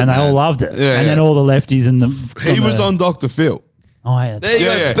loved it. and they man. all loved it. Yeah, and then yeah. all the lefties and the He was on Dr. Phil. Oh yeah, that's There you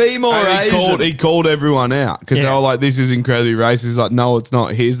Yeah, go. yeah. Be more And Asian. he called everyone out because they Yeah. were like, "This is incredibly racist." He's like, "No, it's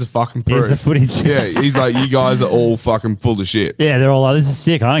not. Here's the fucking proof." Here's the footage. Yeah, he's like, "You guys are all fucking full of shit." yeah. They're all like, "This is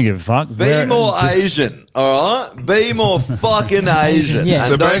sick. I don't give a fuck." Be more Asian, all right? Be more fucking Asian. Yeah.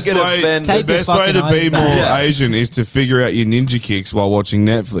 And The don't best get way, offended. the Take your best way fucking to be eyes more back. Yeah. Asian is to figure out your ninja kicks while watching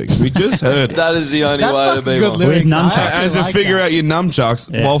Netflix. We just heard it. That is the only That's way to fucking be good more. lyrics. With I nunchucks. actually And to like figure that. out your nunchucks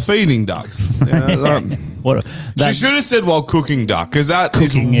Yeah. while feeding ducks. What? She That, should have said while cooking duck because that is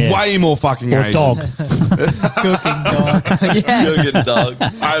Cooking, yeah. way more fucking or Asian. dog. Cooking dog. Yes. Cooking dog.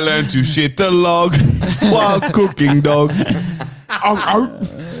 I learned to shit the log while cooking dog.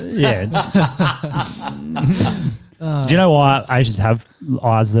 Yeah. Do you know why Asians have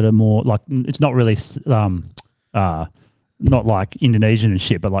eyes that are more like? It's not really not like Indonesian and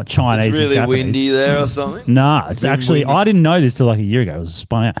shit, but like Chinese. It's really and Japanese. windy there or something. Nah, it's actually, I didn't know this till like a year ago. It was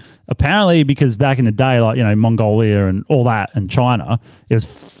spun out. Apparently, because back in the day, like, you know, Mongolia and all that and China, it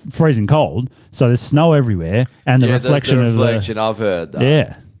was freezing cold. So there's snow everywhere and the Yeah, reflection the of reflection. I've heard that.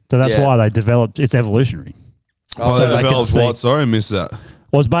 Yeah. So that's Yeah. why they developed, it's evolutionary. Oh, So they they developed could see- what? Sorry, I missed that.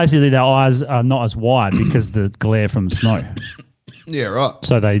 Well, it's basically their eyes are not as wide because the glare from the snow. Yeah, right.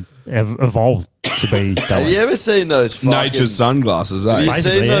 So they have evolved to be that Have way. you ever seen those fucking, Nature's sunglasses, Have eh? you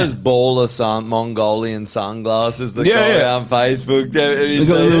Basically, seen yeah. those baller Mongolian sunglasses that Yeah, go yeah. around Facebook? Have you They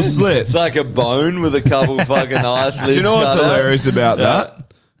got a seen little it? slit. It's like a bone with a couple fucking eye slits. Do you know what's cut out. hilarious about Yeah.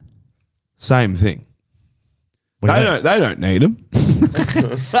 that? Same thing. What do They you don't. They don't need them.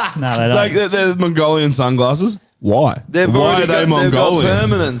 No, they don't. Like they're Mongolian sunglasses. Why? They've Why already are they got- they've got Mongolian?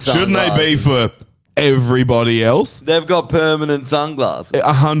 permanent Shouldn't they be sunglasses. for everybody else. They've got permanent sunglasses.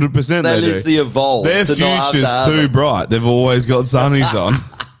 100% They they do. literally evolved. Their to not have to future's have too them. bright. They've always got sunnies on.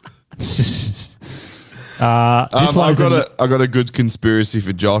 I've got a good conspiracy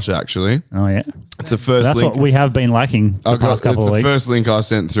for Josh, actually. Oh, yeah. It's the first That's link. what we have been lacking the past couple it's of the weeks. first link I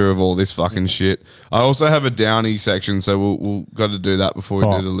sent through of all this fucking shit. I also have a Downey section, so we'll got to do that before we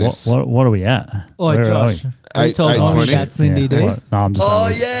do the list. What are we at? Oh, Where are Josh. we? We told Ollie 8:20? that Cindy D. what? No, I'm just Oh,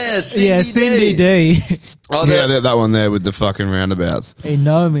 saying. yeah, Cindy Yeah, Cindy D. Oh, Yeah, that one there with the fucking roundabouts. Hey,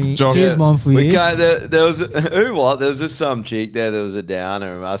 Naomi, Josh. here's one for We you. can't, there was who what? There was just some chick there. There was a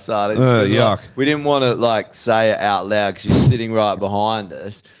downer, and I started. Yuck. We didn't want to like say it out loud because she was sitting right behind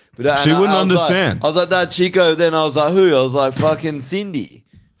us. But She wouldn't I was understand. I was like that chick over there, and I was like, who? I was like, fucking Cindy.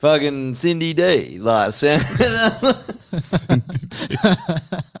 Fucking Cindy D. Like,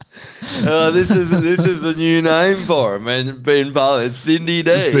 this is the new name for him, and being part it's Cindy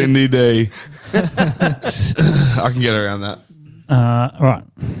D. Cindy D. I can get around that. Right.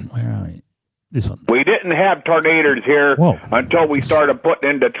 Where are we? This one. We didn't have tornadoes here until we started putting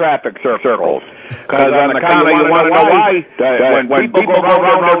into traffic circles. Because on the count of you want to know why? When people go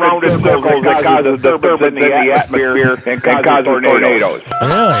round in circles, it causes disturbance in the atmosphere and causes tornadoes.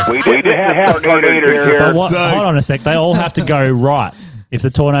 Really? We didn't have tornadoes here. But hold on a sec. They all have to go right. If the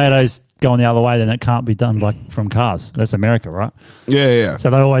tornado's going the other way, then it can't be done from cars. That's America, right? Yeah. So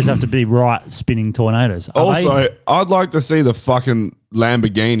they always have to be right spinning tornadoes. Are Also, they- I'd like to see the fucking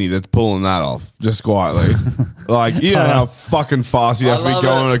Lamborghini that's pulling that off, just quietly. Like, you know how fucking fast you have to be love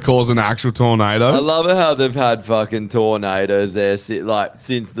going to cause an actual tornado? I love it how they've had fucking tornadoes there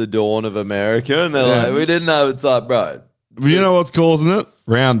since the dawn of America, and they're Yeah. like, we didn't know. It's like, bro. But you know what's causing it?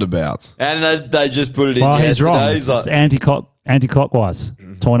 Roundabouts. And they just put it in Well, he's yesterday. wrong. He's It's like, anti-clockwise.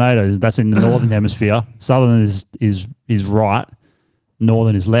 Tornadoes. That's in the northern hemisphere. Southern is right.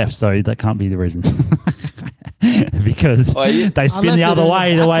 Northern is left. So that can't be the reason. Because they spin Unless the other it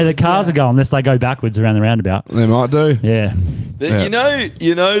way, the way the cars are going, unless they go backwards around the roundabout. They might do. Yeah.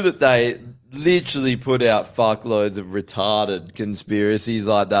 you know that they literally put out fuckloads of retarded conspiracies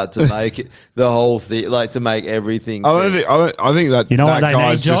like that to make it the whole thing, like to make everything. I think that You know that what they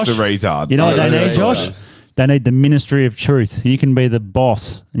guy's need, Josh? just a retard. You know what they need, Yeah. Josh? They need the Ministry of Truth. You can be the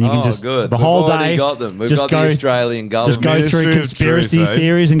boss, and you can just good. the We've whole already day. got them. We've just got the Australian government. Just go Ministry through of conspiracy Truth, eh?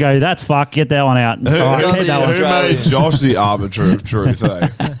 theories and go, "That's fuck. Get that one out." Who, All right, who keep that one. made Josh the arbiter of truth, eh?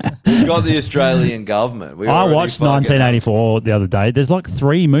 We've got the Australian government. We I already watched fucking- 1984 the other day. There's like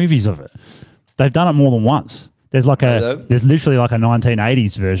 3 movies of it. They've done it more than once. There's like there's literally like a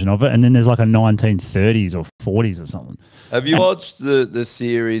 1980s version of it, and then there's like a 1930s or 40s or something. Have you watched the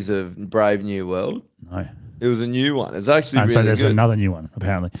series of Brave New World? No. It was a new one. It's actually And really so there's good. another new one,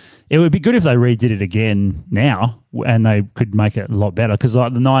 apparently. It would be good if they redid it again now and they could make it a lot better because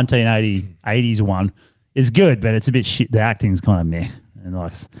like the 80s one is good, but it's a bit shit. The acting's kind of meh and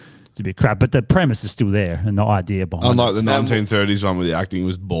like it's a bit crap, but the premise is still there and the idea behind Unlike it. the 1930s one where the acting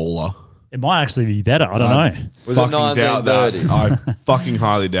was baller. It might actually be better. I don't know. Was it fucking doubt that. 1930? I fucking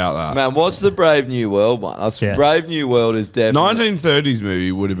highly doubt that. Man, watch the Brave New World one. Brave New World is definitely 1930s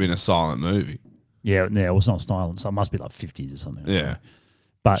movie would have been a silent movie. Yeah, it was not silent, so it must be like 50s or something. Yeah.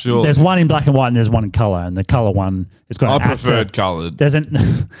 But Sure. there's one in black and white and there's one in color, and the color one it's got. I an preferred actor. coloured. There's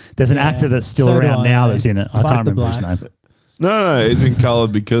an actor that's still So do around I, now mate. that's in it. I Fuck can't the remember his blacks. name. No, it's in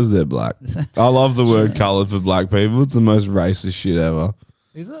coloured because they're black. I love the word coloured for black people. It's the most racist shit ever.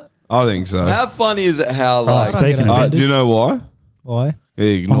 Is it? I think so. How funny is it how like speaking of Do you know why? Why?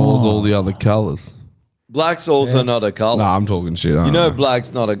 He ignores all the other colours. black's also not a color? Nah, I'm talking shit. I You don't know,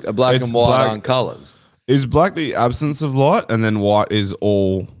 black's not a black It's and white black- aren't colors. Is black the absence of light, and then white is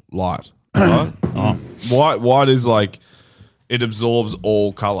all light? Right? White is like it absorbs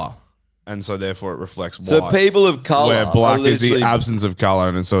all color, and so therefore it reflects white. So people of color, where black are is the literally- absence of color,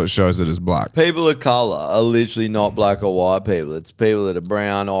 and so it shows it as black. People of color are literally not black or white people. It's people that are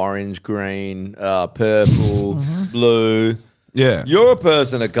brown, orange, green, purple, blue. Yeah, You're a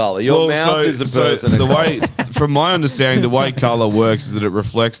person of color. Your mouth is a person the of way, color. from my understanding, the way color works is that it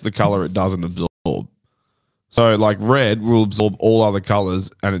reflects the color it doesn't absorb. So, like red will absorb all other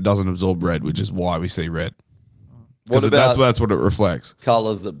colors, and it doesn't absorb red, which is why we see red. What Because about that's what it reflects.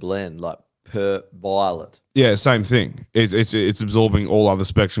 colors that blend, like violet? Yeah, same thing. It's absorbing all other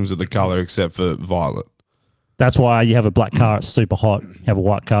spectrums of the color except for violet. That's why you have a black car, it's super hot. You have a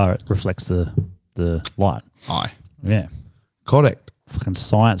white car, it reflects the light. Aye. Yeah. Correct. Fucking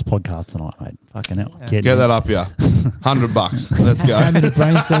science podcast tonight, mate. Fucking hell. Get that up, yeah. $100. Let's go. How many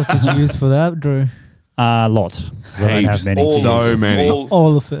brain cells did you use for that, Drew? Lots. I don't have Heaps. many. So many.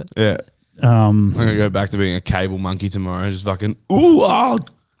 All of it. Yeah. I'm gonna go back to being a cable monkey tomorrow. Just fucking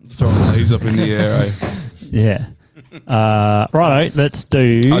Throwing leaves up in the air, eh? Yeah. Righto, let's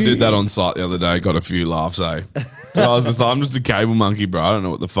do. I did that on site the other day. Got a few laughs, eh? I was just like, I'm just a cable monkey, bro. I don't know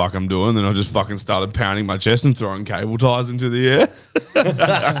what the fuck I'm doing. Then I just fucking started pounding my chest and throwing cable ties into the air.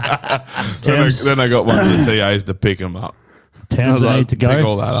 then I got one of the TAs to pick them up. Towns need to go. Pick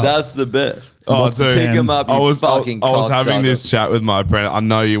all that up. That's the best. Oh, dude, pick them up. I was fucking having cocksucker. this chat with my apprentice. I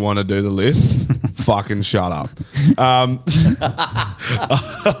know you want to do the list. Fucking shut up. I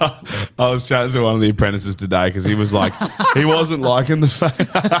was chatting to one of the apprentices today because he was like, he wasn't liking the fact.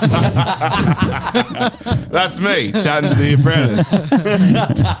 That's me chatting to the apprentice.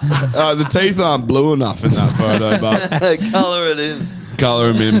 The teeth aren't blue enough in that photo, but Colour it in.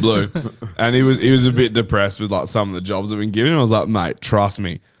 Colour him in blue. And he was a bit depressed with like some of the jobs I've been given. I was like, mate, trust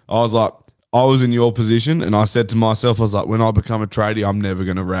me. I was like, I was in your position and I said to myself, I was like, when I become a tradie, I'm never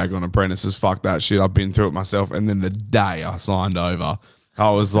going to rag on apprentices. Fuck that shit. I've been through it myself. And then the day I signed over, I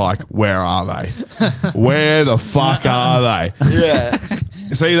was like, where are they? Where the fuck are they? Yeah.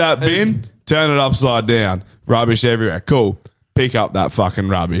 See that bin? Turn it upside down. Rubbish everywhere. Cool. Pick up that fucking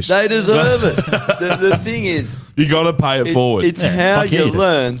rubbish. They deserve it. The thing is, you got to pay it forward. It's how you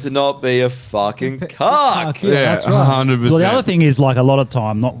learn to not be a fucking cock. Yeah, that's right. 100%. Well, the other thing is, like, a lot of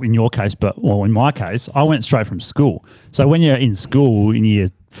time, not in your case, but well, in my case, I went straight from school. So when you're in school in year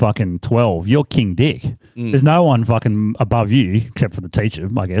fucking 12, you're king dick. There's no one fucking above you except for the teacher,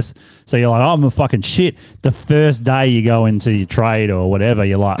 I guess. So you're like, oh, I'm a fucking shit. The first day you go into your trade or whatever,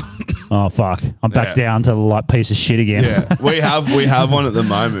 you're like, oh fuck, I'm back down to the like piece of shit again. Yeah, we have one at the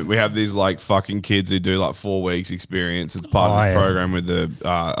moment. We have these like fucking kids who do like 4 weeks experience. It's part of this program with the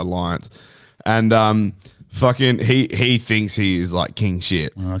Alliance, and fucking he thinks he is like king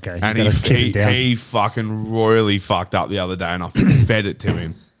shit. Okay, and he fucking royally fucked up the other day, and I fed it to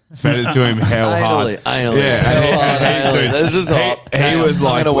him. Fed it to him hell hard. Yeah, dude, this is hot. He was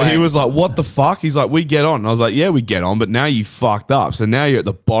like, what the fuck? He's like, we get on. And I was like, yeah, we get on, but now you fucked up. So now you're at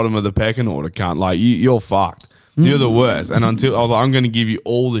the bottom of the pecking order, cunt. Like you're fucked. You're the worst. And until I was like, I'm going to give you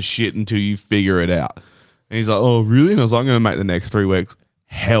all the shit until you figure it out. And he's like, oh really? And I was like, I'm going to make the next 3 weeks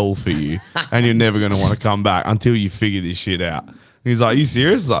hell for you, and you're never going to want to come back until you figure this shit out. And he's like, are you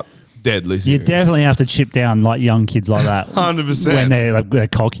serious? Like, deadly serious. You definitely have to chip down like young kids like that. 100%. When they're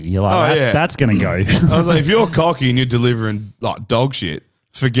cocky. You're like, that's going to go. I was like, if you're cocky and you're delivering like dog shit,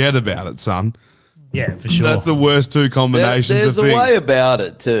 forget about it, son. Yeah, for sure. That's the worst two combinations There's of a things. way about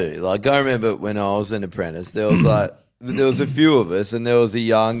it too. Like I remember when I was an apprentice, there was like there was a few of us, and there was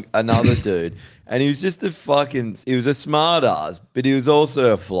another dude, and he was just he was a smart ass, but he was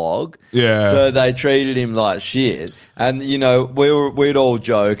also a flog. Yeah. So they treated him like shit, and you know we'd all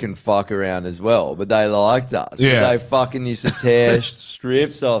joke and fuck around as well, but they liked us. Yeah. But they fucking used to tear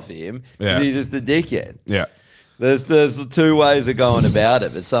strips off him because Yeah. he's just a dickhead. Yeah. There's 2 ways of going about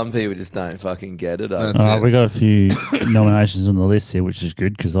it, but some people just don't fucking get it. All right, we got a few nominations on the list here, which is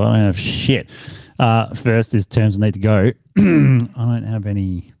good because I don't have shit. First is Terms Need to Go. I don't have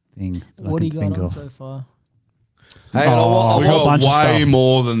anything. What do you got on so far? Hey, a we whole got bunch of way stuff.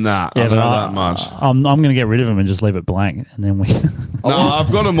 more than that. Yeah, I but know that much. I'm going to get rid of them and just leave it blank, and then we. No,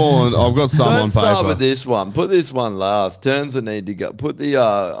 I've got them all. I've got some Don't on start paper. with this one. Put this one last. Turns that need to go. Put the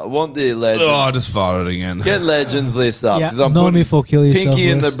I want the legend. Oh, I just farted again. Get legends list up Yeah, because I'm no putting me for kill yourself Pinky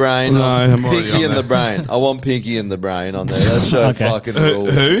in the list. brain. No, I'm already Pinky on in the there. brain. I want Pinky in the brain on there. That show Okay. fucking Who?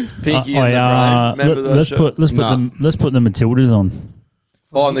 rules. Who? Pinky in the brain. Remember that let's show? put let's Nah. put the Matildas on.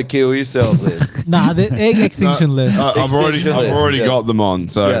 On the kill yourself list. Nah, the egg extinction list. I've already Yeah. got them on,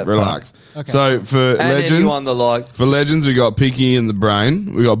 so Yeah. relax. Okay. So for And legends, anyone that like. for legends, we got Pinky in the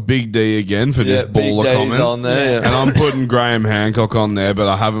brain. We got Big D again for Yeah, just Big baller D's comments. on there. And I'm putting Graham Hancock on there, but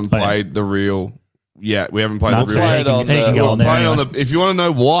I haven't Oh, yeah. played the real. Yeah, we haven't played No, the it's real. fine. Play it on He can the- go on there Play it on anyway. if you want to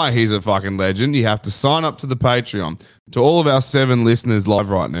know why he's a fucking legend, you have to sign up to the Patreon. To all of our 7 listeners live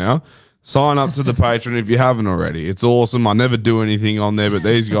right now, sign up to the Patreon if you haven't already. It's awesome. I never do anything on there, but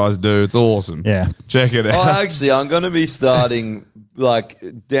these guys do. It's awesome. Yeah. Check it Oh, out. actually, I'm going to be starting like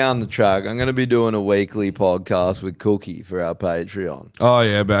down the track. I'm going to be doing a weekly podcast with Cookie for our Patreon. Oh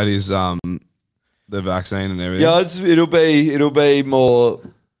yeah, about his the vaccine and everything. Yeah, it'll be more.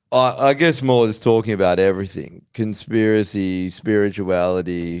 I guess more just talking about everything: conspiracy,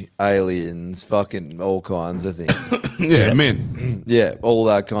 spirituality, aliens, fucking all kinds of things. yeah, mint. Yeah, all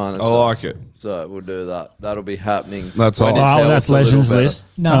that kind of I stuff. like it. So we'll do that. That'll be happening. That's when all. his Oh, health's that's a little Legends better.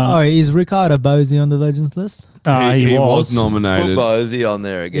 list. No, is Ricardo Bosie on the legends list? He was Put nominated. Bosie on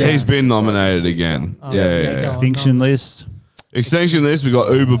there again. He's been nominated again. Oh, yeah, okay, yeah, go yeah. on. Extinction list. Extinction list, we got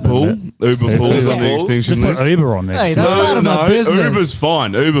Uber Pool. Uber Pool's on the extinction Just list. put Uber on there. Hey, that's part of my business. Uber's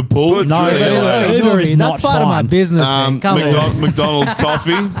fine. Uber Pool. No, See you later. Uber is not that's part of my fine. business, man. Come on. McDonald's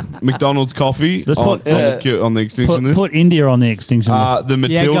coffee. McDonald's coffee Just on, put- on the extinction list. Put India on the extinction list. The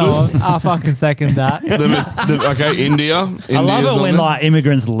Yeah, go on. Matildas. I'll fucking second that. Okay, India. I love India's it on when there. like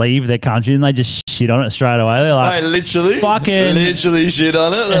immigrants leave their country and they just shit on it straight away. They're like, Hey, literally shit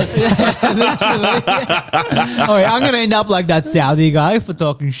on it. Oh, wait, I'm gonna end up like that Saudi guy for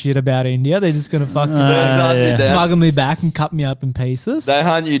talking shit about India. They're just gonna fucking smuggle me back and cut me up in pieces. They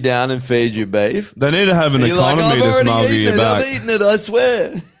hunt you down and feed you beef. They need to have an You're like, economy I've to already smuggle you eaten it. back. I've eaten it, I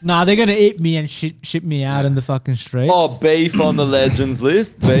swear. Nah, they're gonna eat me and ship me out in the fucking streets. Oh, beef on the legends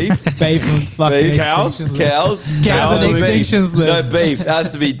list. Beef. Beef on fucking Beef. extinction list. Cows. Cows on the extinctions list. No, beef.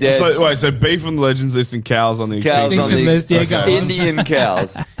 Has to be dead. So beef on the legends list and cows on the Cows extinction on the list, yeah, go on. Indian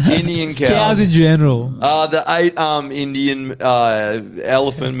cows. Indian cows. Cows in general. The 8 Indian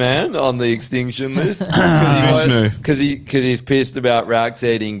elephant man on the extinction list because he's pissed about Rax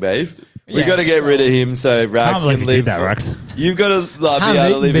eating beef. We Yeah. got to get rid of him so Rax Can't believe can you did live. that, Rax. You've got to be Can't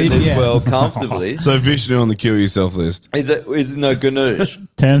able to live in beef, this yeah. world comfortably. So Vishnu on the kill yourself list. Is no Ganush?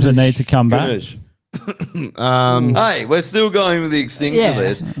 terms that need to come back. Ganush. Hey, we're still going with the extinction Yeah.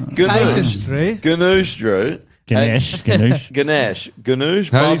 list. Patience, Drew. Ganush, Drew. Ganesh.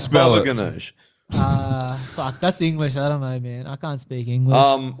 Ganush. How do you spell Baba it? Ganush. Fuck, that's English. I don't know, man. I can't speak English.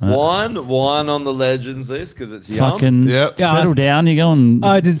 Wine on the legends list because it's yum. Fucking Yep. settle down. You're going.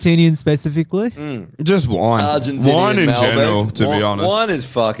 Argentinian specifically. Just wine. Argentinian Wine in Malbecs. general, to be honest. Wine is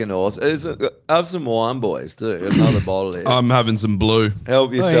fucking awesome. Have some wine, boys, too. Another bottle here. I'm having some blue.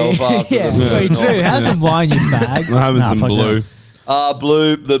 Help yourself after yeah, the wait, Drew, have some wine, you fag. I'm having Nah, some fuck blue.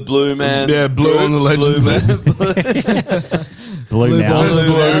 the blue man. Yeah, blue on the legends list. Blue Blue now. ball. Just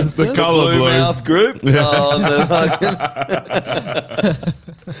blue. It's the Blue colour Blue blue. mouth group. Yeah. On the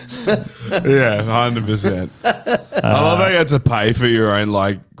Yeah, 100%. I love how you had to pay for your own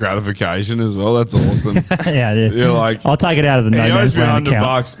like gratification as well. That's awesome. Yeah, yeah. You're like, I'll take it out of the he no owes man's me land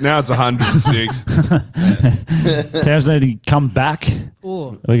account. $100. Now it's 106. Terms need to come back.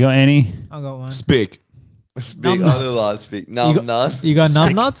 Oh, We got any? I got one. Spick. speak. I do like speak. Numb nuts. You got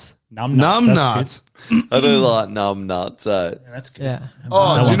numb nuts? Numb Numb that's nuts. I do like numb nuts. So. That's good. Yeah.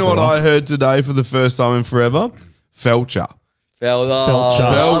 Oh, That do you know one what for a I heard today for the first time in forever? Felcher.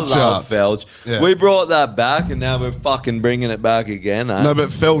 Felch. Yeah. We brought that back, and now we're fucking bringing it back again. Eh? No, but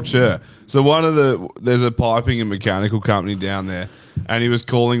Felcher. So there's a piping and mechanical company down there, and he was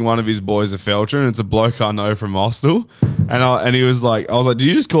calling one of his boys a Felcher, and it's a bloke I know from Hostel, and he was like, I was like, did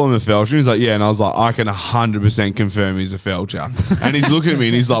you just call him a Felcher? He's like, yeah, and I was like, I can 100% confirm he's a Felcher, and he's looking at me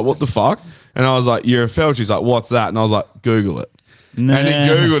and he's like, what the fuck? And I was like, you're a Felcher. He's like, what's that? And I was like, Google it. Nah. And he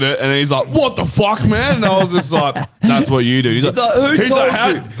Googled it, and he's like, what the fuck, man? And I was just like, that's what you do. He's like,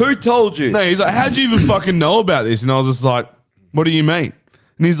 Who told you? No, he's like, how'd you even fucking know about this? And I was just like, what do you mean?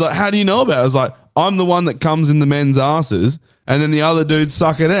 And he's like, how do you know about it? I was like, I'm the one that comes in the men's asses, and then the other dudes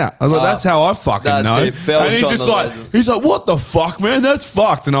suck it out. I was like, that's how I fucking that's know. it. Felch And he's on just the like, legend. he's like, what the fuck, man? That's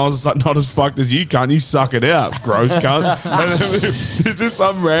fucked. And I was just like, not as fucked as you cunt. You suck it out, gross cunt. And it's just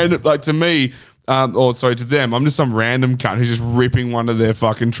some random, like to me, to them, I'm just some random cunt who's just ripping one of their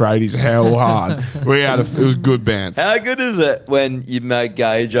fucking tradies hell hard. It was good bands. How good is it when you make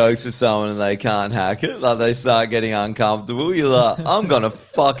gay jokes with someone and they can't hack it? Like they start getting uncomfortable. You're like, I'm gonna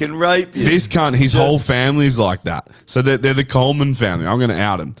fucking rape you. This cunt, his whole family's like that. So they're the Coleman family. I'm going to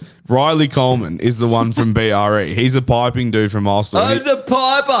out him. Riley Coleman is the one from BRE. He's a piping dude from Ulster. Oh, he's a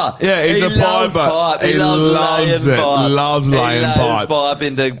piper. Yeah, he's he a loves piper. Pipe. He, He loves loves laying it. pipe. Loves He laying lays pipe. pipe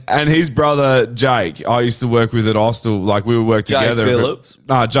into And his brother Jake, I used to work with at Hostel. Like we would work Jake together. Phillips?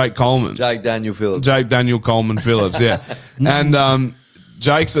 Jake Coleman. Jake Daniel Phillips. Jake Daniel Coleman Phillips, yeah. And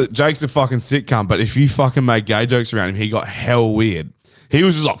Jake's a fucking sick cunt, but if you fucking make gay jokes around him, he got hell weird. He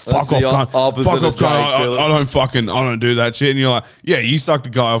was just like, fuck That's off, the cunt. opposite Fuck of off, Jake cunt. Phillips. I don't do that shit. And you're like, yeah, you sucked the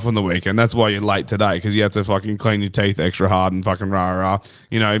guy off on the weekend. That's why you're late today, because you had to fucking clean your teeth extra hard and fucking rah.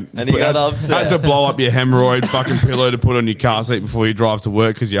 You know, And he got upset. had to blow up your hemorrhoid fucking pillow to put on your car seat before you drive to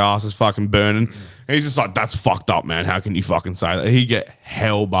work because your ass is fucking burning. And he's just like, that's fucked up, man. How can you fucking say that? He get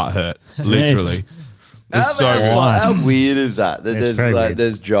hell butt hurt, literally. It's so How weird is that? That It's very weird.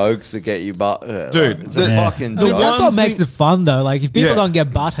 there's jokes that get you butt hurt. Dude, Like, it's a fucking Dude, joke. that's what makes it fun, though. Like, if people Yeah. don't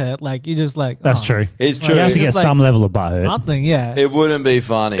get butt hurt, like, you just like, That's oh, true. It's You true. have to It's get just like some level of butt hurt. nothing, yeah. It wouldn't be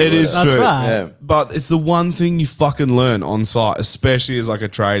funny. It would is That's true. right. Yeah. But it's the one thing you fucking learn on site, especially as like a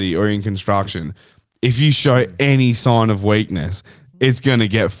tradie or in construction. If you show any sign of weakness, it's going to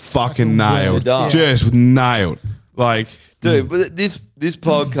get fucking nailed. Done. Just nailed. Like, Dude, but this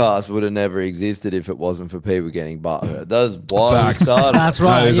podcast would have never existed if it wasn't for people getting butthurt. That's why we Facts. started. That's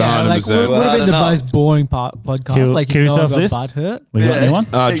right. That is Yeah, like 100%. would have been the Well, I don't most boring podcast. Kill- like kill if no one yourself got list? butt hurt. We got Yeah. anyone?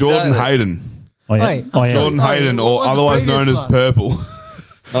 Jordan Exactly. Hayden. Oh yeah. Wait, Oh yeah. Jordan Hayden, what or was the otherwise known previous as one? Purple.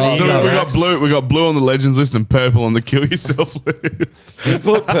 Oh, So Yeah. we got blue. We got blue on the legends list and purple on the kill yourself list.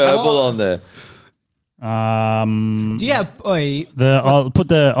 put purple on there. Do you have? I'll put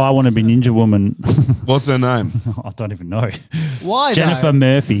the I want to be Ninja Woman. What's her name? I don't even know. Why? Jennifer though?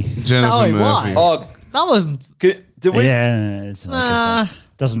 Murphy. Jennifer No, Murphy. why? Oh, That wasn't. did we? Yeah, it's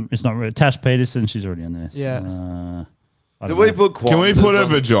doesn't. It's not really. Tash Peterson. She's already on this. Yeah. I Did don't we know. put Can we put a on?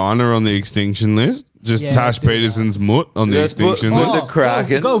 vagina on the extinction list? Just Yeah, Tash do that. Peterson's mutt on the Let's put- extinction put list. the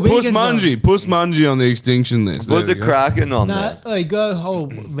Kraken. Go Puss vegans on- Mungie. Puss Mungie on the extinction list. Put There the we go. Kraken on No, there. go whole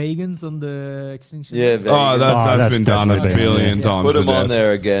vegans on the extinction. Yeah, list. there Oh, you go. that's been done a definitely been, billion yeah. times. Put to them on death.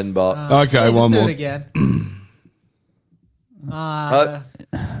 there again, but Okay, Let's one do more. it again.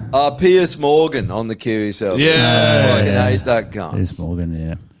 Piers Morgan on the Kill Yourself. Yeah. Fucking Yeah. hate that cunt. Piers Morgan.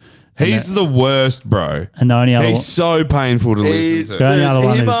 Yeah. He's the worst, bro. And the only other He's one, so painful to He, listen The to. only other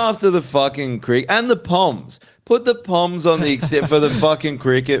one him is- after the fucking cricket and the Poms. Put the Poms on the except for the fucking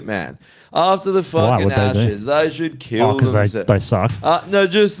cricket, man. After the fucking What'd they do? Ashes, they should kill because themselves. they suck. No,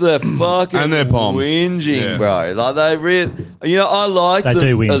 just the fucking And their Poms. whinging, Yeah. bro. Like they really, I like They them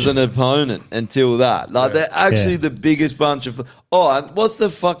do whinge. as an opponent until that. Like they're actually Yeah. the biggest bunch of. And what's the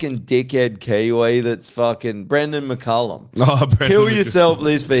fucking dickhead Kiwi that's fucking Brendan McCullum? Oh, Brendan Kill McCullum. yourself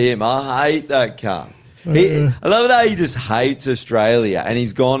list for him. I hate that cunt. I love it how he just hates Australia and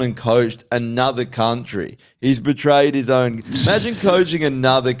he's gone and coached another country. He's betrayed his own. Imagine coaching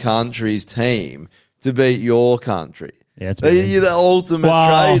another country's team to beat your country. Yeah, it's bad. You're the ultimate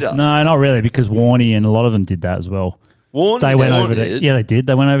Well, traitor. no, not really, because Warney and a lot of them did that as well. Warney They went never over to did. yeah, they did.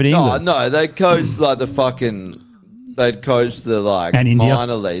 They went over to No, England. no, they coached like the fucking. They'd coached the And India.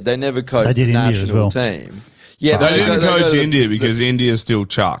 minor league. They never coached They did the India as national well. team. Yeah, They didn't go coach to India because India's still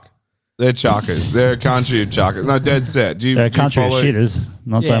chuck. They're chuckers. They're a country of chuckers. No, dead set. Do you, They're a do you country of follow- shitters,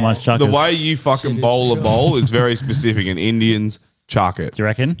 not so Yeah. much chuckers. The way you fucking bowl a bowl is very specific, and Indians chuck it. Do you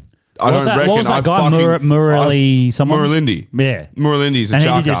reckon? I What was don't that- reckon. What was that I guy, fucking- Murali? Someone? Muralindi. Yeah. Muralindi's a And he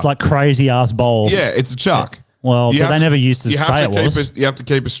chucker. did this like crazy ass bowl. Yeah, it's a chuck. Well, You but have they to- never used to you have say to it keep was. You have to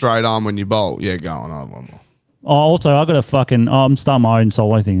keep a straight arm when you bowl. Yeah, go on. Oh, one more. Oh, also, I got a fucking. Oh, I'm starting my own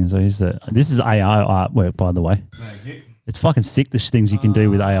solo thing. So this is AI artwork, by the way. It's fucking sick. The things you can do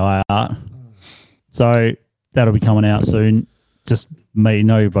with AI art. So that'll be coming out soon. Just me,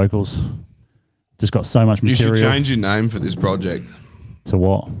 no vocals. Just got so much You material. should change your name for this project. To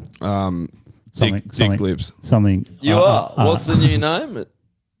what? Dick Lips. Something. You are. What's the new name?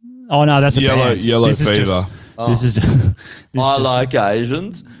 Oh no, that's a band. Yellow This is Fever. just- This is just. I like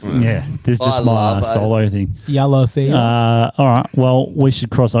Asians. Yeah, this is I just my love solo thing. Yellow fever. All right. Well, we should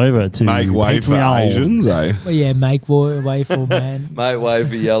cross over to Make way for Patreon. Asians, eh? Well, yeah, make way for man. Make way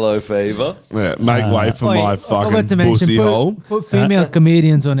for yellow fever. Yeah, make way for Wait, my I forgot fucking to mention, pussy hole. Put female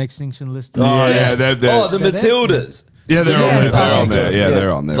comedians on extinction list. Oh, yeah, they're Oh, the Matildas. Yeah, they're on there. Yes, They're okay, on there. good. Yeah,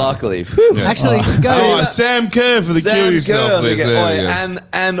 they're on there. Luckily. Yeah. Actually, go. Oh, Sam Kerr for the Sam Kill Yourself Kerr, list. There we go.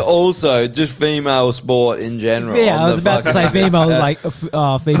 and also just female sport in general. Yeah, on I was the about to say fucking- female, like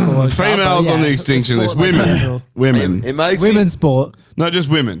female. Females on the extinction list. Women. Women. It makes me Women's sport. Not just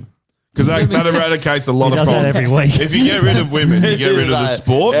women. Because that eradicates a lot He of does that problems. every week. If you get rid of women, you get rid of the Like,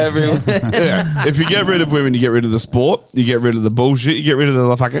 sport. everyone- Yeah. If you get rid of women, you get rid of the sport. You get rid of the bullshit. You get rid of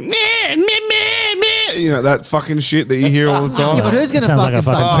the fucking you know that fucking shit that you hear all the time. Yeah, but who's gonna Sounds like a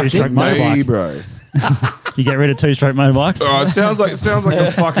fucking fucking suck two-stroke dick? motorbike. Me, bro. You get rid of two-stroke motorbikes. Oh, it sounds like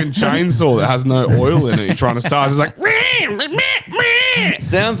a fucking chainsaw that has no oil in it. You're trying to start. It's like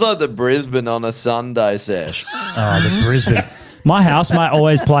Sounds like the Brisbane on a Sunday sesh. Oh, the Brisbane. My housemate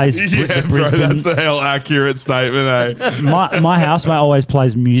always plays yeah, the bro. Brisbane. That's a hell accurate statement, eh? My housemate always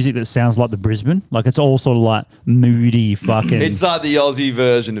plays music that sounds like the Brisbane. Like it's all sort of like moody fucking. It's like the Aussie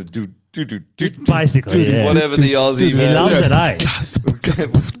version of do. Basically, yeah. Whatever the Aussie He loves version. it,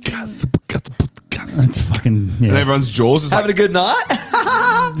 eh? It's fucking yeah. And everyone's jaws is like, Having a good night?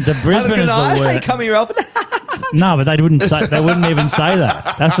 The Having Brisbane a good is night? the Hey, word. come here often? No, but they wouldn't say. They wouldn't even say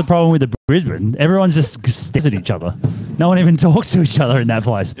that. That's the problem with the Brisbane. Everyone just stares at each other. No one even talks to each other in that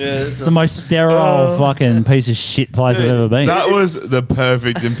place. Yeah, It's the most sterile fucking piece of shit place I've ever been. that was the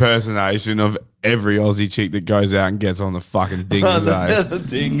perfect impersonation of every Aussie chick that goes out and gets on the fucking dingers, eh? the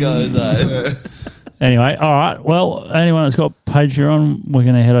dingoes, eh? Anyway, all right. Well, anyone that's got Patreon, we're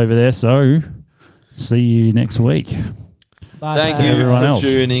going to head over there. So, see you next week. Bye, Thank bye. you Everyone for else.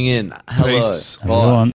 tuning in. Hello. Peace. Bye. Everyone.